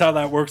maybe that's how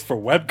that works for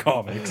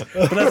webcomics,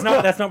 but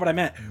that's not what I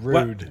meant.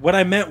 Rude. What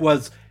I meant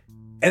was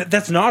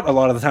that's not a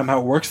lot of the time how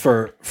it works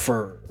for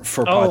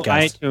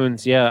podcasts.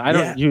 iTunes. Yeah, I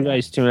don't use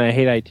iTunes. I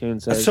hate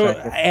iTunes. So,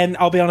 and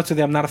I'll be honest with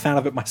you, I'm not a fan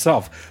of it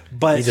myself.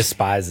 But He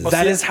despises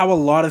that is how a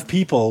lot of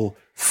people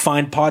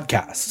find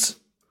podcasts.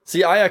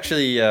 See, I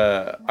actually,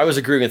 I was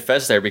agreeing with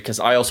Fez there because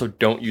I also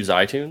don't use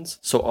iTunes.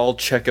 So I'll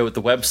check out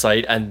the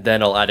website and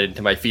then I'll add it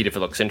into my feed if it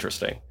looks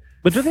interesting.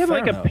 But do they have Fair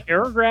like enough. a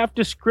paragraph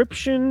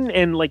description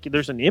and like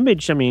there's an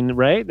image? I mean,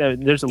 right?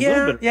 There's a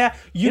little bit. Yeah,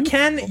 you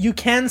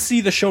can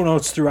see the show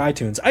notes through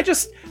iTunes.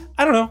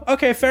 I don't know.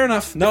 Okay, fair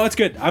enough. No, it's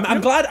good.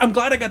 I'm glad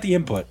I got the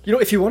input. You know,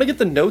 if you want to get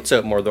the notes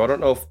out more, though, I don't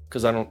know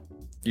because I don't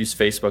use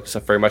Facebook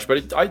stuff very much,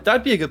 but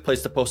that'd be a good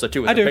place to post that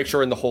too, with I the do.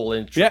 picture and the whole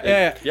intro.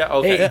 Yeah.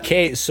 Okay. Hey,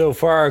 Kate, so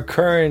for our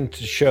current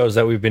shows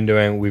that we've been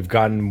doing, we've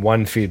gotten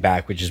one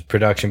feedback, which is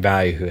production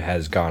value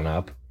has gone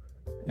up.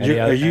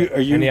 Are you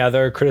Any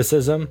other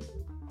criticism?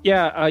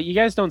 Yeah, you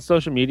guys don't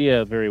social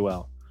media very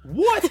well.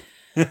 what?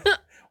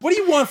 What do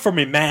you want from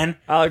me, man?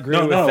 I'll agree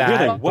No, with no, that.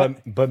 really,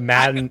 what? But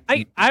Madden,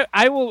 I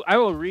will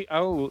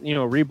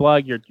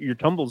reblog your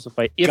tumbles if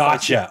I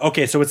Gotcha.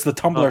 Okay, so it's the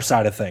Tumblr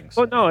side of things.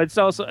 Oh no, it's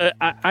also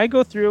I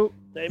go through.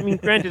 I mean,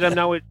 granted, I'm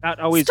not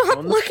always. Stop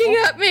on the looking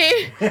ball. at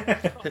me.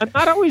 I'm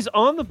not always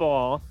on the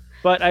ball,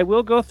 but I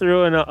will go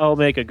through and I'll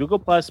make a Google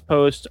Plus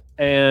post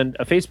and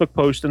a Facebook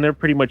post, and they're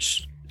pretty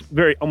much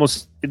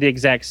almost the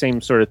exact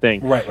same sort of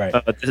thing. Right.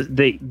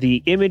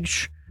 The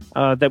image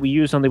that we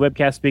use on the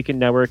Webcast Beacon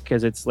Network,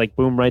 because it's like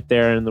boom right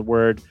there in the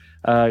word.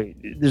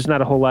 There's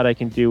not a whole lot I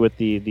can do with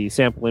the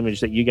sample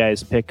image that you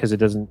guys pick because it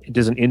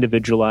doesn't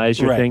individualize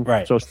your thing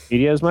right. social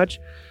media as much.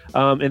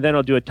 And then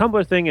I'll do a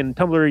Tumblr thing, and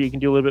Tumblr you can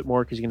do a little bit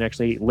more because you can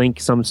actually link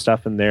some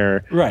stuff in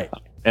there Right.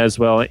 as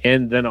well.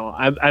 And then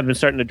I've been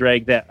starting to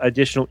drag that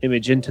additional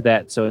image into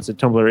that, so it's a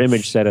Tumblr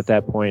image set at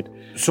that point.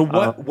 So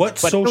what But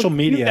social I don't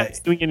media? do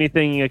that doing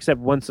anything except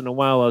once in a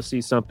while I'll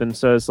see something.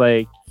 So it's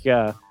like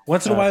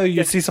Once in a while,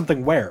 you see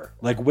something where,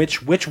 like, what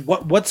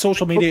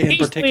social media in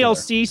occasionally particular? I'll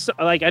see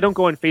like I don't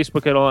go on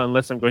Facebook at all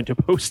unless I'm going to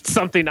post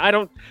something. I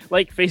don't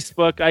like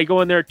Facebook. I go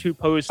in there to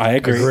post. I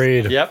agree.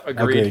 agreed. Yep,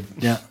 agreed.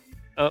 Yeah.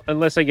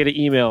 Unless I get an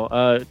email.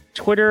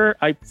 Twitter,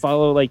 I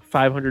follow like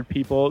 500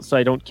 people, so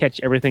I don't catch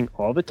everything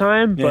all the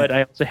time. Yeah. But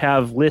I also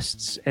have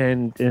lists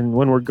and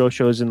One Word Go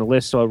shows in the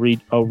list, so I'll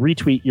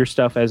retweet your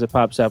stuff as it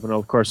pops up, and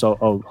of course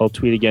I'll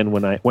tweet again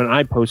when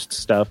I post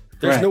stuff.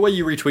 There's Right. no way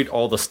you retweet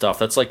all the stuff.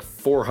 That's like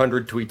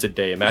 400 tweets a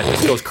day. Matt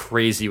just goes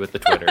crazy with the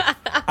Twitter.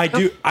 I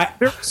do.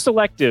 Very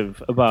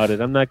selective about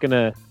it. I'm not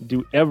gonna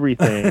do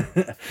everything.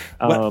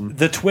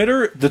 The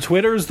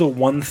Twitter is the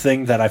one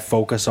thing that I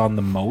focus on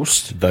the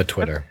most. The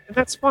Twitter.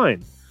 That's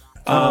fine.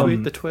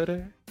 Tweet the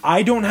Twitter.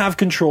 I don't have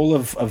control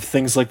of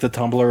things like the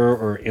Tumblr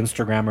or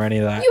Instagram or any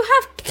of that. You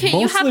have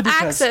Mostly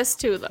because- access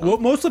to them. Well,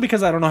 mostly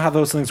because I don't know how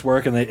those things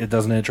work and it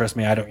doesn't interest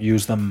me. I don't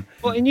use them.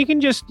 Well, and you can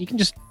just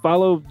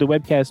follow the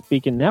Webcast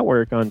Beacon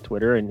Network on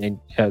Twitter and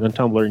on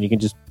Tumblr, and you can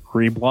just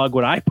reblog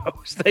what I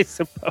post, I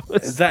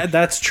suppose.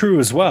 That's true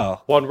as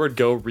well. One Word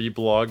Go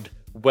reblogged.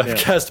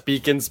 Webcast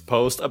Beacon's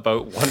post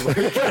about One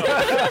Word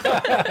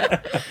Go.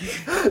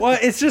 Well,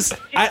 it's just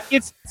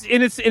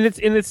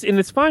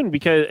It's fine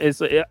because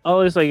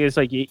it's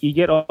like you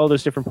get all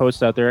those different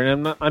posts out there,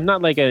 and I'm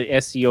not like a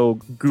SEO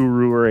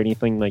guru or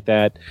anything like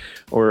that,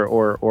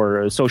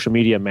 or a social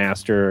media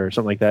master or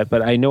something like that.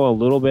 But I know a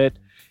little bit,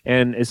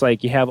 and it's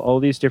like you have all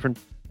these different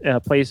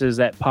places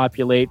that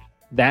populate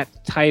that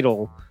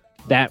title,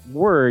 that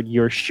word,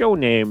 your show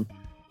name,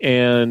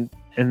 and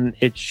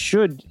it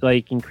should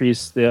like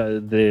increase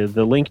the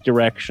link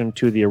direction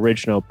to the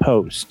original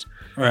post.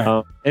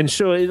 right. And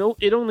so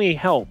it only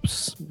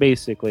helps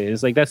basically.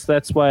 It's like that's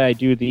why I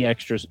do the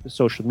extra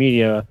social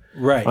media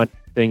Right. on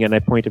thing, and I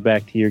point it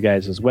back to your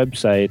guys'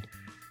 website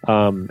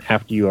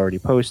after you already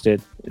post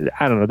it.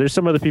 I don't know. There's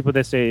some other people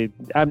that say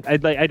I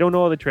don't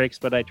know all the tricks,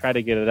 but I try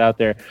to get it out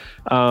there.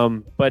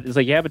 But it's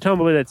like you have a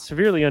Tumblr that's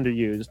severely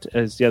underused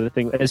as the other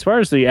thing. As far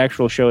as the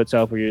actual show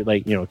itself, where you're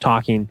like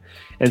talking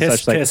and Tisk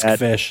such like tisk that.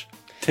 fish.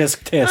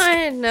 Tisk tisk.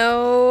 I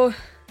know.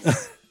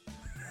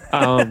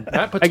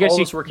 Matt puts I guess all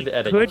you this work into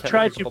edit. could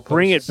try to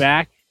bring it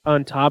back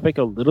on topic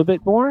a little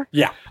bit more.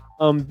 Yeah.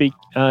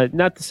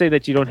 Not to say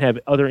that you don't have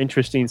other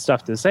interesting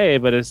stuff to say,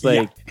 but it's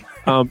like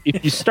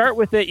if you start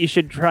with it, you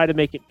should try to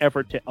make an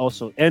effort to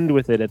also end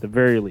with it at the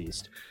very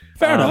least.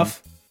 Fair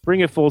enough. Bring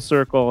it full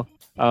circle.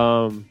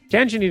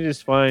 Tangent is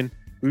fine.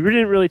 We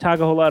didn't really talk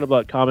a whole lot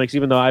about comics,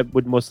 even though I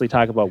would mostly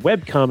talk about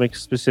web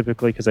comics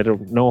specifically because I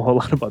don't know a whole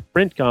lot about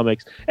print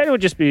comics. And it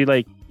would just be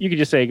like, you could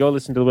just say, go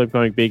listen to the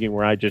Webcomic Beacon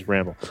where I just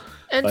ramble.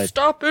 And But-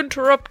 stop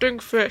interrupting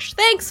fish.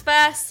 Thanks,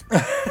 Fess.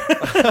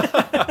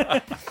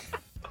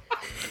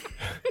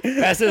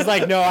 Bess is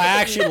like, no, I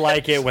actually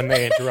like it when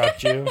they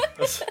interrupt you.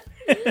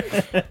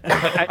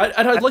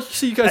 I'd like to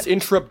see you guys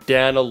interrupt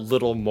Dan a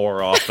little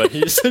more often.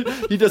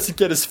 He doesn't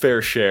get his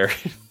fair share.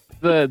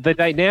 the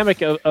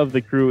dynamic of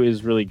the crew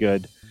is really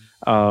good,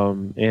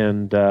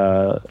 and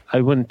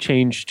I wouldn't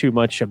change too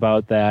much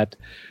about that.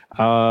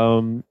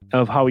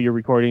 Of how you're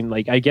recording,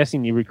 like I'm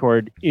guessing you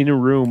record in a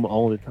room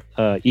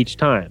each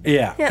time.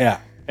 Yeah.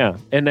 Yeah,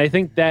 and I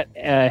think that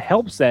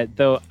helps that,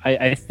 though.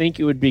 I think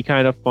it would be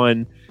kind of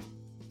fun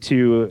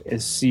to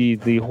see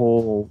the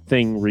whole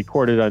thing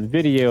recorded on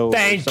video.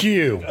 Thank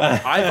you.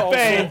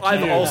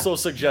 I've also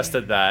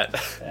suggested that.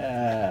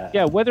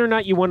 Yeah, whether or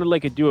not you want to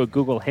like do a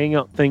Google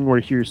Hangout thing where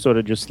you're sort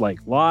of just like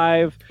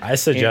live. I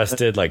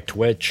suggested like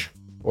Twitch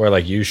or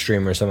like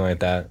Ustream or something like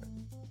that.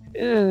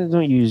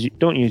 Don't use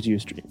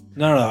Ustream.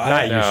 No.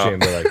 Not Ustream,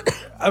 but like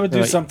I would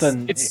do Like,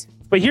 something.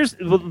 But here's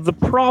the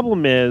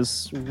problem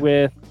is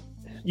with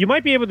you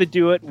might be able to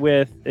do it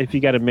with if you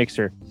got a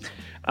mixer,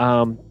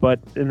 but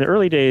in the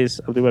early days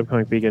of the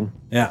Webcomic Beacon,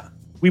 Yeah.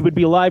 we would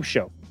be a live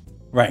show.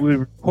 Right. We would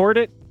record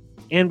it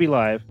and be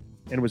live,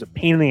 and it was a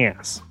pain in the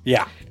ass.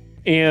 Yeah.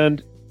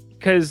 And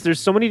because there's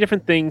so many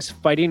different things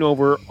fighting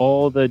over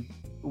all the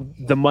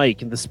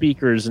mic and the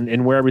speakers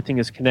and where everything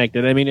is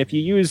connected. I mean, if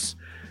you use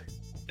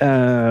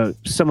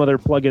some other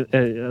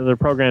other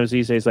programs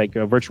these days, like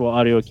virtual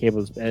audio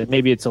cables,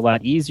 maybe it's a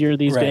lot easier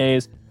these Right.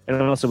 days.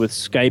 And also with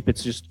Skype,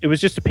 it was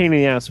just a pain in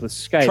the ass with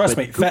Skype. Trust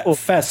but me, Google-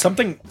 Fez,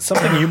 something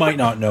you might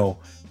not know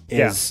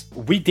is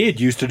we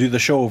did used to do the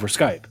show over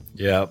Skype.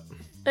 yep.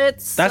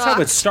 It's That's how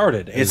it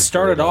started. It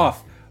started brutal.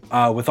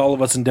 off with all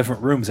of us in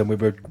different rooms, and we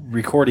would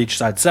record each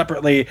side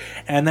separately.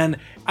 And then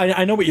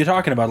I know what you're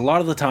talking about. A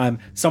lot of the time,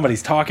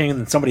 somebody's talking, and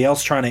then somebody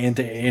else trying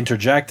to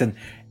interject,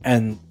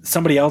 and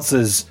somebody else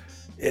is.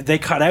 They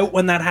cut out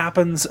when that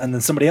happens, and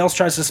then somebody else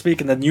tries to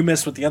speak, and then you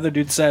miss what the other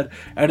dude said.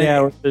 And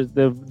yeah,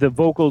 the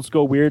vocals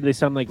go weird. They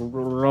sound like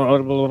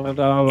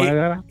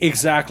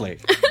exactly.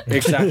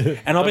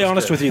 And I'll be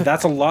honest with you,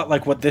 that's a lot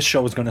like what this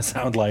show is going to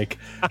sound like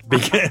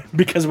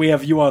because we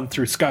have you on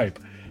through Skype.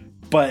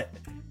 But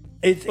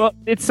well,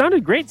 it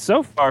sounded great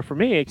so far for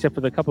me, except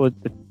for the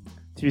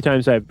few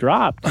times I've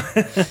dropped.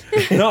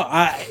 no,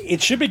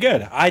 it should be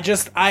good.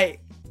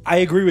 I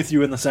agree with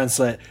you in the sense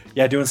that,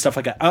 doing stuff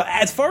like that.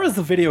 As far as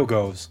the video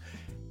goes,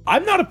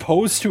 I'm not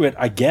opposed to it,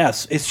 I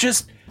guess. It's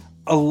just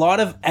a lot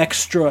of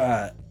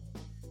extra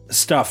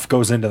stuff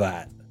goes into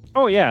that.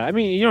 Oh, yeah. I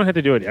mean, you don't have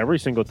to do it every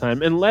single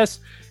time, unless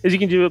you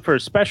can do it for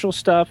special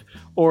stuff,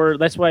 or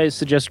that's why I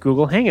suggest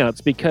Google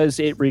Hangouts, because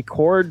it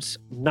records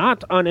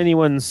not on it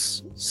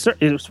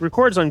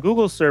records on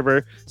Google's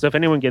server, so if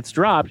anyone gets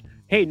dropped,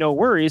 hey, no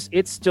worries,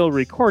 it's still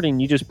recording.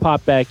 You just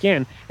pop back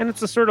in, and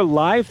it's a sort of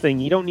live thing.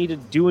 You don't need to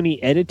do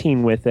any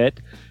editing with it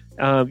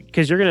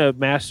because you're going to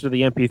master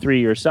the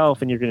MP3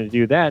 yourself, and you're going to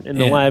do that.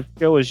 And the live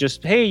show is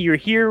just, hey, you're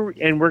here,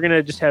 and we're going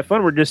to just have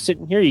fun. We're just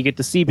sitting here. You get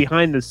to see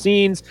behind the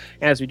scenes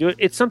as we do it.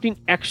 It's something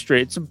extra.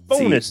 It's a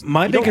bonus. See,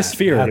 my biggest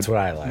fear. That's what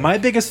I like. My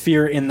biggest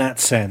fear in that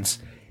sense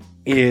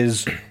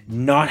is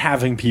not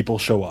having people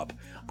show up.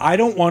 I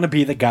don't want to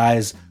be the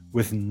guys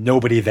with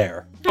nobody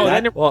there. Oh,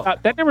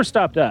 that never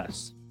stopped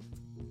us.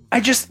 We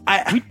We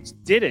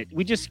just did it.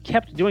 We just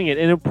kept doing it,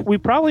 and we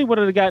probably would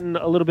have gotten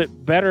a little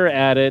bit better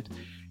at it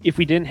if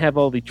we didn't have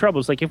all the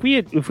troubles. Like if we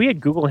had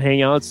Google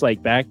Hangouts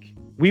like back,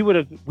 we would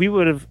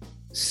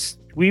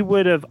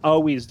have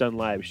always done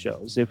live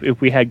shows if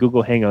we had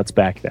Google Hangouts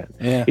back then.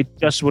 Yeah. It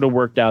just would have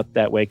worked out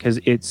that way because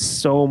it's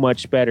so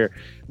much better.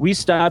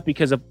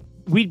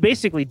 We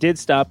basically did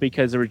stop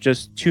because there were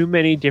just too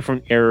many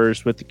different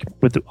errors with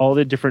all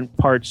the different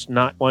parts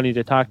not wanting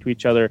to talk to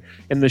each other,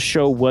 and the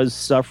show was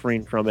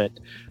suffering from it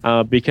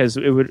because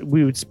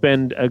we would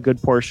spend a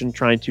good portion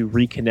trying to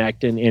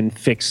reconnect and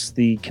fix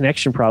the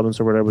connection problems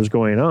or whatever was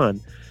going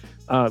on.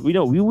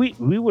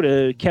 We would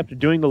have kept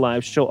doing the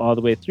live show all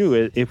the way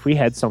through if we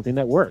had something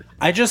that worked.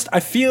 I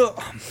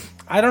feel,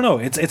 I don't know.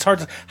 It's hard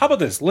to. How about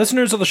this,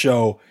 listeners of the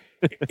show?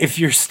 If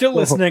you're still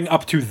listening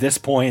up to this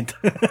point.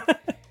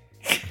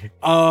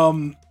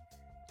 Let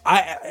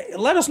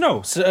us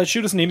know.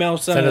 Shoot us an email,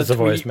 send us a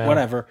tweet, voicemail,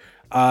 whatever.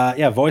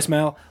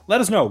 Voicemail.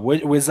 Let us know.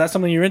 Was that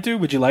something you're into?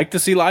 Would you like to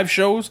see live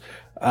shows?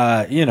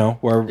 Where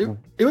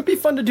It would be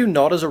fun to do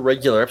not as a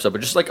regular episode,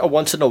 but just like a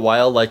once in a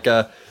while, like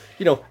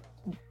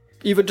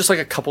even just like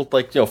a couple,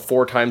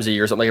 4 times a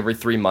year, something like every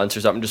 3 months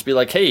or something. Just be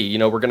like, hey,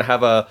 we're gonna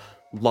have a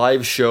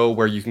live show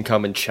where you can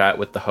come and chat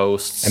with the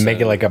hosts and make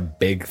it like a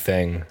big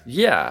thing.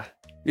 Yeah,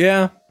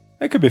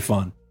 that could be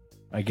fun,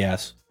 I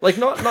guess. like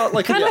not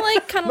like Kinda not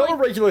like- a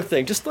regular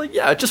thing, just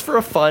just for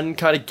a fun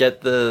kind of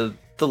get the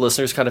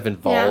listeners kind of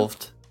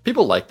involved.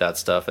 People like that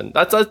stuff, and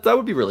that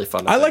would be really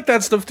fun. I like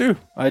that stuff too.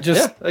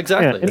 Yeah,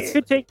 exactly. and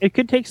it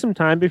could take some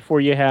time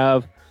before you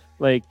have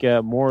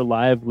more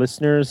live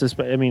listeners.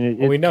 I mean,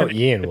 We know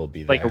Ian will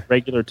be there. like a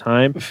regular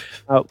time.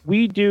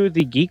 We do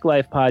the Geek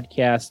Life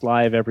podcast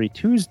live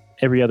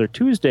every other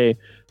Tuesday,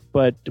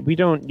 but we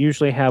don't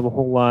usually have a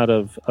whole lot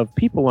of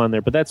people on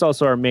there. But that's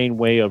also our main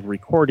way of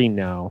recording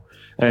now.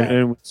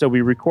 And so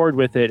we record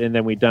with it, and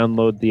then we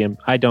download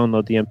I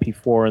download the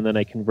MP4, and then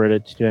I convert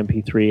it to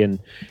MP3,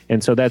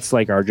 and so that's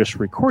like our just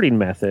recording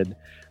method.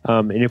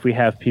 And if we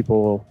have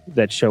people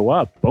that show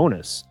up,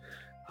 bonus.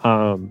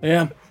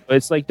 Yeah.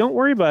 It's like, don't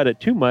worry about it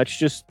too much.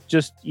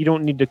 Just you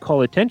don't need to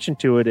call attention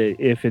to it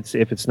if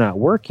it's not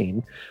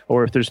working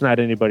or if there's not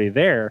anybody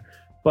there.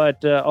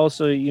 But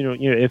also,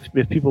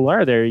 if people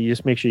are there, you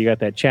just make sure you got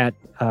that chat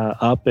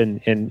up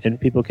and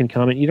people can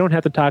comment. You don't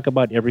have to talk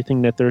about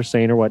everything that they're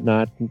saying or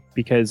whatnot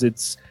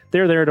because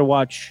they're there to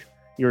watch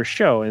your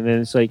show. And then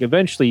it's like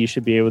eventually you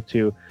should be able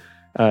to,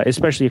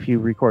 especially if you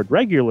record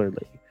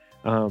regularly.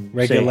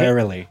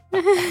 Regularly.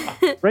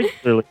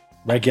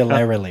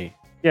 Regularly.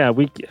 Yeah,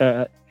 we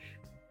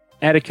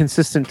at a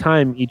consistent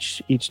time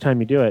each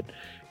time you do it,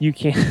 you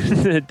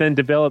can then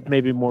develop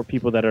maybe more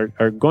people that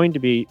are going to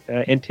be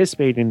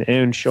anticipating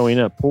and showing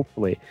up,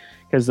 hopefully.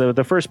 Because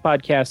the first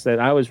podcast that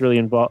I was really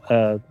involved,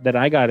 that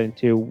I got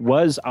into,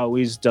 was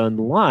always done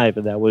live,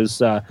 and that was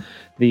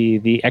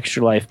the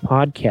Extra Life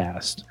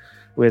podcast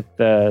with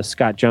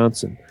Scott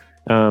Johnson.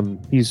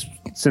 He's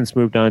since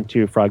moved on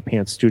to Frog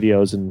Pants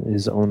Studios and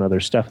his own other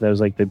stuff. That was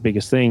like the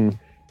biggest thing.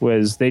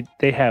 Was they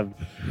have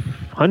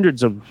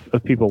hundreds of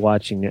people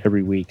watching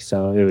every week,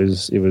 so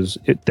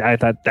I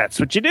thought that's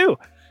what you do.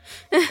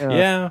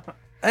 Yeah,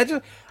 I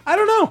don't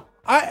know.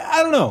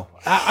 I don't know.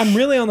 I'm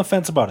really on the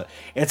fence about it.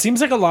 It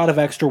seems like a lot of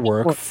extra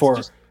work for.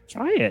 Just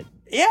try it.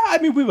 Yeah, I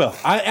mean, we will.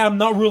 I'm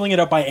not ruling it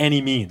out by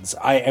any means.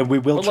 And we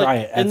will try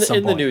it at some point.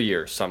 In the new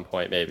year, some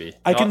point, maybe.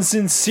 I can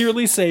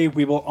sincerely say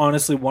we will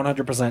honestly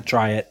 100%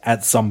 try it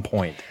at some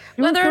point.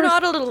 Whether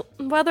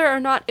or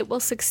not it will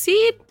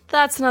succeed,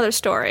 that's another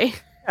story.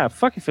 Yeah,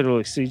 fuck if it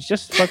will succeed.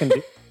 Just fucking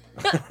do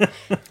it.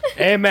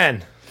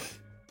 Amen.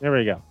 There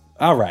we go.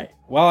 All right.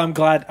 Well, I'm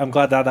glad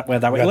that went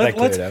that way.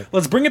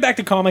 Let's bring it back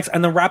to comics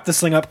and then wrap this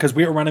thing up because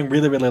we are running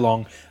really, really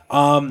long.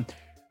 But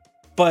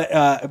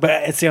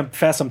see, I'm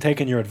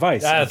taking your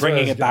advice, and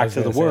bringing it back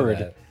to the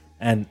word,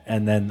 and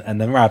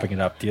then wrapping it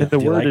up. Do you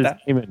word like is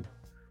that? Damon.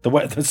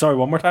 Sorry,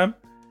 one more time.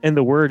 And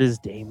the word is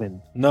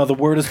Damon. No, the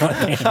word is not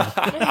Damon.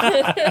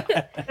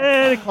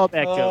 And a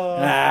callback joke.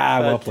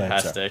 Well played.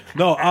 Fantastic.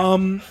 No,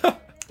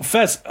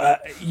 Fez,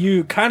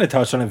 you kind of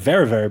touched on it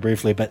very, very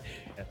briefly, but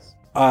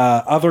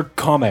other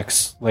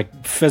comics,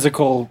 like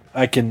physical,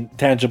 I can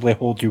tangibly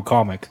hold you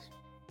comics,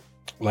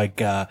 like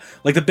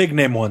the big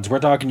name ones. We're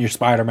talking your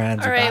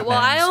Spider-Mans. All right. Well,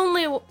 I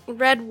only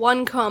read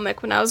one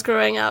comic when I was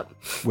growing up.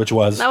 Which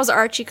was? That was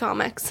Archie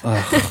comics. I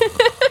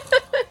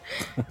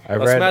That's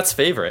read Matt's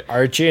favorite.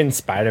 Archie and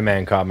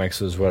Spider-Man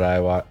comics was what I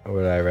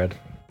read.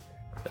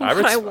 I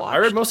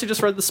read mostly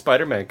just read the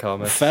Spider-Man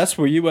comics. Fess,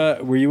 were you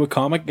a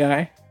comic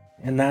guy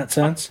in that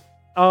sense?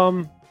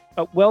 Well,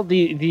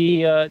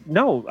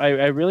 no,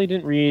 I really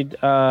didn't read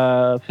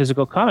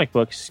physical comic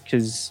books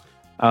because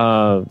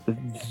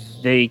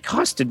they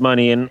costed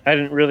money, and I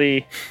didn't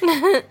really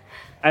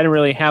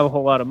have a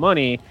whole lot of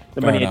money.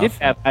 The money I did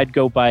have, I'd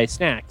go buy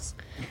snacks.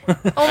 Oh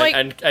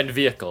my! And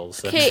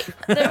vehicles. Okay,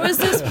 there was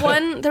this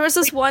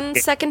one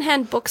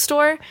secondhand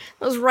bookstore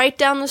that was right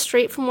down the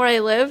street from where I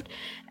lived,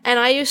 and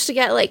I used to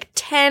get like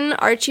 10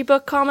 Archie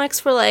book comics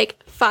for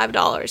like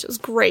 $5. It was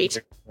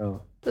great.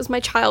 Oh. It was my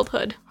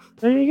childhood.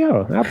 There you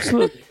go.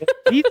 Absolutely.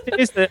 These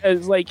days,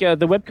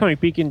 the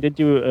Webcomic Beacon did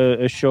do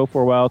a show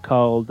for a while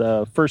called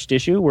First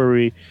Issue, where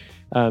we,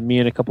 me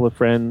and a couple of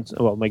friends,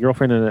 well, my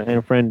girlfriend and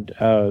a friend,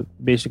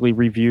 basically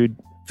reviewed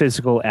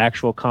physical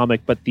actual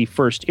comic, but the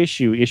first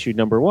issue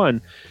number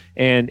 1,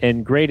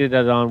 and graded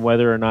it on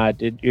whether or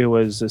not it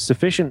was a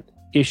sufficient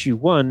issue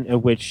 1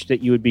 of which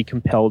that you would be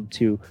compelled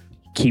to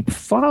keep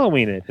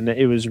following it. And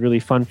it was really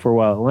fun for a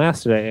while. It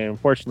lasted. I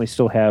unfortunately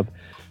still have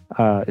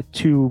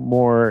 2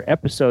 more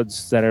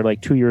episodes that are like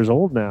 2 years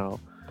old now,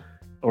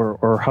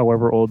 or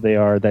however old they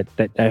are, that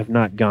have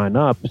not gone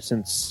up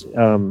since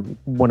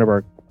one of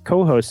our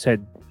co-hosts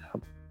had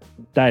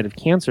died of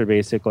cancer,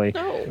 basically.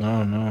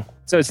 Oh no!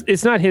 So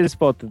it's not his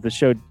fault that the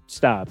show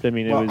stopped. I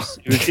mean, it was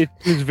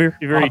very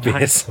very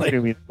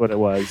time-consuming what it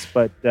was,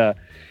 but so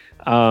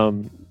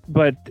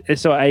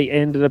I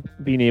ended up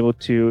being able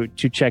to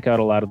check out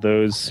a lot of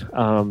those.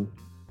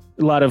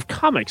 A lot of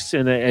comics,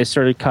 and I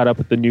started caught up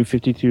with the New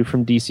 52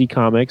 from DC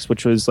Comics,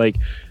 which was like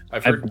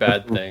I've heard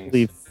bad things.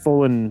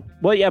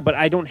 But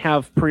I don't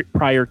have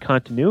prior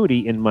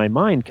continuity in my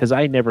mind because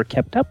I never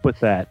kept up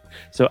with that,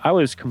 so I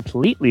was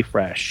completely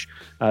fresh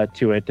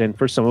to it. And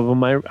for some of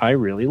them, I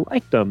really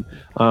liked them.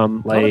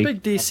 I'm a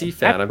big DC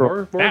fan. I'm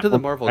more into the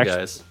Marvel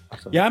guys.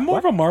 Yeah, I'm more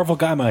of a Marvel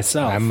guy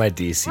myself. I'm a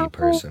DC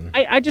person.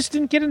 I just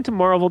didn't get into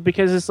Marvel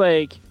because it's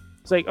like,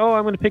 oh,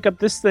 I'm going to pick up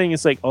this thing.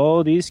 It's like,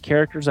 oh, these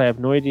characters, I have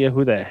no idea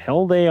who the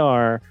hell they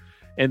are,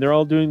 and they're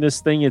all doing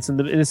this thing. It's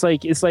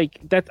like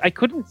that. I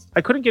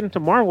couldn't get into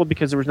Marvel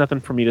because there was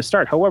nothing for me to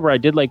start. However, I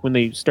did like when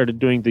they started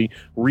doing the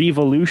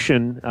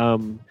Revolution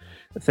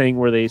thing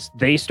where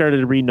they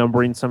started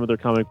renumbering some of their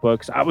comic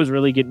books. I was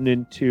really getting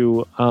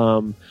into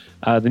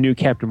the new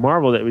Captain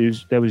Marvel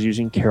that was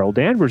using Carol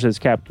Danvers as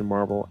Captain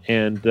Marvel,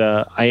 and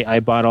I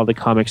bought all the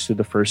comics through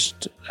the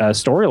first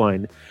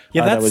storyline.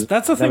 Yeah,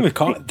 that's the thing with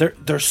comics.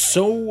 They're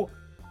so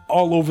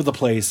all over the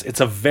place. It's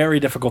a very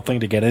difficult thing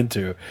to get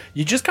into.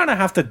 You just kind of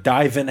have to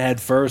dive in head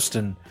first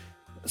and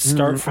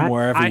start from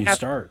wherever you have,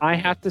 start. I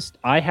have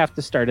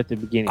to start at the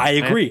beginning. I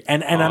agree,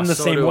 and I'm the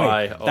so same do way.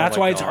 I. Oh That's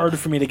my why it's God. harder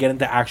for me to get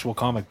into actual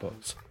comic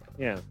books.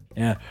 Yeah.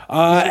 Yeah.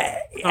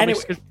 Anyway,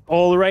 Comics is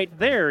all right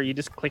there. You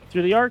just click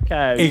through the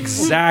archive.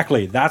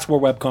 exactly. That's where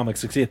webcomics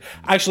succeed.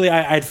 Actually,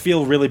 I'd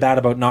feel really bad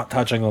about not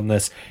touching on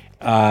this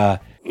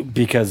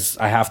because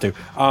I have to.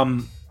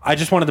 I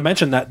just wanted to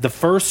mention that the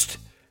first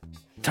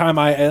time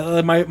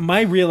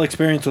my real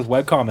experience with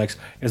webcomics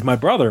is my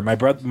brother. My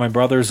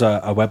brother's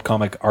a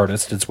webcomic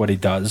artist. It's what he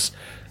does.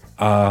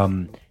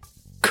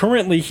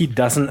 Currently, he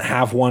doesn't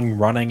have one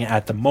running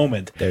at the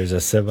moment. There's a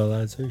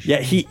civilization.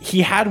 Yeah,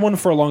 he had one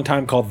for a long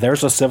time called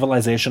 "There's a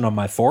Civilization on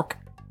My Fork,"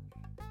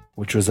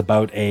 which was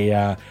about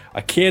a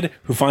kid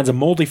who finds a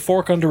moldy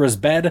fork under his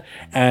bed,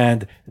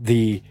 and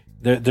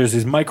there's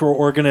these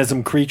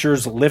microorganism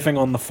creatures living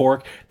on the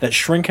fork that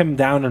shrink him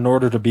down in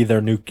order to be their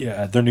new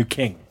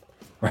king.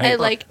 Right? I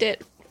liked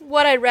it.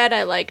 What I read,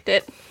 I liked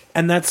it.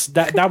 And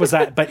that was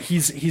that. But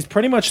he's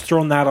pretty much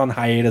thrown that on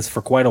hiatus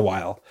for quite a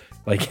while.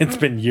 Like it's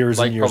been years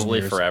Like and years, probably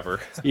and years. forever.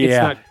 It's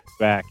Yeah, not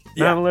back.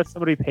 Yeah. Not unless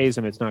somebody pays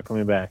him, it's not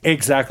coming back.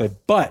 exactly.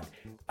 But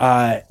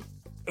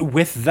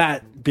with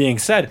that being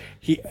said,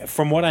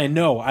 from what I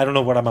know, I don't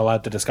know what I'm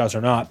allowed to discuss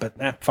or not,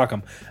 but fuck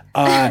him.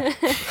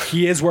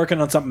 He is working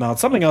on something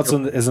else. Something else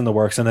is in the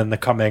works, and in the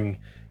coming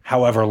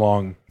however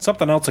long,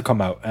 something else will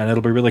come out, and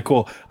it'll be really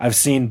cool. I've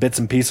seen bits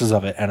and pieces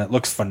of it, and it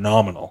looks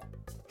phenomenal.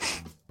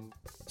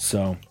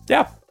 So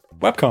yeah,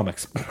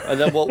 webcomics. And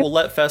then we'll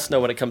let Fest know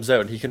when it comes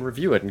out, and he can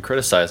review it and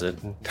criticize it.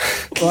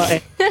 Well,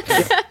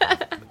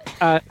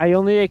 I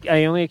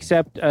only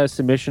accept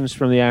submissions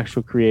from the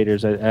actual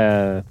creators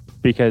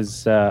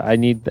because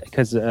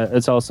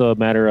it's also a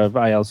matter of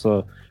I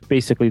also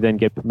basically then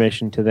get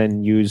permission to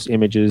then use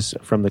images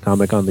from the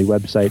comic on the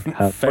website.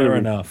 Fair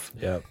enough.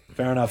 Yep.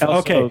 Fair enough. Also,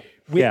 Okay.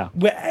 yeah.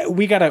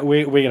 We gotta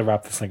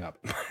wrap this thing up.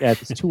 Yeah,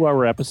 it's a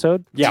 2-hour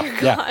episode. Yeah.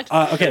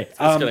 Okay. It's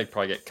gonna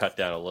probably get cut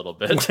down a little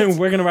bit.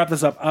 We're gonna wrap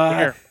this up.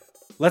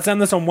 Let's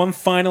end this on one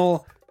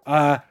final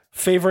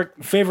favorite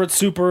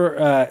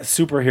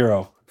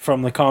superhero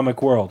from the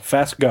comic world.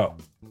 Fast go.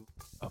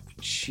 Oh,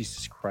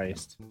 Jesus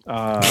Christ.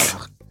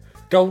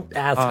 Don't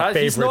ask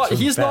favorites.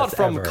 He's not best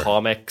from ever.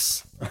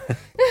 comics.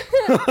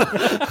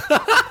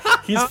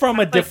 He's from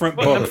a different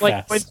book.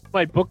 Like Fast.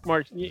 my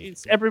bookmark.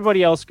 It's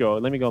everybody else go.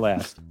 Let me go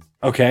last.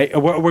 Okay,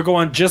 we're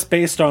going just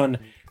based on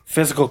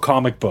physical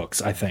comic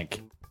books. I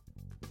think.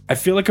 I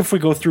feel like if we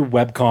go through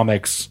web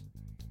comics,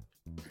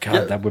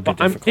 God, that would be I'm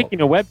difficult. picking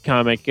a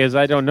webcomic because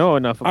I don't know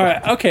enough about All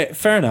right. Okay.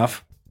 Fair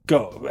enough.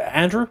 Go,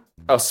 Andrew.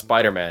 Oh,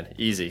 Spider-Man,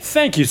 easy.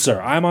 Thank you,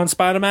 sir. I'm on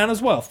Spider-Man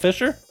as well.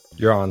 Fisher.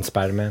 You're on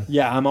Spider-Man.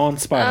 Yeah, I'm on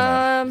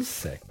Spider-Man.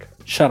 Sick.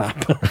 Shut up.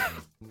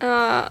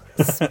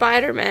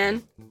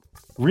 Spider-Man.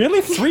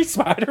 Really? 3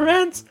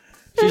 Spider-Mans?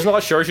 She's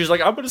not sure. She's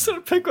like, I'm going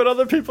to pick what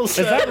other people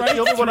say. that right? The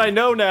only one I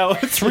know now.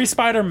 3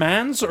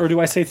 Spider-Mans, or do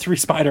I say 3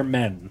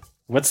 Spider-Men?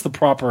 What's the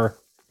proper?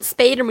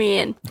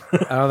 Spider-Man. I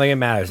don't think it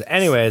matters.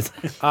 Anyways,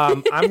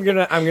 I'm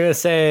gonna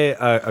say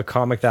a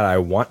comic that I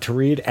want to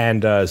read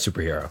and a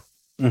superhero.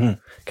 Mm-hmm.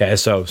 Okay,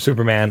 so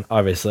Superman,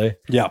 obviously.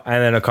 Yeah.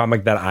 And then a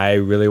comic that I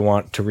really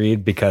want to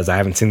read because I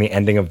haven't seen the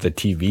ending of the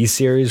TV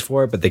series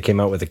for it, but they came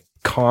out with a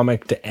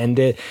comic to end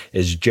it,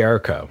 is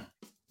Jericho.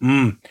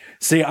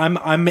 See,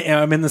 I'm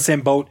in the same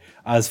boat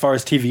as far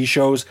as TV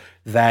shows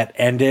that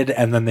ended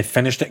and then they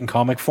finished it in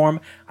comic form.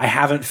 I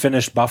haven't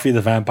finished Buffy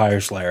the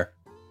Vampire Slayer.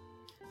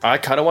 I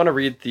kind of want to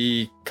read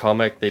the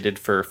comic they did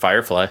for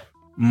Firefly.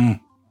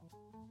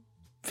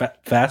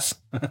 Fast?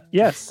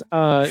 Yes.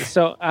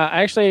 So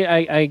actually,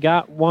 I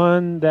got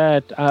one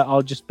that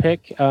I'll just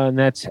pick, and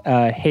that's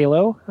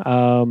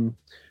Halo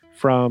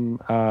from.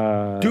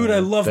 Dude, I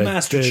love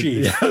Master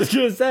Chief. Yeah, I was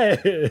gonna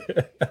say.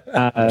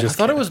 I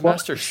thought it was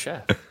Master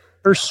Chef.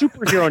 Her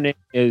superhero name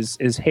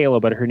is Halo,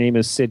 but her name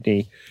is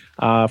Sydney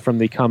from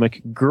the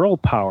comic Girl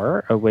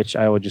Power, of which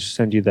I will just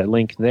send you that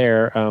link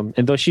there. And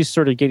though she's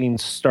sort of getting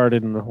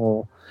started in the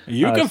whole.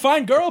 You can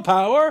find Girl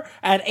Power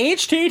at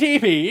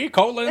http://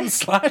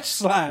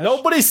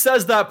 Nobody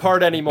says that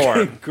part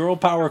anymore.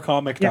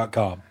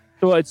 girlpowercomic.com.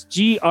 So it's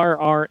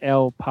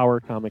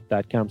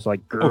GRRLpowercomic.com. So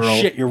like girl.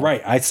 Oh shit, you're right.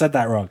 I said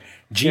that wrong.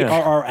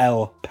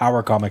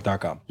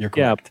 GRRLpowercomic.com. You're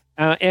Yeah. correct.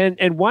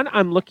 And one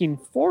I'm looking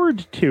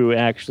forward to,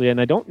 actually,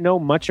 and I don't know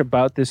much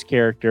about this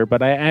character,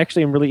 but I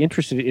actually am really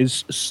interested,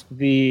 is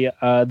the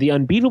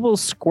Unbeatable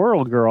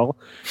Squirrel Girl,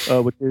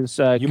 which is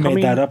You made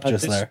coming that up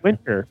just this there.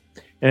 winter.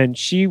 And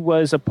she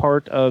was a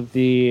part of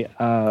the,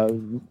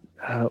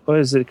 what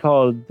is it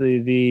called?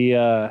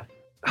 The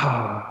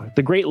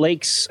Great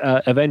Lakes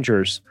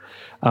Avengers.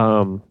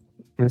 And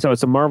so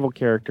it's a Marvel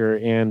character.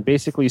 And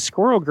basically,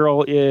 Squirrel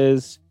Girl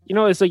is,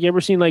 it's like, you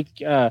ever seen like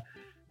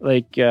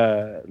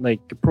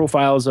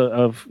profiles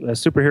of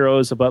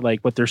superheroes about like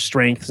what their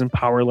strengths and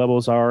power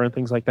levels are and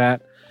things like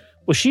that.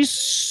 Well, she's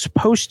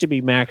supposed to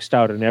be maxed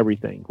out in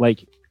everything,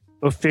 like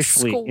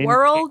officially.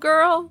 Squirrel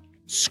Girl?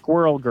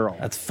 Squirrel Girl.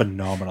 That's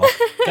phenomenal.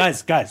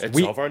 guys,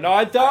 It's over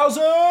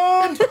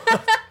 9,000!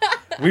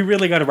 we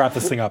really got to wrap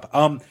this thing up.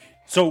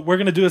 So we're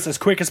going to do this as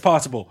quick as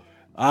possible.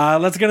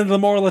 Let's get into the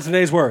moral of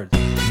today's word.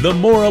 The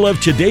moral of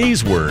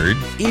today's word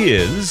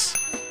is...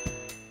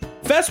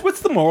 Fess,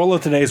 what's the moral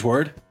of today's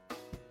word?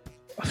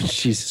 Oh,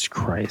 Jesus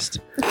Christ.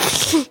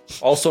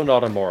 Also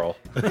not immoral.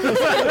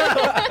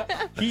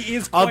 He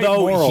is quite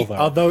moral, though.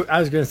 Although I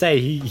was going to say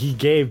he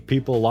gave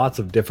people lots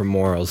of different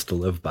morals to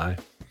live by.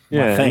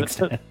 Yeah, thanks,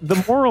 The, Dan.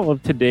 the moral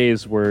of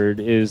today's word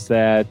is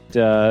that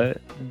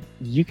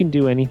you can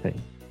do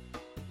anything.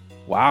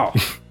 Wow.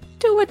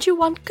 Do what you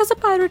want, cause a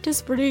pirate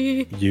is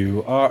free.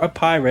 You are a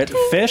pirate.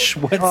 Fish,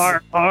 what's...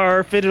 R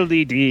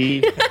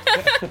fiddly-dee.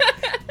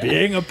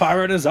 Being a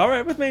pirate is all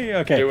right with me.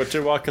 Okay. Do what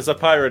you want, because a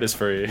pirate is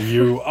free.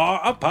 You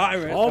are a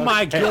pirate. Oh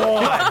my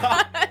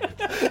god!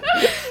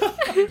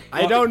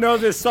 I don't know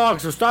this song,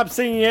 so stop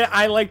singing it.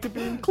 I like to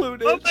be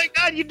included. Oh my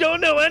God, you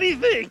don't know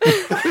anything.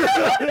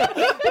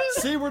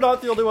 See, we're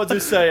not the only ones who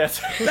say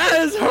it. That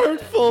is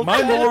hurtful.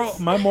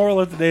 My moral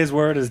of today's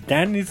word is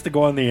Dan needs to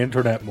go on the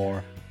internet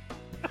more.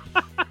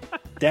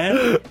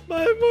 Dan?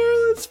 My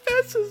moral is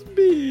Fess is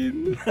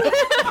mean.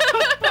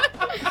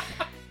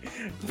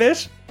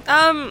 Fish?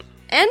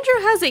 Andrew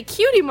has a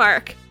cutie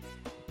mark.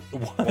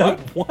 What?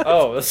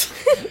 Oh, it's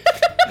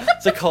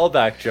a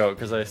callback joke,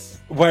 because I...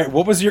 Wait,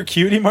 what was your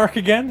cutie mark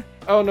again?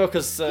 Oh, no,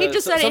 because... He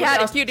just said he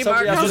had a cutie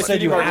mark. You just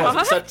said you had.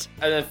 What?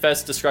 And then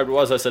Fess described what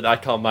it was. I said, I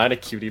call mine a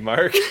cutie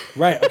mark.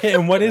 Right, okay,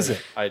 and what is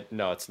it?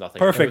 No, it's nothing.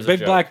 It Perfect, was a big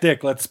joke. black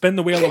dick. Let's spin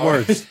the wheel of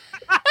words.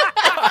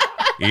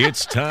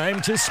 It's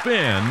time to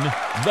spin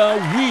the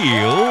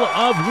Wheel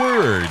of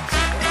Words.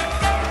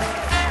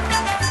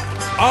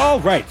 All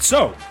right,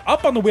 so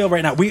up on the wheel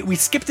right now. We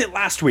skipped it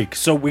last week,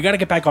 so we got to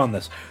get back on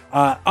this.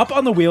 Up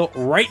on the wheel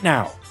right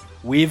now,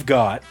 we've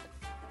got...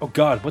 Oh,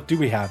 God, what do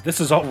we have? This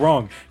is all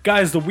wrong.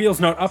 Guys, the wheel's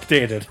not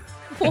updated.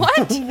 What?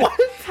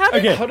 How did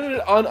Okay, How did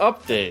it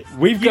unupdate?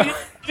 we've got...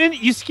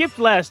 You skipped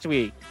last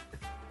week.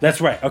 That's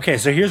right. Okay,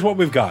 so here's what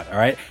we've got, all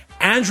right?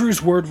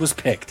 Andrew's word was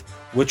picked,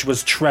 which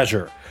was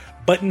treasure.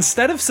 But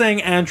instead of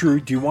saying,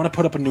 Andrew, do you want to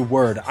put up a new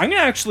word? I'm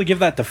going to actually give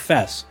that to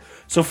Fess.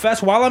 So,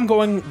 Fess, while I'm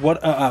going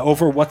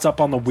over what's up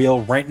on the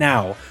wheel right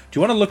now, do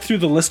you want to look through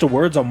the list of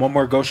words on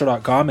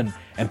onemoregoshow.com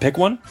and pick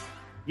one?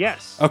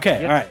 Yes.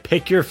 Okay, Yes. all right.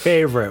 Pick your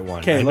favorite one.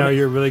 Okay, I let know me-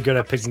 you're really good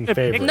at picking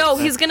favorites. No,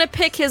 he's gonna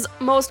pick his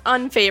most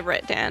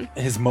unfavorite, Dan.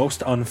 His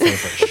most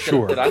unfavorite,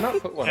 sure. Did I not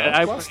put one up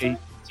I last see time?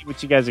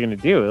 what you guys are going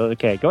to do.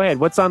 Okay, go ahead.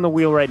 What's on the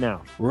wheel right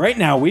now? Right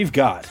now, we've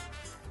got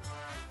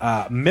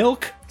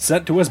milk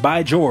sent to us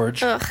by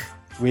George. Ugh.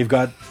 We've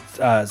got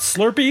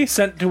Slurpee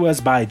sent to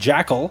us by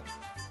Jackal.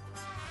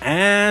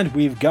 And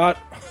we've got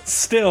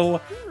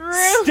still,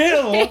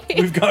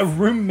 we've got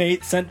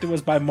roommate sent to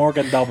us by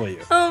Morgan W.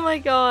 Oh my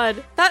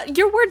god.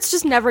 Your word's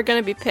just never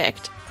gonna be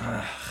picked.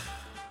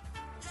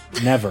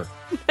 Never.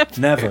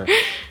 Never.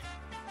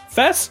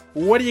 Fess,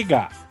 what do you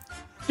got?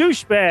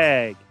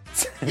 Douchebag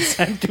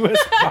Sent to us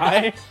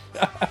by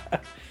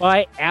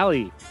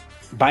Allie.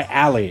 by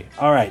Allie.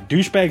 All right,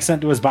 douchebag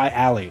sent to us by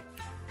Allie.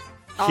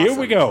 Here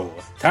we go.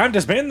 Time to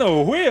spin the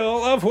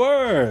wheel of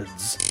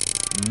words.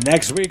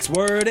 Next week's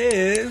word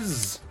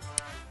is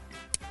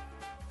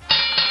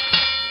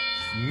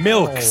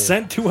milk,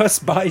 sent to us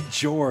by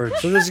George.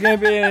 So this is going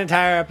to be an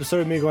entire episode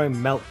of me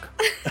going milk.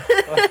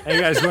 And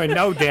you guys going,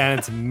 no, Dan,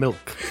 it's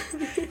milk.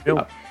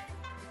 Milk.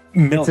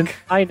 It's an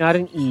I, not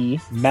an E.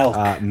 Milk.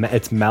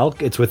 It's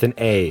milk. It's with an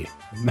A.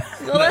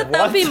 Well,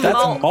 that'd be That's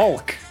mulk.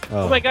 mulk.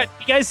 Oh my God.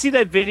 You guys see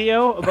that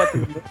video about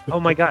the... Oh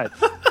my God.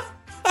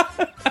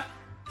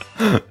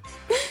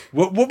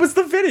 What was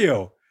the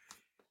video?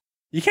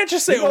 You can't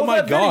just say, You know "Oh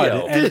my that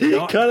god!" video. and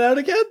not- Cut out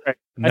again?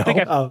 I think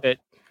I No. found it.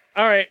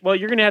 All right. Well,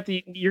 you're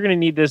gonna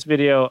need this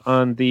video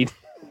on the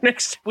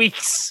next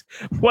week's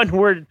one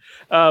word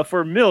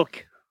for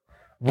milk.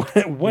 what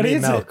You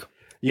is need milk. it?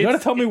 You got to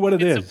tell me what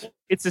it is.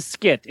 It's a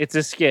skit. It's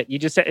a skit. You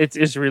just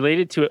it's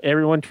related to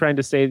everyone trying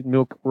to say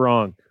milk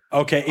wrong.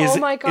 Okay, Oh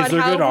my God, is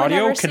there how good have we audio?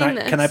 never Can seen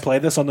I this? play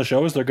this on the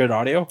show? Is there good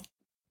audio?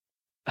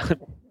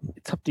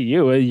 It's up to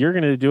you. You're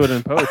gonna do it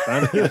in post.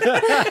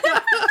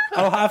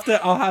 I'll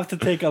have to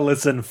take a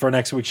listen for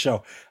next week's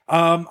show.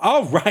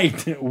 All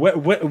right.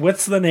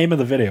 What's the name of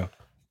the video?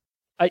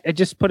 I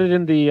just put it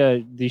in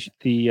the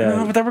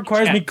No, but that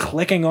requires chat. me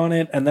clicking on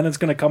it, and then it's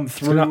going to come It's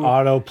through. going to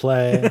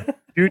autoplay.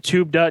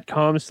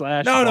 youtube.com/.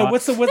 No,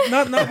 what's the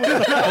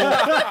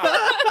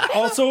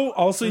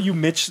also you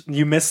missed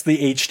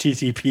the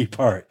HTTP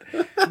part.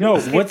 No,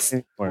 what's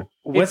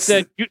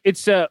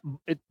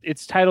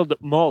it's titled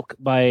Mulk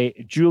by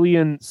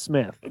Julian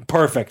Smith.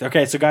 perfect?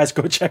 Okay, so guys,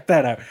 go check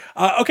that out.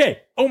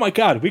 Okay. Oh my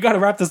God, we got to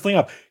wrap this thing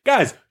up,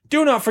 guys.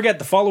 Do not forget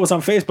to follow us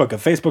on Facebook at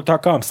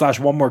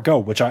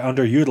facebook.com/onemorego, which I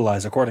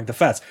underutilize according to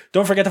Fess.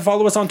 Don't forget to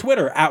follow us on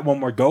Twitter at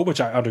onemorego,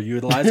 which I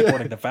underutilize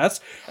according to Fess.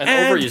 And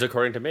overuse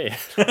according to me.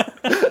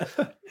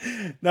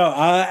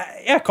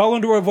 Call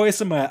into our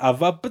voice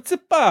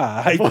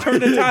I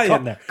turned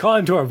Italian there. Call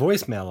into our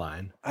voicemail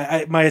line.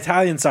 My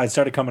Italian side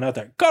started coming out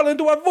there. Call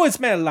into our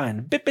voicemail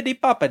line. Bippity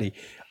boppity.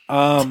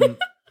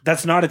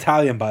 That's not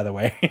Italian, by the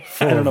way.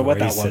 I don't know what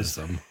that was.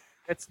 Racism.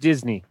 That's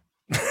Disney.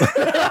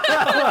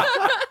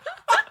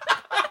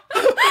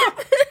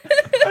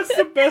 That's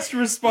the best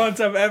response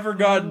I've ever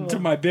gotten to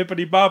my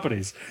bippity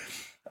boppities.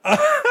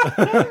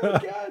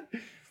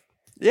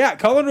 Yeah,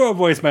 call into our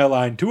voicemail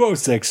line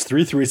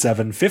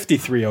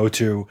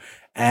 206-337-5302.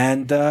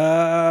 And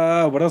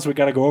what else we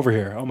got to go over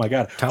here? Oh my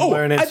god,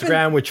 Tumblr and I've been-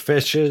 Instagram, which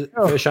fish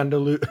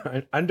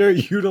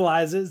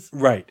underutilizes.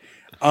 right.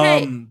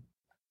 Hey.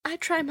 I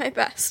try my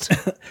best.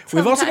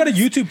 We've also got a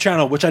Sometimes. YouTube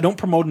channel, which I don't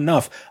promote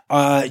enough.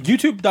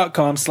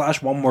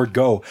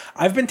 YouTube.com/onewordgo.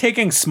 I've been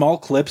taking small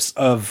clips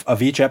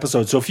of each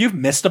episode. So if you've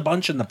missed a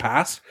bunch in the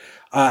past,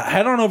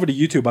 head on over to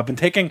YouTube. I've been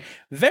taking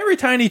very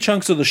tiny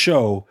chunks of the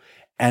show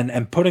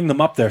and putting them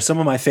up there. Some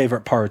of my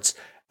favorite parts.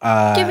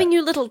 Giving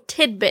you little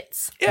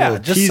tidbits. Yeah,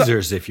 Little just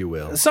teasers, if you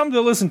will. something to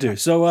listen to.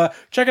 So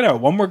check it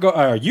out. One Word Go,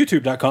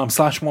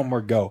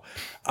 YouTube.com/onewordgo.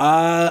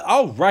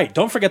 All right.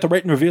 Don't forget to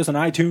rate and review us on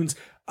iTunes.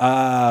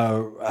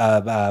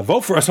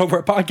 Vote for us over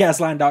at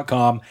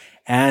podcastline.com.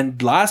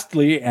 And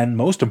lastly, and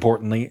most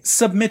importantly,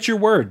 submit your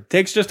word.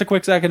 Takes just a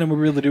quick second and we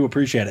really do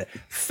appreciate it.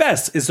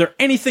 Fess, is there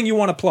anything you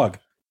want to plug?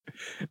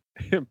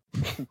 You're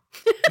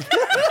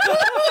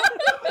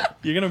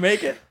going to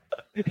make it?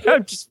 I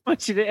just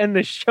want you to end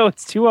the show.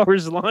 It's 2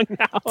 hours long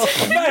now.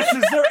 Fess,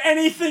 is there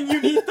anything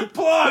you need to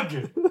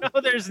plug?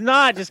 No, there's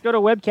not. Just go to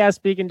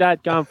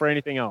webcastbeacon.com for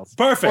anything else.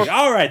 Perfect.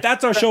 All right.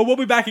 That's our show. We'll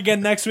be back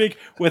again next week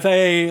with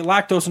a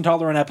lactose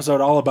intolerant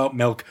episode all about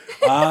milk.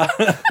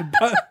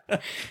 Bye-bye,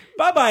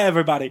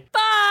 everybody.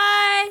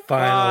 Bye.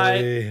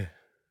 Finally.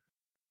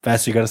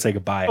 Fess, you got to say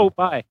goodbye. Oh,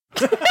 bye.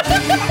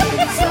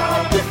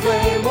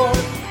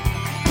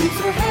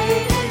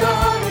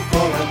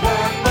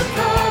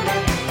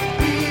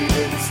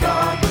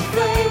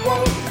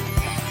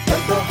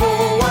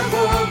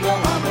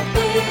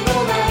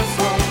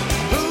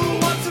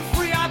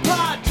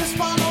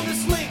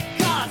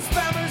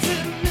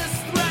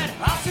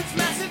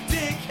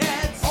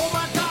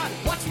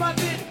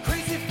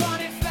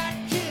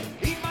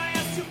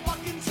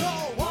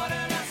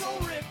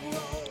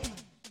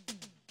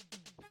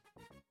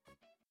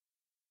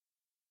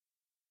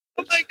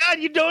 Oh my God,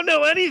 you don't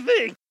know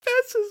anything.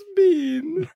 This is mean.